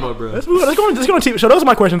 Enema, bro. Let's go on TV show. Those are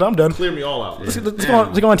my questions. I'm done. Clear me all out. Let's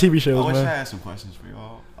go on TV I shows, wish I man. had some questions for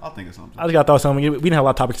y'all. I'll think of something. I just got to throw something. We didn't have a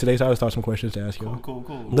lot of topics today, so I just thought some questions to ask you.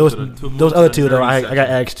 Cool. Those other two though, I got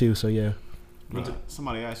asked too. So yeah.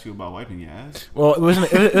 Somebody asked you about wiping your ass. Well, it was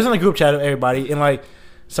in a group chat of everybody, and like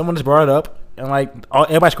someone just brought it up, and like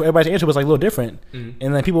everybody's answer was like a little different, and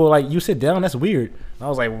then people were like, "You sit down, that's weird." And I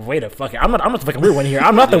was like, "Wait a fucking, I'm not the fucking weird one here.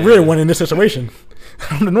 I'm not the weird one in this situation.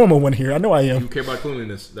 I'm the normal one here. I know I am." You care about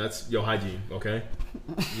cleanliness. That's your hygiene. Okay.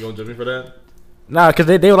 You gonna judge me for that? Nah, because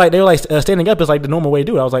they were like standing up is like the normal way to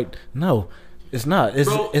do it. I was like, no. It's not.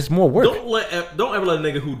 It's more work. Don't ever let a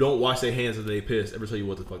nigga who don't wash their hands as they piss ever tell you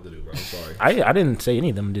what the fuck to do, bro. I'm sorry. I didn't say any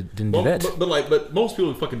of them didn't do that. But most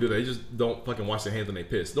people fucking do that. They just don't fucking wash their hands when they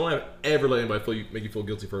piss. Don't ever let anybody make you feel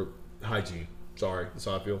guilty for hygiene. Sorry, that's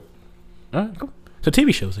how I feel. All right, cool. So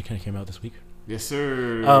TV shows that kind of came out this week. Yes,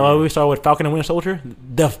 sir. We started with Falcon and Winter Soldier,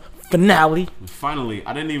 the finale. Finally,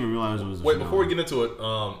 I didn't even realize it was. Wait, before we get into it,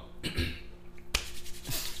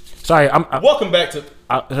 sorry, welcome back to.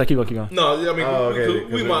 Keep going. No, I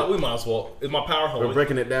mean we might as well. Is my power home? We're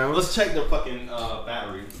breaking it down. Let's check the fucking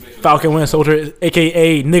battery. Falcon Winter Soldier,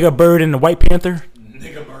 aka Nigga Bird and the White Panther.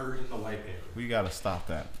 Nigga Bird and the White Panther. We gotta stop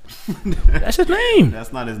that. That's his name.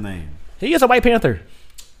 That's not his name. He is a White Panther.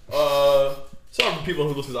 Sorry for people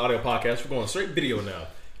who listen to the audio podcast. We're going straight video now.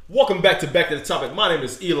 Welcome back to the Topic. My name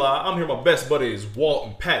is Eli. I'm here with my best buddies Walt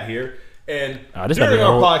and Pat here. And this during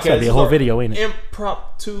our podcast, this be a whole video, ain't it?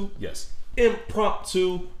 Impromptu.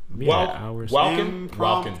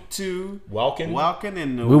 Walking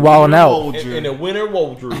in the we wilding out in the Winter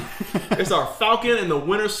Soldier. It's our Falcon and the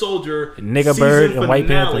Winter Soldier Nigga Bird and White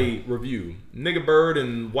Panther review. Nigga Bird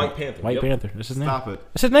and White Panther. White Panther. That's his name. Stop it.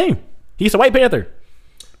 That's his name. He's a White Panther.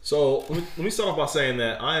 So let me start off by saying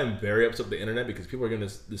that I am very upset with the internet because people are giving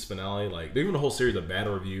this finale like they're giving the whole series a bad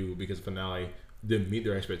review because the finale didn't meet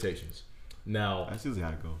their expectations. Now that's usually how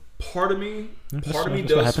it goes. Part of me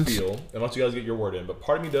does feel, and once you guys get your word in, but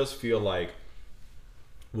part of me does feel like,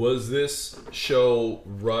 was this show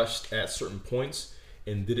rushed at certain points,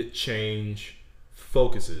 and did it change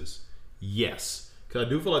focuses? Yes, because I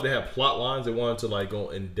do feel like they have plot lines they wanted to like go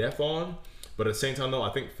in depth on, but at the same time though, I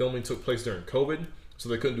think filming took place during COVID, so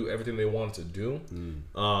they couldn't do everything they wanted to do.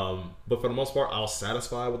 But for the most part, I was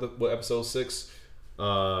satisfied with episode 6.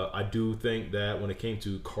 I do think that when it came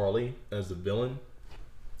to Carly as the villain,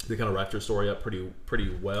 they kind of wrapped her story up pretty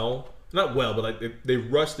well. Not well, but like they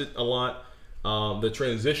rushed it a lot. The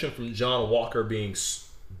transition from John Walker being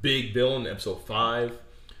big villain in episode 5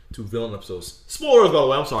 to villain episodes. Spoilers, by the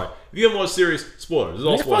way. I'm sorry. If you haven't watched the series, spoilers. It's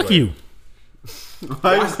all spoilers. Fuck you.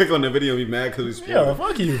 Why you click on the video and be mad because we spoiled it?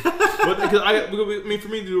 Fuck you. But I mean, for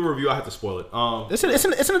me to do a review, I have to spoil it. It's in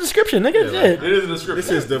the description, nigga. Yeah, right. It is in the description.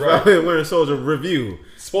 This is the Falcon and Winter Soldier review.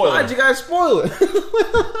 Spoiler. Why'd you guys spoil it?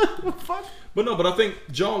 Fuck. But I think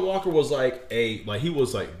John Walker was he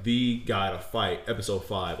was like the guy to fight. Episode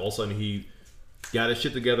 5. All of a sudden he got his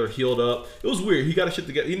shit together, healed up. It was weird. He got his shit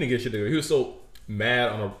together. He didn't get his shit together. He was so mad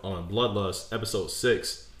on a bloodlust. Episode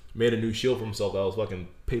 6. Made a new shield for himself that was fucking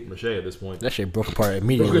paper mache at this point. That shit broke apart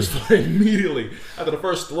immediately. Immediately after the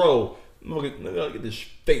first throw. Get this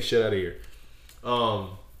fake shit out of here.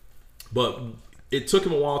 But it took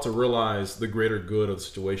him a while to realize the greater good of the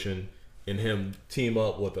situation and him team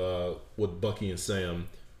up with Bucky and Sam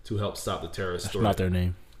to help stop the terrorist threat. Not their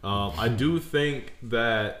name. I do think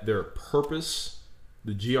that their purpose,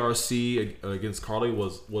 the GRC against Carly,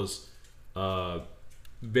 was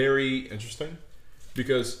very interesting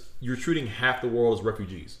because you're treating half the world as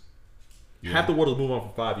refugees. Yeah. Half the world has moved on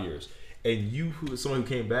for 5 years. And you, someone who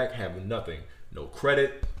came back, have nothing. No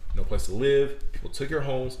credit, no place to live. People took your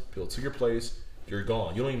homes. People took your place. You're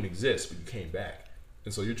gone. You don't even exist, but you came back.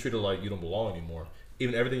 And so you're treated like you don't belong anymore.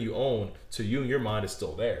 Even everything you own, to you in your mind, is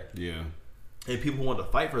still there. Yeah. And people who want to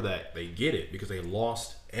fight for that, they get it because they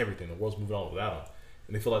lost everything. The world's moving on without them.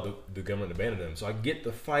 And they feel like the government abandoned them. So I get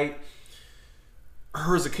the fight.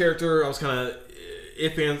 Her as a character, I was kind of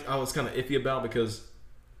iffy about because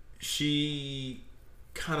she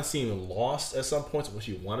kind of seemed lost at some points of what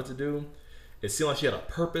she wanted to do. It seemed like she had a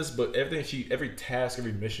purpose, but every task,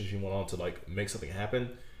 every mission she went on to like make something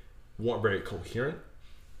happen weren't very coherent.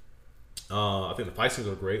 I think the fight scenes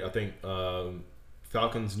were great. I think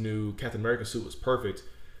Falcon's new Captain America suit was perfect.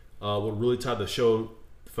 What really tied the show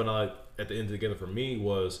finale at the end together for me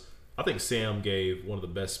was I think Sam gave one of the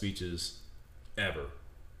best speeches ever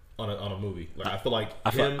on a movie. Like I feel like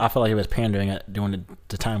I feel like he was pandering during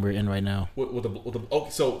the time we're in right now.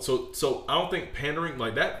 So I don't think pandering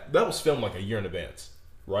like that was filmed like a year in advance,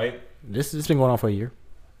 right? This has been going on for a year.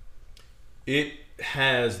 It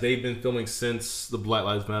has. They've been filming since the Black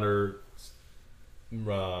Lives Matter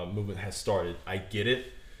movement has started. I get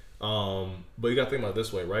it, but you got to think about it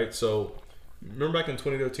this way, right? So Remember back in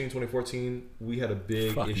 2013, 2014, we had a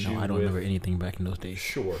big Fuck issue. no, I don't remember anything back in those days.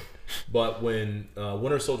 Sure, but when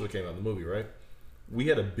Winter Soldier came out, the movie, right? We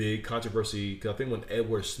had a big controversy because I think when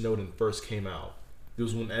Edward Snowden first came out, it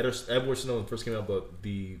was when Edward Snowden first came out, but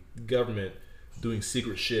the government doing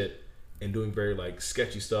secret shit and doing very like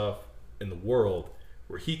sketchy stuff in the world,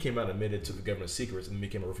 where he came out and admitted to the government's secrets and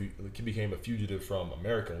became a fugitive from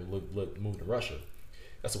America and moved to Russia.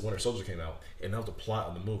 That's when Winter Soldier came out, and that was the plot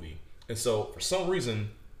of the movie. And so, for some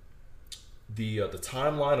reason, the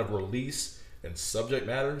timeline of release and subject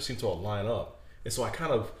matter seemed to line up, and so I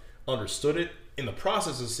kind of understood it. In the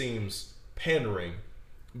process, it seems pandering,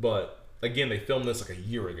 but again, they filmed this like a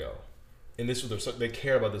year ago, and this was they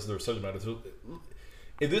care about this their subject matter. So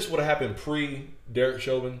if this would have happened pre Derek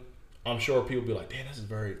Chauvin, I'm sure people would be like, "Damn, this is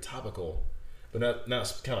very topical." But now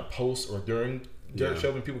it's kind of post or during Derek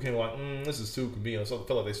Chauvin, people came like, "This is too convenient." So I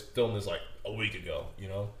felt like they filmed this like a week ago, you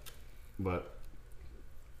know. But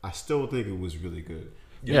I still think it was really good.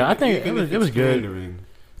 Yeah, I think it was good.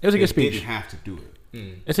 It was a good speech. They didn't have to do it.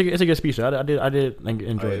 It's a good speech. I did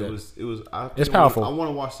enjoy it. It's powerful. I want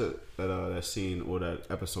to watch that scene or that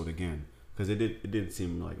episode again because it did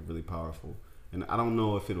seem like really powerful, and I don't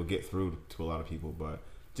know if it'll get through to a lot of people, but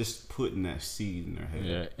just putting that seed in their head.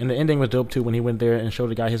 Yeah, and the ending was dope too when he went there and showed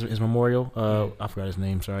the guy his memorial. I forgot his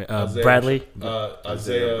name. Sorry, Bradley.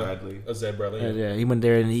 Isaiah Bradley. Yeah, he went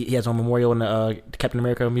there and he has a memorial in the Captain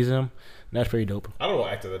America Museum. That's pretty dope. I don't know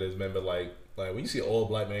what actor that is, man, but like when you see an old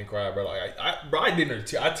black man cry, bro, like I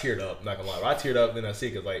teared up. Not gonna lie, I teared up. Then I see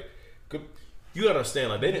it because like you gotta understand,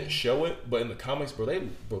 like they didn't show it, but in the comics,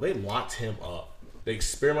 they locked him up. They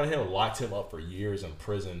experimented him, locked him up for years in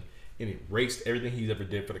prison, and erased everything he's ever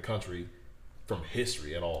did for the country from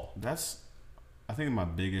history at all. That's, I think, my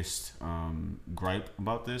biggest gripe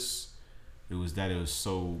about this. It was that it was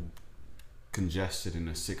so congested in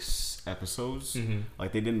the 6 episodes.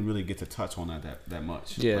 Like they didn't really get to touch on that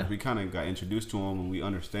much. Yeah, like, we kind of got introduced to him and we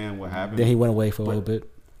understand what happened. Then he went away for a little bit.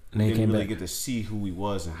 And then he didn't came really back. get to see who he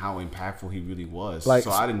was and how impactful he really was. Like,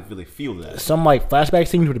 so I didn't really feel that. Some like flashback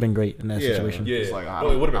scenes would have been great in that situation. Yeah, it's like I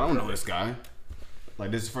don't know this guy.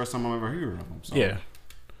 Like this is the first time I've ever heard of him. So. Yeah.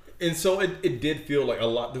 And so it did feel like there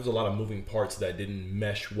was a lot of moving parts that didn't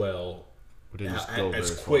mesh well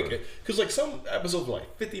as quick. Because like some episodes were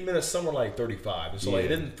like 50 minutes, some were like 35. And so like it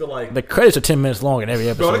didn't feel like the credits are 10 minutes long in every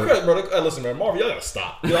episode. Listen, man, Marvel, y'all gotta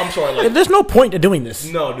stop. I'm sorry. Like, there's no point to doing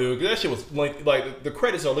this. No, dude, that shit was like the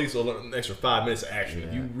credits are at least an extra 5 minutes of action.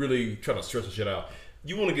 If you really trying to stretch the shit out,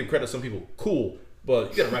 you want to give credit to some people, cool,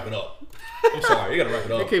 but you gotta wrap it up. I'm sorry, you gotta wrap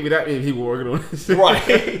it up. It can't be that many people working on this.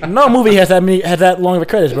 Right. No movie has that long of a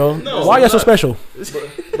credits, bro. No, why are you so special?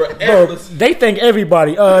 Bro, they thank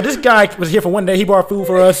everybody. This guy was here for one day. He brought food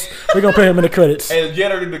for us. We're gonna put him in the credits. And the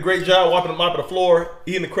janitor did a great job mopping the floor.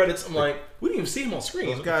 He in the credits. I'm like, we didn't even see him on screen.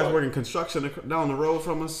 Those guys working construction down the road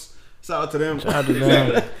from us. Shout out to them. Shout out to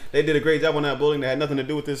them. They did a great job on that building that had nothing to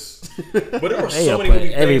do with this. But there were so many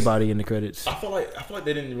movie everybody things. In the credits. I feel like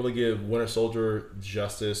they didn't really give Winter Soldier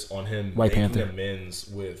justice on him White making Panther. amends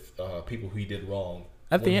with people who he did wrong.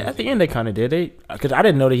 At the end, they kind of did. Because I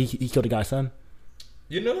didn't know that he killed the guy's son.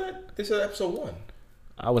 You know that? They said episode 1.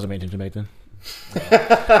 I wasn't paying attention back then.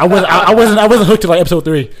 I wasn't hooked to like episode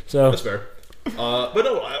 3. So that's fair. But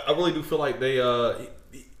no, I really do feel like they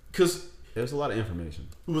because there's a lot of information.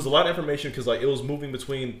 It was a lot of information because like it was moving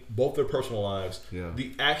between both their personal lives. Yeah.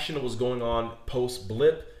 The action that was going on post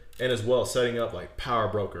blip, and as well setting up like Power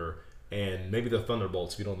Broker and maybe the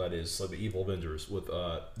Thunderbolts, if you know what that is, like the evil Avengers with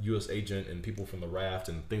U.S. Agent and people from the Raft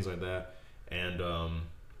and things like that. And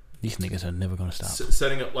these niggas are never gonna stop.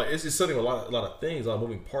 Setting up like it's setting a lot of things, a lot of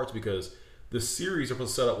moving parts because the series are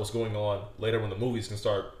supposed to set up what's going on later when the movies can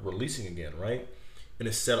start releasing again, right? And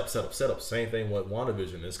it's set up. Same thing with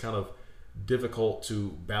WandaVision. It's kind of difficult to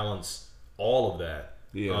balance all of that.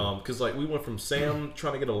 Yeah. Because like we went from Sam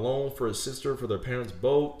trying to get a loan for his sister for their parents'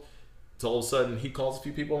 boat to all of a sudden he calls a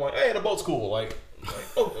few people and like, hey, the boat's cool. Like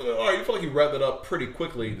oh, all right. You feel like you wrapped it up pretty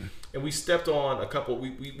quickly. And we stepped on a couple.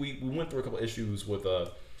 We went through a couple issues with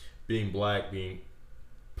being black, being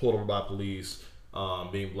pulled over by police.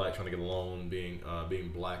 Being black, trying to get a loan, being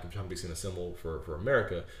black and trying to be seen as a symbol for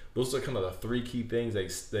America. Those are kind of the 3 key things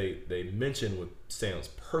they mention with Sam's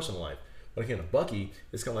personal life. But again, Bucky,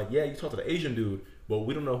 it's kind of like, yeah, you talked to the Asian dude, but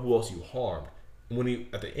we don't know who else you harmed. And when he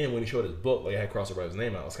at the end when he showed his book, like I had crossed his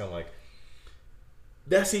name out, it's kind of like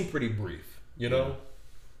that seemed pretty brief, you know.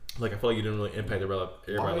 Yeah. Like I feel like you didn't really impact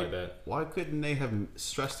everybody like that. Why couldn't they have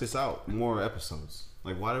stressed this out more episodes?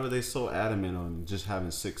 Like why were they so adamant on just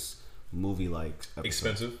having 6 movie like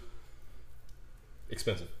expensive.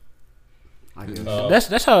 I guess.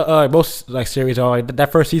 That's how most like series are. Like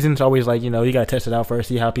that first season's always like, you know, you gotta test it out first,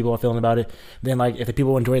 see how people are feeling about it. Then like if the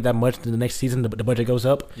people enjoy it that much, then the next season the budget goes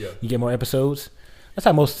up. Yeah. You get more episodes. That's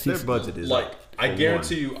how most Their seasons. budget is Like up, I for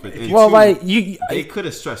guarantee one. you. But if Well, two, like you, they could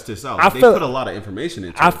have stressed this out. I They feel- put a lot of information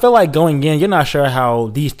into I it. feel like going in, you're not sure how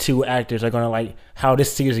these two actors are gonna like how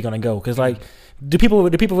this series is gonna go. Because like, do people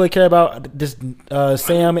really care about this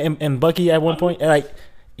Sam and Bucky at one point? And, like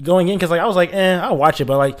going in, because like I was like, I'll watch it,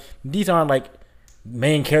 but like these aren't like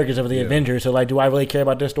main characters of the Avengers. So like, do I really care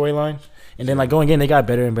about their storyline? And then like going in, they got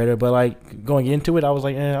better and better. But like going into it, I was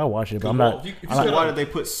like, I'll watch it, but I'm not. Why did they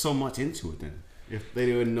put so much into it then? If they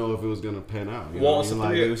didn't know if it was gonna pan out, you know? Well,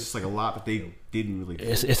 Like, it was just like a lot that they didn't really.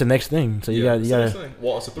 It's the next thing. So you got.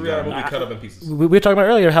 Well, it's a 3-hour movie cut up in pieces. We were talking about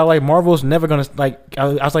earlier how like Marvel's never gonna like. I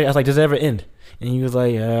was like, does it ever end? And he was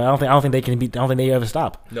like, I don't think they can be. I don't think they ever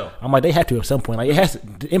stop. No. I'm like, they have to at some point. Like it has.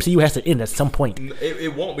 The MCU has to end at some point.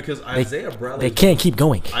 It won't because Isaiah Bradley. They can't keep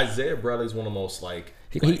going. Isaiah Bradley's one of the most like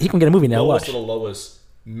He can get a movie now. lowest Watch. of the lowest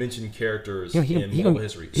mentioned characters He in Marvel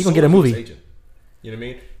history. He gonna get a is movie. Agent. You know what I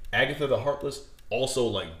mean? Agatha the Heartless also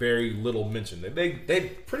like very little mentioned. They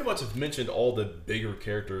pretty much have mentioned all the bigger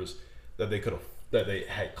characters that they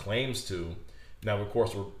had claims to. Now of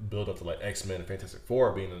course we're built up to like X-Men and Fantastic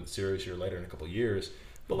Four being in the series here later in a couple of years.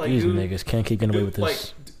 But like These niggas can't keep getting away with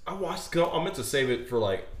this. Like I watched. I meant to save it for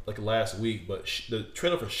like last week, but the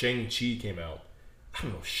trailer for Shang-Chi came out. I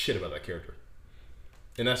don't know shit about that character,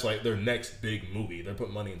 and that's like their next big movie. They're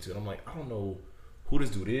putting money into it. I'm like, I don't know who this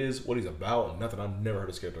dude is, what he's about, nothing. I've never heard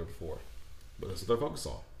this character before, but that's what they're focused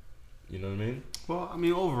on. You know what I mean? Well, I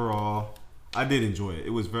mean, overall, I did enjoy it. It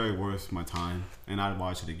was very worth my time, and I'd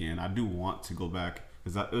watch it again. I do want to go back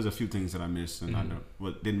because there was a few things that I missed and I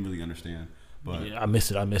didn't really understand. But Yeah, I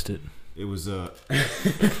missed it. it was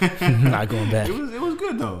Not going back. it was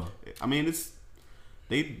good though. I mean,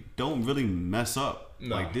 they don't really mess up.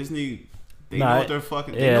 No. Like Disney, they Nah, know what they're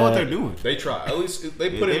fucking. They know what they're doing. They try. At least they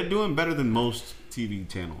put They're in. doing better than most TV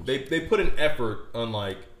channels. They put an effort,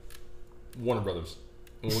 unlike Warner Brothers,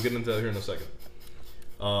 and we'll get into that here in a second.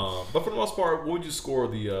 But for the most part, what would you score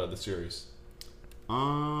the series?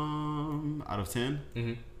 Out of 10,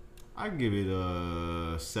 Mm-hmm. I'd give it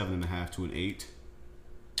a 7.5 to an 8.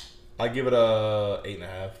 I give it a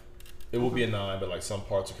 8.5. It will be a 9, but like some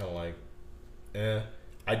parts are kind of like,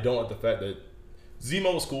 I don't like the fact that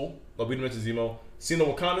Zemo was cool. Like we didn't mention Zemo. Seeing the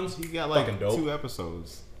Wakandans, He got like fucking dope. 2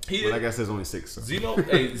 episodes. He But did. I guess there's only 6. So. Zemo,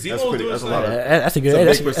 hey, Zemo's That's pretty- doing that's his a lot thing. of- That's a good.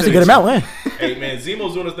 It's a big That's a good percentage. amount, man. Hey man,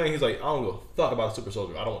 Zemo's doing his thing. He's like, I don't give a fuck about a super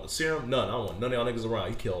soldier. I don't want the serum, none. I don't want none of y'all niggas around.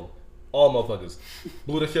 He killed all motherfuckers.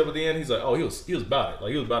 Blew the shit at the end. He's like, oh, he was about it.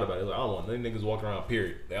 Like he was about it. He's like, I don't want none niggas walking around.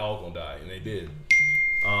 Period. They all gonna die, and they did.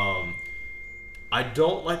 I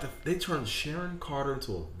don't like they turned Sharon Carter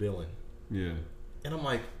into a villain, Yeah. and I'm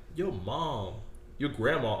like, your mom, your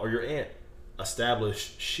grandma, or your aunt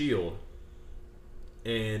established Shield,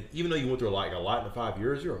 and even though you went through like a lot in the 5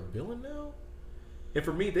 years, you're a villain now. And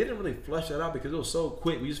for me, they didn't really flesh that out because it was so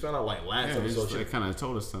quick. We just found out like last Yeah, episode. they kind of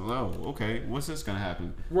told us, oh, okay, what's this gonna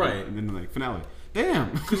happen? Right. And then like finale.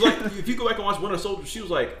 Damn. Because like, if you go back and watch Winter Soldier, she was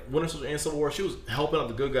like Winter Soldier and Civil War. She was helping out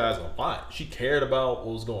the good guys a lot. She cared about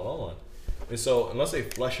what was going on. And so, unless they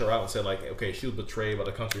flesh her out and say like, okay, she was betrayed by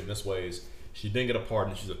the country in this ways, she didn't get a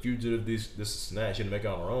pardon, she's a fugitive, this and that, she didn't make it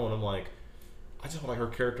on her own. I'm like, I just feel like her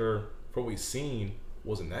character, from what we've seen,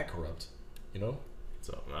 wasn't that corrupt, you know?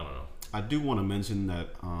 So I don't know. I do want to mention that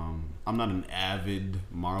I'm not an avid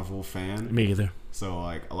Marvel fan. Me either. So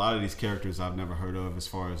like a lot of these characters I've never heard of as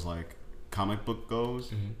far as like comic book goes.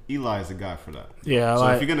 Mm-hmm. Eli is the guy for that. Yeah, So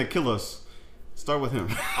like- if you're gonna kill us, start with him.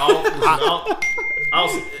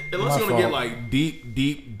 Unless you're gonna get fault. like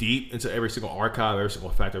deep into every single archive, every single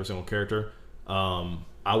fact, every single character,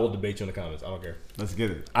 I will debate you in the comments. I don't care. Let's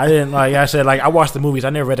get it. I didn't like I said, like I watched the movies.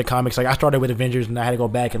 I never read the comics. Like I started with Avengers and I had to go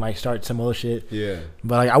back and like start some other shit. Yeah.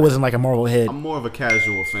 But like I wasn't like a Marvel head. I'm more of a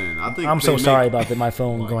casual fan. I think I'm so they sorry make- about that. My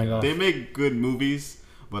phone going off. They make good movies,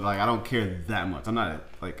 but like I don't care that much. I'm not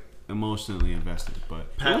like emotionally invested, but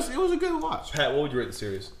it was a good watch. Pat, what would you rate the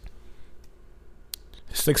series?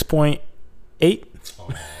 6.8.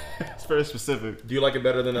 It's very specific. Do you like it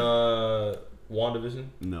better than WandaVision?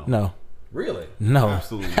 No. No. Really? No.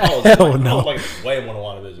 Absolutely. I was Hell like, no. I was like way more than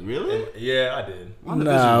WandaVision. Really? And, yeah, I did. No. was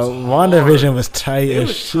hard. WandaVision was tight It as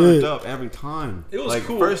was turned shit. up every time. It was like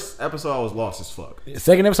cool. First episode, I was lost as fuck.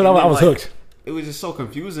 Second episode, And I then, was like, hooked. It was just so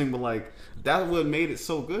confusing, but like that's what made it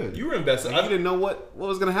so good. You were invested. Like, you didn't know what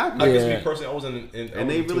was gonna happen. I guess Yeah. me personally, I wasn't. And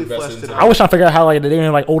they really fleshed it out. I was trying to figure out how like they were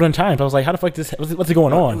in like olden times. I was like, how the fuck what's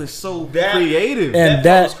going It on? was so That- creative. And That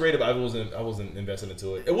that- was creative. I wasn't invested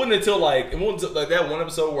into it. It wasn't until like that one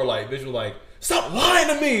episode where like Vision was like, stop lying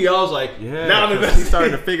to me. I was like, Yeah, now I'm he investing.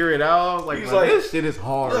 started to figure it out. I was like, He's man, like- this shit is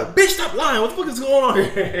hard. Like, bitch, stop lying. What the fuck is going on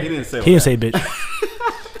here? He didn't say. He didn't say bitch.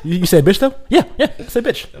 You said bitch though? Yeah, I said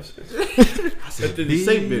bitch. Did he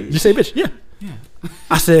say Did bitch? you say bitch? Yeah.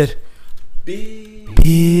 I said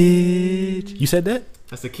bitch. You said that?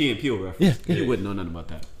 That's the Key and Peele reference. Yeah. You wouldn't know nothing about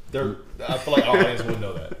that. I feel like our audience would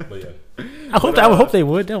know that. But yeah. I would hope they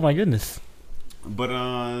would. Oh my goodness. But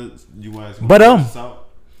you guys. But,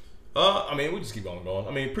 I mean, we just keep on going.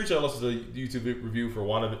 I mean, appreciate listening to the YouTube review for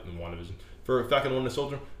WandaVision for Falcon and Winter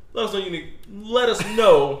Soldier. Let us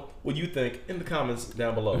know what you think in the comments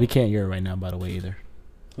down below. We can't hear it right now, by the way, either.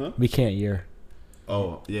 Huh? We can't hear.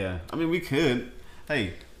 Oh yeah. I mean, we could.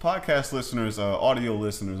 Hey, podcast listeners, audio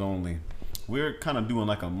listeners only. We're kind of doing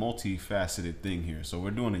like a multifaceted thing here. So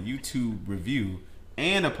we're doing a YouTube review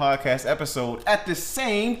and a podcast episode at the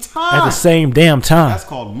same time. At the same damn time. That's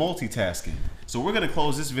called multitasking. So we're going to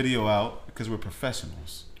close this video out because we're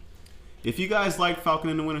professionals. If you guys like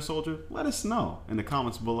Falcon and the Winter Soldier, let us know in the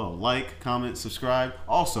comments below. Like, comment, subscribe.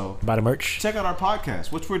 Also, Buy the merch. check out our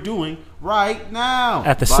podcast, which we're doing right now.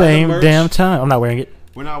 At the Buy same merch. damn time. I'm not wearing it.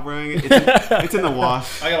 We're not wearing it. It's in the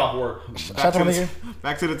wash. I got off work.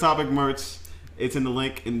 Back to the topic merch. It's in the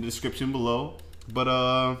link in the description below.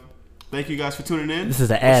 But thank you guys for tuning in. This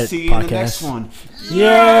is an We'll ad see you in the podcast. next one.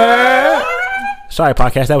 Yeah. Sorry,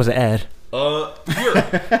 podcast. That was an ad. You're.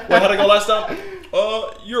 Wait, how'd I go last time?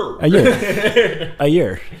 You're. A year. A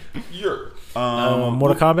year. You're.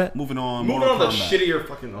 Mortal Kombat. Moving on. Moving Mortal on to Kombat. shittier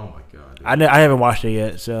fucking. Oh my god. Dude. I haven't watched it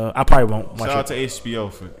yet, so I probably won't watch Shout out it. to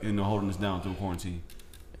HBO for holding us down through quarantine.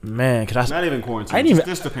 Man, cause Not even quarantine. I didn't even.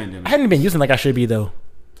 Just the pandemic. I hadn't been using it like I should be though.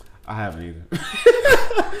 I haven't either.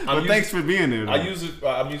 I'm But thanks for being there. Though. I use it.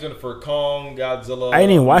 I'm using it for Kong, Godzilla. I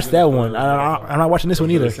didn't even watch I'm using that it for- one. I'm not watching this one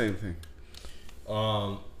They're either. the same thing.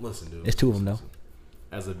 Listen, dude. It's two of them though.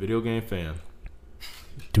 As a video game fan,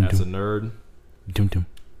 Doom as a doom nerd, doom doom.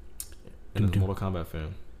 and as a Doom. Mortal Kombat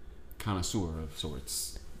fan, Connoisseur of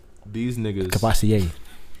sorts. these niggas Cavassier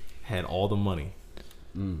had all the money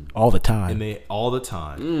all the time. and they all the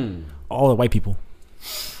time, All the white people.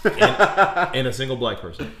 and a single black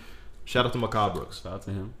person. Shout out to Macabre Brooks. Shout out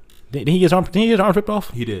to him. Did he get his arm ripped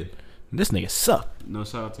off? He did. This nigga suck. No,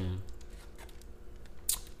 shout out to him.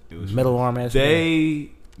 It was Metal arm ass.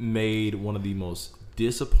 They made one of the most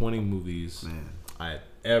disappointing movies man. I had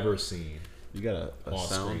ever seen. You got a On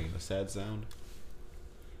sound, screen. a sad sound.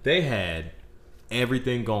 They had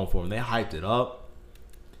everything going for them. They hyped it up.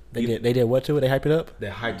 They did what to it? They hyped it up. They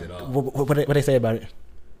hyped it up. What they say about it?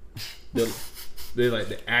 They like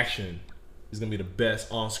the action is gonna be the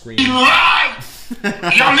best on screen. Y'all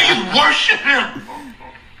niggas worship him.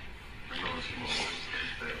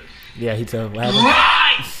 Yeah, he told. What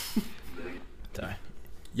happened? Sorry.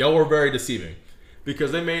 Y'all were very deceiving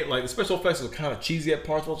because they made like the special effects were kind of cheesy at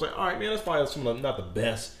parts. I was like, all right, man, that's probably some of the, not the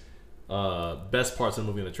best parts of the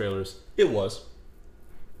movie in the trailers. It was.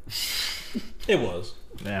 It was.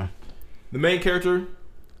 Damn. The main character.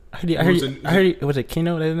 I heard. Was it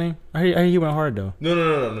Kano? That's his name. I heard he went hard though.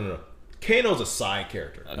 No. Kano's a side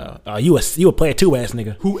character You a player two ass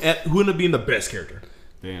nigga. who ended up being the best character.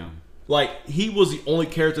 Damn. Like he was the only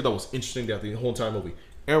character that was interesting throughout the whole entire movie.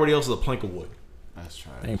 Everybody else is a plank of wood. That's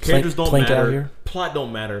trash. Ain't Characters don't plank out matter. here. Plot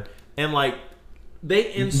don't matter. And like they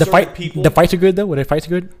The insert people. The fights are good though. Were the fights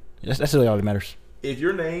good? That's really all that matters. If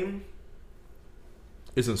your name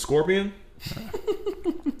isn't Scorpion,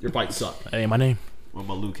 your fights suck. That ain't my name. What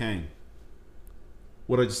about Liu Kang?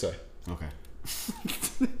 What did I just say? Okay.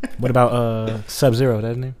 What about Sub-Zero?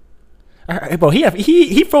 That's his name. Bro,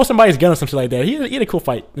 he froze somebody's gun or something like that. He had a cool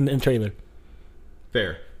fight in the trailer.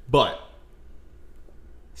 Fair. But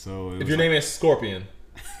So if your name is Scorpion,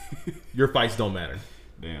 your fights don't matter.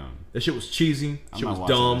 damn. That shit was cheesy. I'm Shit not was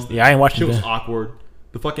watching dumb. this Yeah, I ain't watching Shit was that. awkward.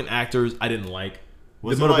 The fucking actors I didn't like.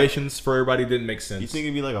 Was The it like- motivations for everybody didn't make sense. You think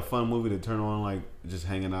it'd be like a fun movie to turn on, like just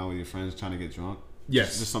hanging out with your friends, trying to get drunk?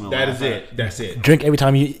 yes, Just something to that laugh is at. it. That's it. Drink every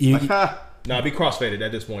time you Nah, be crossfaded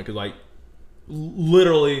at this point because like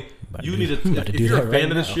literally you need to about to if do you're a that fan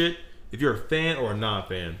right of this now. shit, if you're a fan or a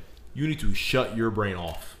non-fan, you need to shut your brain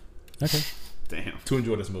off Okay. Damn. to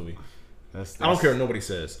enjoy this movie. That's I don't care what nobody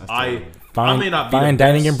says. That's I terrible. Fine, may not be fine the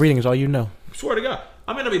dining best. and breathing is all you know. Swear to God,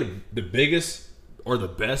 I may not be the biggest or the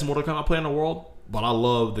best Mortal Kombat player in the world, but I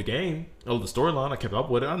love the game. I love the storyline. I kept up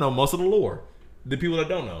with it. I know most of the lore. The people that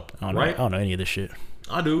don't know, I don't know. right? I don't know any of this shit.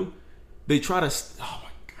 I do. They try to. Oh my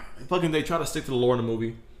god! Fucking, they try to stick to the lore in the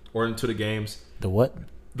movie or into the games. The what?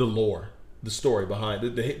 The lore, the story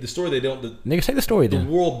behind the story. They don't. Nigga, say the story The then.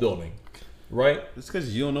 world building. right? Just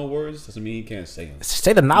because you don't know words doesn't mean you can't say them.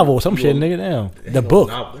 Say the novel or some shit, nigga. Damn. The book,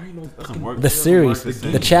 There ain't no fucking work. the series,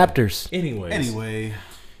 the chapters. Anyways. Anyway,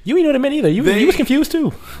 You ain't know what it meant either. You was confused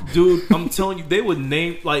too. Dude, I'm telling you, they would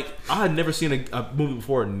name, like, I had never seen a movie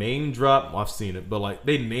before name drop. Well, I've seen it, but like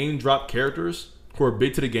they name drop characters who are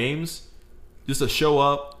big to the games just to show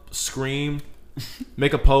up, scream,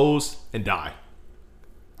 make a pose, and die.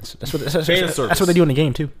 That's what they do in the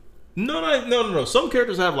game too. No. Some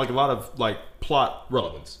characters have like a lot of like plot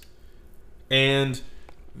relevance, and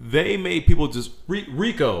they made people just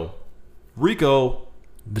Rico,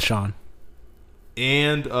 Deshaun.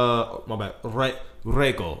 and my bad,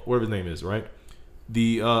 Reiko, whatever his name is, right?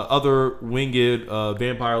 The other winged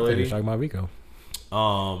vampire You're lady, talking about Rico.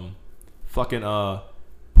 fucking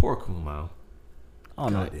poor Kumao. I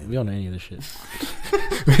don't know. We don't know any of this shit.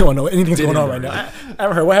 We don't know anything's going on right now. I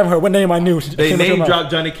haven't heard. What name I knew? They name dropped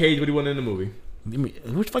Johnny Cage, but he wasn't in the movie.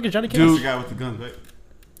 Who the fuck is Johnny Cage? that's the guy with the guns, right?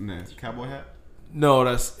 Nah, cowboy hat. No,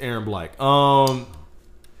 that's Aaron Black.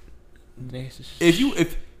 If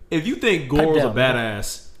you think Gore was a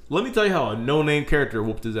badass, let me tell you how a no-name character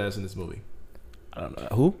whooped his ass in this movie. I don't know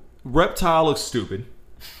who. Reptile looks stupid.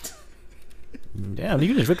 Damn,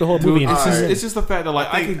 you just ripped the whole movie. It's just the fact that like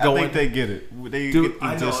I think they get it. They Dude, get the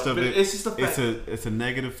I know, gist of but it. it's just the fact- it's a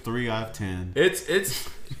 -3 out of 10. It's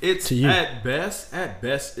To you. at best it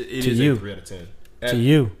To is you. a 3 out of 10. To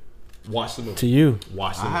you. Watch the movie. To you.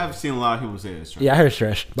 Watch the I movie. have seen a lot of people say it's trash. Yeah, I heard it's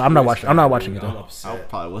trash, but I'm not watching. I'm not watching it I'm though. I upset.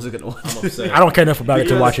 probably wasn't gonna watch I'm it. upset. I don't care enough about it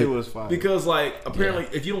to watch It it. was fine. Because like apparently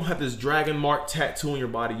if you don't have this dragon mark tattoo on your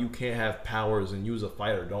body, you can't have powers and use a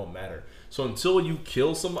fighter. Don't matter. So until you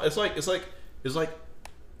kill somebody, it's like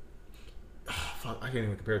fuck, I can't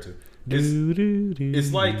even compare it to.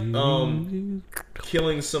 It's like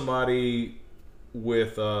killing somebody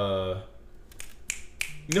with you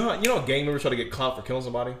know how gang members try to get clout for killing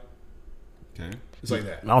somebody. Okay. It's like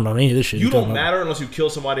that. I don't know any of this shit. You you're talking don't about. matter unless you kill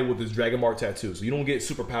somebody with this dragon mark tattoo. So you don't get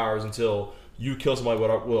superpowers until you kill somebody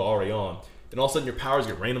with already on. And all of a sudden your powers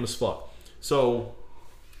get random as fuck. So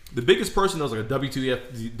the biggest person that was like a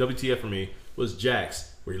WTF for me was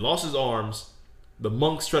Jax, where he lost his arms. The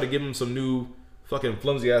monks try to give him some new fucking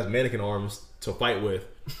flimsy ass mannequin arms to fight with.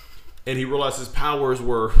 And he realized his powers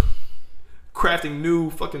were crafting new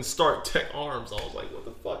fucking Stark Tech arms. I was like, what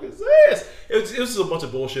the fuck is this? It was just a bunch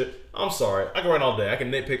of bullshit. I'm sorry. I can write all day. I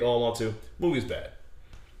can nitpick all I want to. Movie's bad.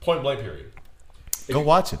 Point blank period. Go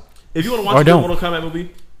watch it. If you want to Or watch the don't. Mortal Kombat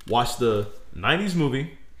movie, watch the 90s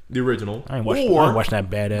movie, the original. I ain't watching that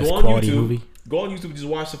badass go on quality YouTube, movie. Go on YouTube and just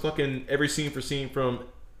watch the fucking every scene for scene from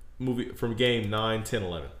game 9, 10,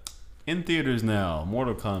 11. In theaters now,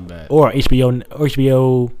 Mortal Kombat. Or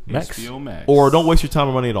HBO Max. HBO Max. Or don't waste your time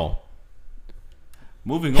or money at all.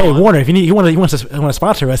 Moving Hey on. Warner, if you want to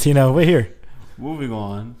sponsor us, we're here. Moving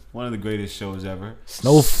on. One of the greatest shows ever.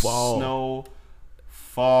 Snowfall.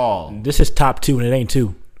 Snowfall. This is top 2 and it ain't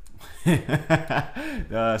 2.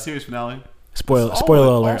 Series finale. Spoiler It's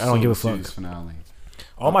alert. I also don't give a series fuck. Finale.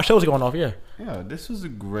 All my shows are going off. Yeah. Yeah, this was a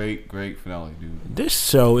great finale, dude. This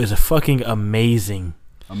show is a fucking amazing.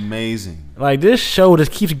 Amazing. Like this show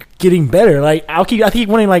just keeps getting better. Like I keep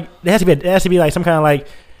wanting like there has to be like some kind of like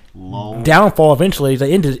Long. downfall eventually like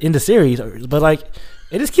in the series, but like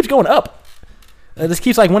it just keeps going up. It just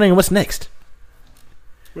keeps like wondering what's next.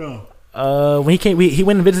 Bro. When he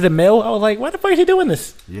went and visited Mel. I was like, why the fuck is he doing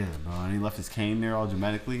this? Yeah, bro. And he left his cane there all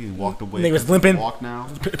dramatically and walked away. Nigga was limping. Walk now.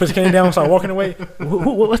 Put his cane down, and started walking away.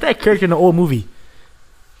 What's that character in the old movie?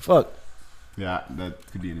 Fuck. Yeah, that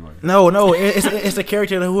could be anybody. No, it's a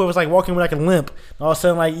character who was like walking with like a limp. All of a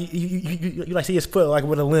sudden, like you like see his foot like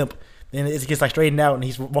with a limp, and it gets like straightened out, and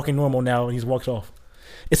he's walking normal now, and he walks off.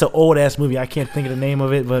 It's an old ass movie. I can't think of the name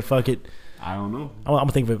of it, but fuck it. I don't know. I'm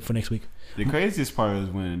gonna think of it for next week. The craziest part is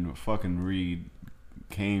when fucking Reed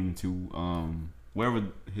came to wherever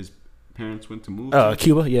his parents went to move. To.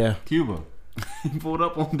 Cuba, yeah. Cuba. He pulled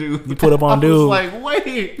up on dude. He pulled up on I dude. was like,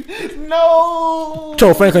 wait, no.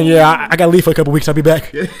 Joe Franklin, yeah, I gotta leave for a couple weeks. I'll be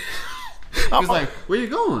back. He was like, where you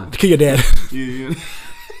going? Kill your dad, You-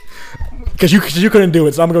 cause you couldn't do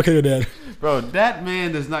it, so I'm gonna go kill your dad. Bro, that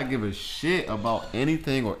man does not give a shit about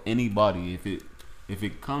anything or anybody. If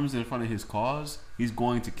it comes in front of his cause, he's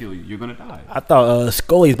going to kill you. You're gonna die. I thought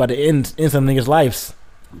Scully's about to end some niggas' lives.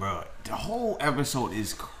 Bro, the whole episode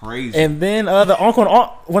is crazy. And then the uncle and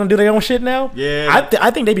aunt want to do their own shit now. Yeah. I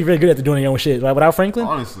think they'd be really good at doing their own shit. Like without Franklin,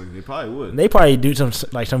 Honestly, they probably would. they probably do some good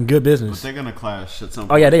But business. they're gonna clash at some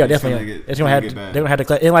point. Oh yeah, they are It's definitely. Gonna It's gonna have. get They're bad. gonna have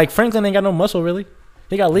to. And like Franklin ain't got no muscle really.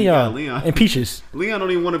 He got Leon, Leon. and Peaches. Leon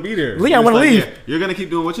don't even want to be there. Leon He was wanna like, leave. "Yeah, you're gonna keep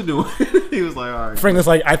doing what you're doing." He was like, all right. Franklin's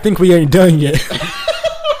like, I think we ain't done yet.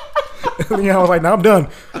 I was like, "No, I'm done."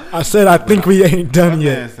 I said, "I think we ain't done My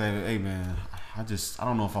yet." man said, "Hey man, I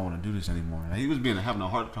don't know if I want to do this anymore." He was having a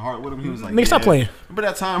heart to heart with him. He was like, Nigga, stop playing. Remember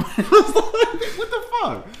that time? I was like, what the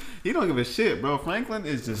fuck? He don't give a shit, bro. Franklin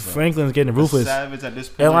is just Franklin's getting ruthless. savage at this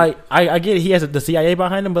point. And like, I get it. He has the CIA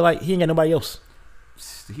behind him, but like, he ain't got nobody else.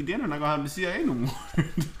 He damn near not gonna have the CIA no more.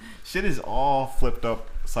 Shit is all flipped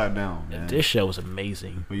upside down, man. This show was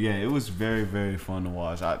amazing. But yeah, it was very, very fun to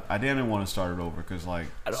watch. I damn near want to start it over because like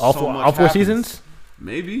All so four, much all four happens. seasons.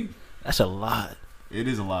 Maybe That's a lot. it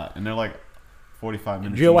is a lot, and they're like 45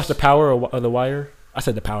 minutes. Did you ever watch The each. Power or The Wire? I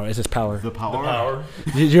said The Power. It's just Power. The Power? Power.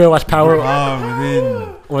 Did you ever watch Power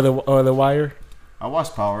Within. or the Wire? I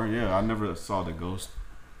watched Power. Yeah, I never saw the Ghost.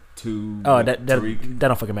 Oh, that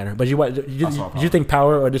don't fucking matter. But did you think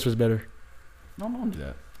Power or this was better? Don't do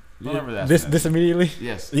that. Don't ever ask This that. this immediately?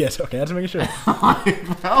 Yes. Yes. Okay, I'm just making sure.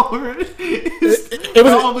 Power is It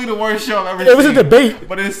was probably the worst show I've ever seen. it was a debate.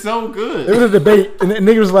 But it's so good. It was a debate, and the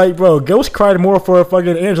nigga was like, "Bro, Ghost cried more for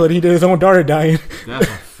fucking Angela than he did his own daughter dying." That's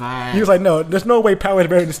a fact. He was like, "No, there's no way Power is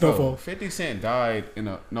better than Bro, Snowfall." 50 Cent died in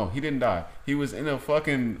a... No, he didn't die. He was in a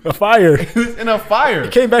fucking... A fire. He was in a fire. He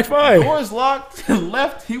came back fine. Doors locked,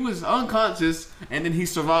 left, he was unconscious, and then he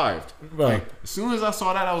survived. Bro. Like, as soon as I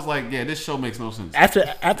saw that, I was like, yeah, this show makes no sense.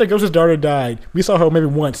 After Ghost's daughter died, we saw her maybe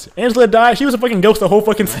once. Angela died. She was a fucking ghost the whole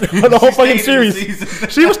fucking the whole fucking stayed in the series. season.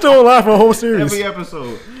 She was still alive for a whole series. Every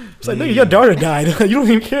episode. It's like, nigga, your daughter died. You don't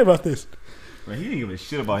even care about this. But he didn't give a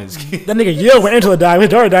shit about his kid. That nigga yelled when Angela died. When his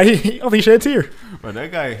daughter died, he I don't think he shed a tear. But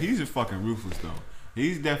that guy, he's a fucking ruthless, though.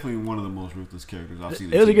 He's definitely one of the most ruthless characters I've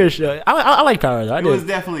seen. It was a good show. I like Power though. I It was did.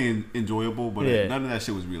 definitely enjoyable, but Yeah. none of that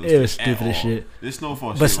shit was realistic. It was stupid at as all. shit. This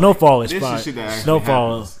Snowfall shit. But Snowfall like, is this fine. shit that actually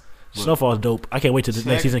Snowfall, happens. But Snowfall is dope. I can't wait till the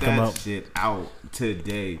next season come that out. shit out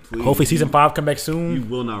today, please. Hopefully season 5 come back You soon.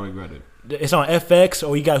 will not regret it. It's on FX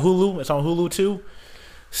or you got Hulu. It's on Hulu too.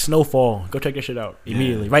 Snowfall. Go check that shit out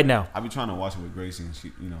immediately, right now. I be trying to watch it with Gracie, and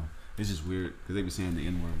she, it's just weird because they be saying the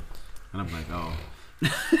N word, and I'm like, oh.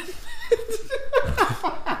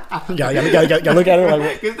 Gotta look at her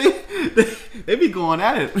like. Because they be going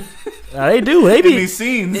at it. They do. They In be. these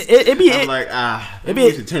scenes. It be. I'm like, maybe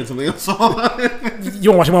we should turn something else on.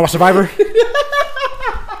 You want to watch Survivor?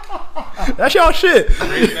 That's y'all shit.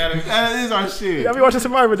 That is our shit. I be watching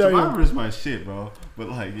Survivor down here. Survivor is my shit, bro. But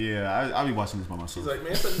like, yeah, I be watching this by myself. He's like,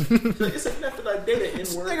 man, it's enough that I did it.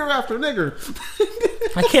 nigger after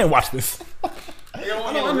nigger. I can't watch this. I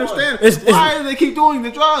don't understand. It's- Why do they keep doing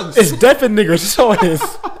the drugs? It's death and niggers. That's all it is.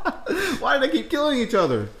 Why do they keep killing each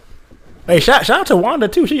other? Hey, shout out to Wanda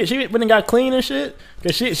too. She went and got clean and shit.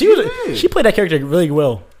 Cause she played that character really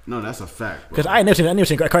well. No, that's a fact. Bro. Cause I never seen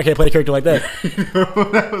a crackhead play a character like that.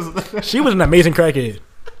 She was an amazing crackhead.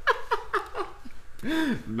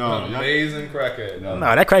 No, Amazing crackhead. No,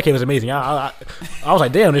 that crackhead was amazing. I was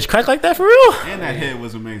like, damn, there's crack like that for real. and that head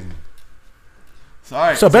was amazing. So, all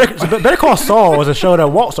right. So Better Call Saul was a show that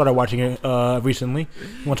Walt started watching recently.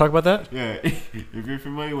 You want to talk about that? Yeah, if you're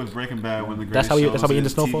familiar with Breaking Bad, one of the That's greatest how we shows into in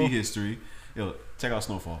Snowfall? TV history, check out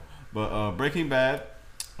Snowfall. But Breaking Bad,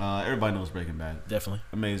 everybody knows Breaking Bad. Definitely.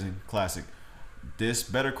 Amazing, classic. This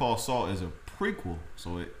Better Call Saul is a prequel,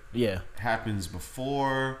 so it Yeah. happens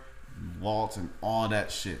before Walt and all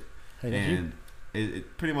that shit, Hey, and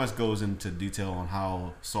it pretty much goes into detail on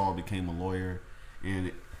how Saul became a lawyer,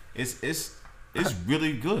 and it's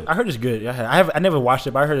really good. I heard it's good. I never watched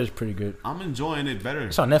it, but I heard it's pretty good. I'm enjoying it better.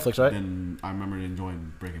 It's on Netflix, right? Than I remember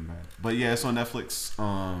enjoying Breaking Bad. But yeah, it's on Netflix.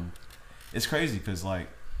 It's crazy because like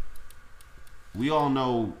we all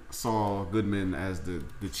know Saul Goodman as the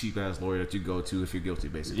cheap ass lawyer that you go to if you're guilty,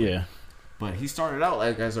 basically. Yeah. But he started out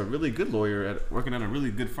like as a really good lawyer working at a really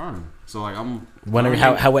good firm. So like I'm Wondering learning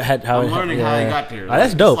how I'm learning how he got there. Oh,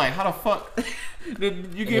 that's dope. It's like how the fuck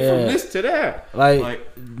did you get from this to that? Like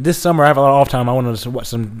this summer, I have a lot of off time. I want to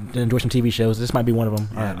watch enjoy some TV shows. This might be one of them.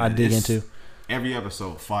 Yeah, I dig it's- into. Every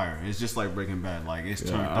episode fire. It's just like Breaking Bad. Like it's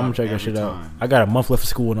turned I'm gonna check that every shit out. time. I got a month left of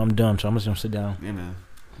school and I'm done, so I'm just gonna sit down. Yeah, man.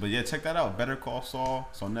 But yeah, check that out. Better Call Saul.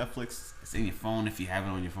 It's on Netflix. It's in your phone if you have it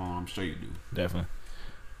on your phone. I'm sure you do. Definitely.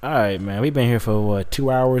 All right, man. We've been here for what 2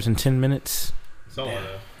 hours and 10 minutes. Something like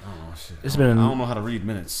that. Oh shit. It's been. I don't know how to read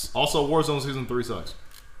minutes. Also, Warzone Season 3 sucks.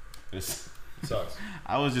 It's, Sucks.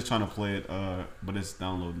 I was just trying to play it, but it's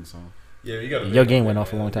downloading. So Yeah, you got Your game went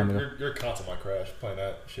off a long time ago. Your console might crash playing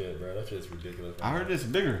that shit, bro. That shit's ridiculous. I heard it's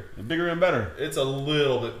bigger and better. It's a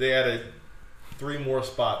little bit. They added 3 more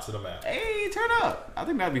spots to the map. Hey, turn up. I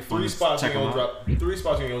think that'd be fun. 3 spots you Check gonna them out. drop. 3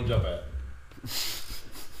 spots you gonna jump at.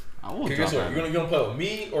 I won't Okay, drop guess what? that. You're gonna play with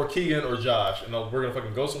me or Keegan or Josh, and we're gonna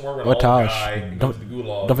fucking go somewhere. We're Or gonna all Tosh. die and Don't- go to the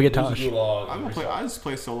gulag. don't forget lose Tosh. the gulag, I'm and gonna play. restart. I just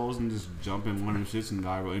play solos and just jump in one of them shits and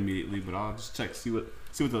die immediately. But I'll just check, see what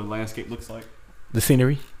the landscape looks like. The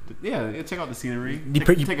scenery. Yeah, check out the scenery. You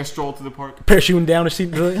Take a stroll to the park. Parachuting down the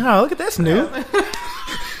seat. Like, oh, look at that's new.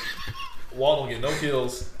 Walt don't get no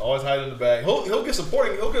kills. Always hide in the back. He'll get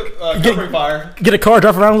supporting. He'll get covering fire. Get a car,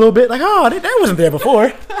 drive around a little bit. Like, oh, that wasn't there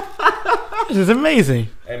before. This is amazing.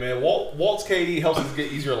 Hey man, Walt's KD helps us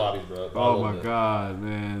get easier lobbies, bro. Oh my god,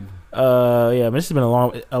 man. Yeah, but this has been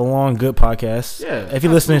a long, good podcast. Yeah, if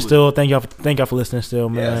you're listening still, thank y'all for listening still,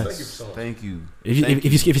 man. Yes, thank you so much. Thank you.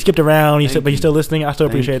 If you skipped around, but you're still listening, I still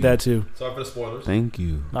appreciate that too. Sorry for the spoilers. Thank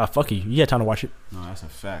you. Nah, fuck you. You had time to watch it. No, that's a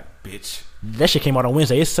fact, bitch. That shit came out on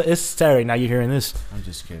Wednesday. It's Saturday now. You're hearing this. I'm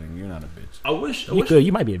just kidding. You're not a bitch. I wish.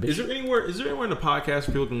 You might be a bitch. Is there anywhere in the podcast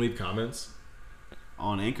where people can leave comments?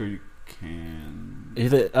 On Anchor, you can.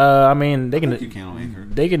 Is it, I mean, they I can. think you can on Anchor.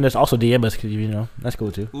 They can just also DM us because that's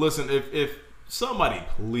cool too. Listen, if somebody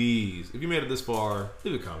please, if you made it this far,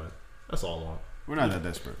 leave a comment. That's all I want. We're not that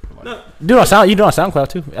desperate. Like, No, You do it on SoundCloud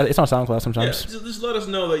too. It's on SoundCloud yeah, sometimes. just let us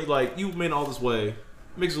know that you made it all this way.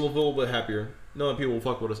 Makes us a little bit happier knowing people will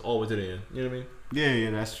fuck with us all the way to the end. You know what I mean? yeah,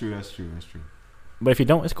 that's true. But if you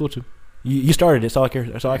don't, it's cool too. You started it. That's all I care.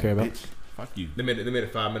 That's all I care about. Bitch, fuck you. They made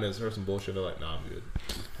it 5 minutes. Heard some bullshit. They're like, nah, I'm good.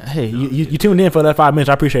 Hey, you tuned in for that 5 minutes.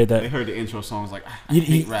 I appreciate They that. heard the intro songs like, I You-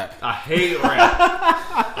 hate you- rap. I hate rap.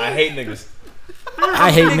 I hate niggas.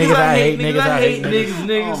 I hate niggas. I hate niggas. I hate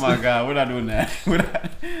niggas. Oh my god, we're not doing that.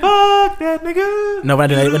 Fuck that nigga. No, we're not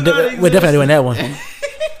doing that. We're definitely not doing that one.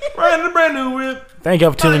 Right in the brand new whip. Thank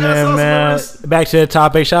y'all for tuning in, man. Back to the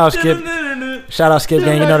topic. Shout out Skip. Shout out Skip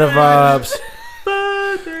Gang. You know the vibes.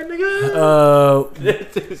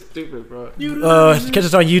 Stupid, bro. Catch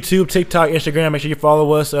us on YouTube, TikTok, Instagram. Make sure you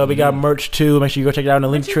follow us. We got merch too. Make sure you go check it out in the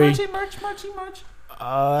link tree. Merch.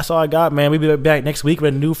 That's all I got, man. We'll be back next week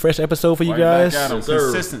with a new fresh episode for you guys. Yes, Sir.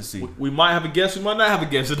 consistency. We might have a guest. We might not have a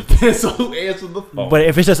guest. It depends on who answers the phone. But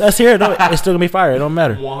if it's just us here, it's still gonna be fire. It don't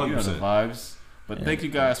matter. 100%. You know the vibes. But thank you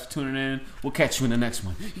guys for tuning in. We'll catch you in the next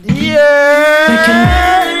one.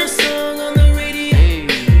 Yeah. Song on the radio.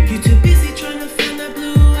 You too busy trying to find that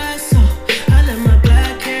blue I saw. I let my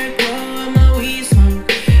black hair grow and my weed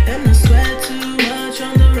smoke, and I sweat too much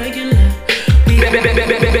on the regular. Back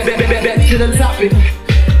to the topic.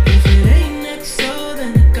 If it ain't next, so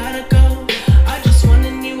then I gotta go. I just won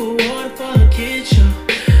a new award for a kid show.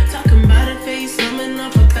 Talking about a face, coming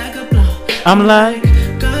off a bag of blow. I'm like.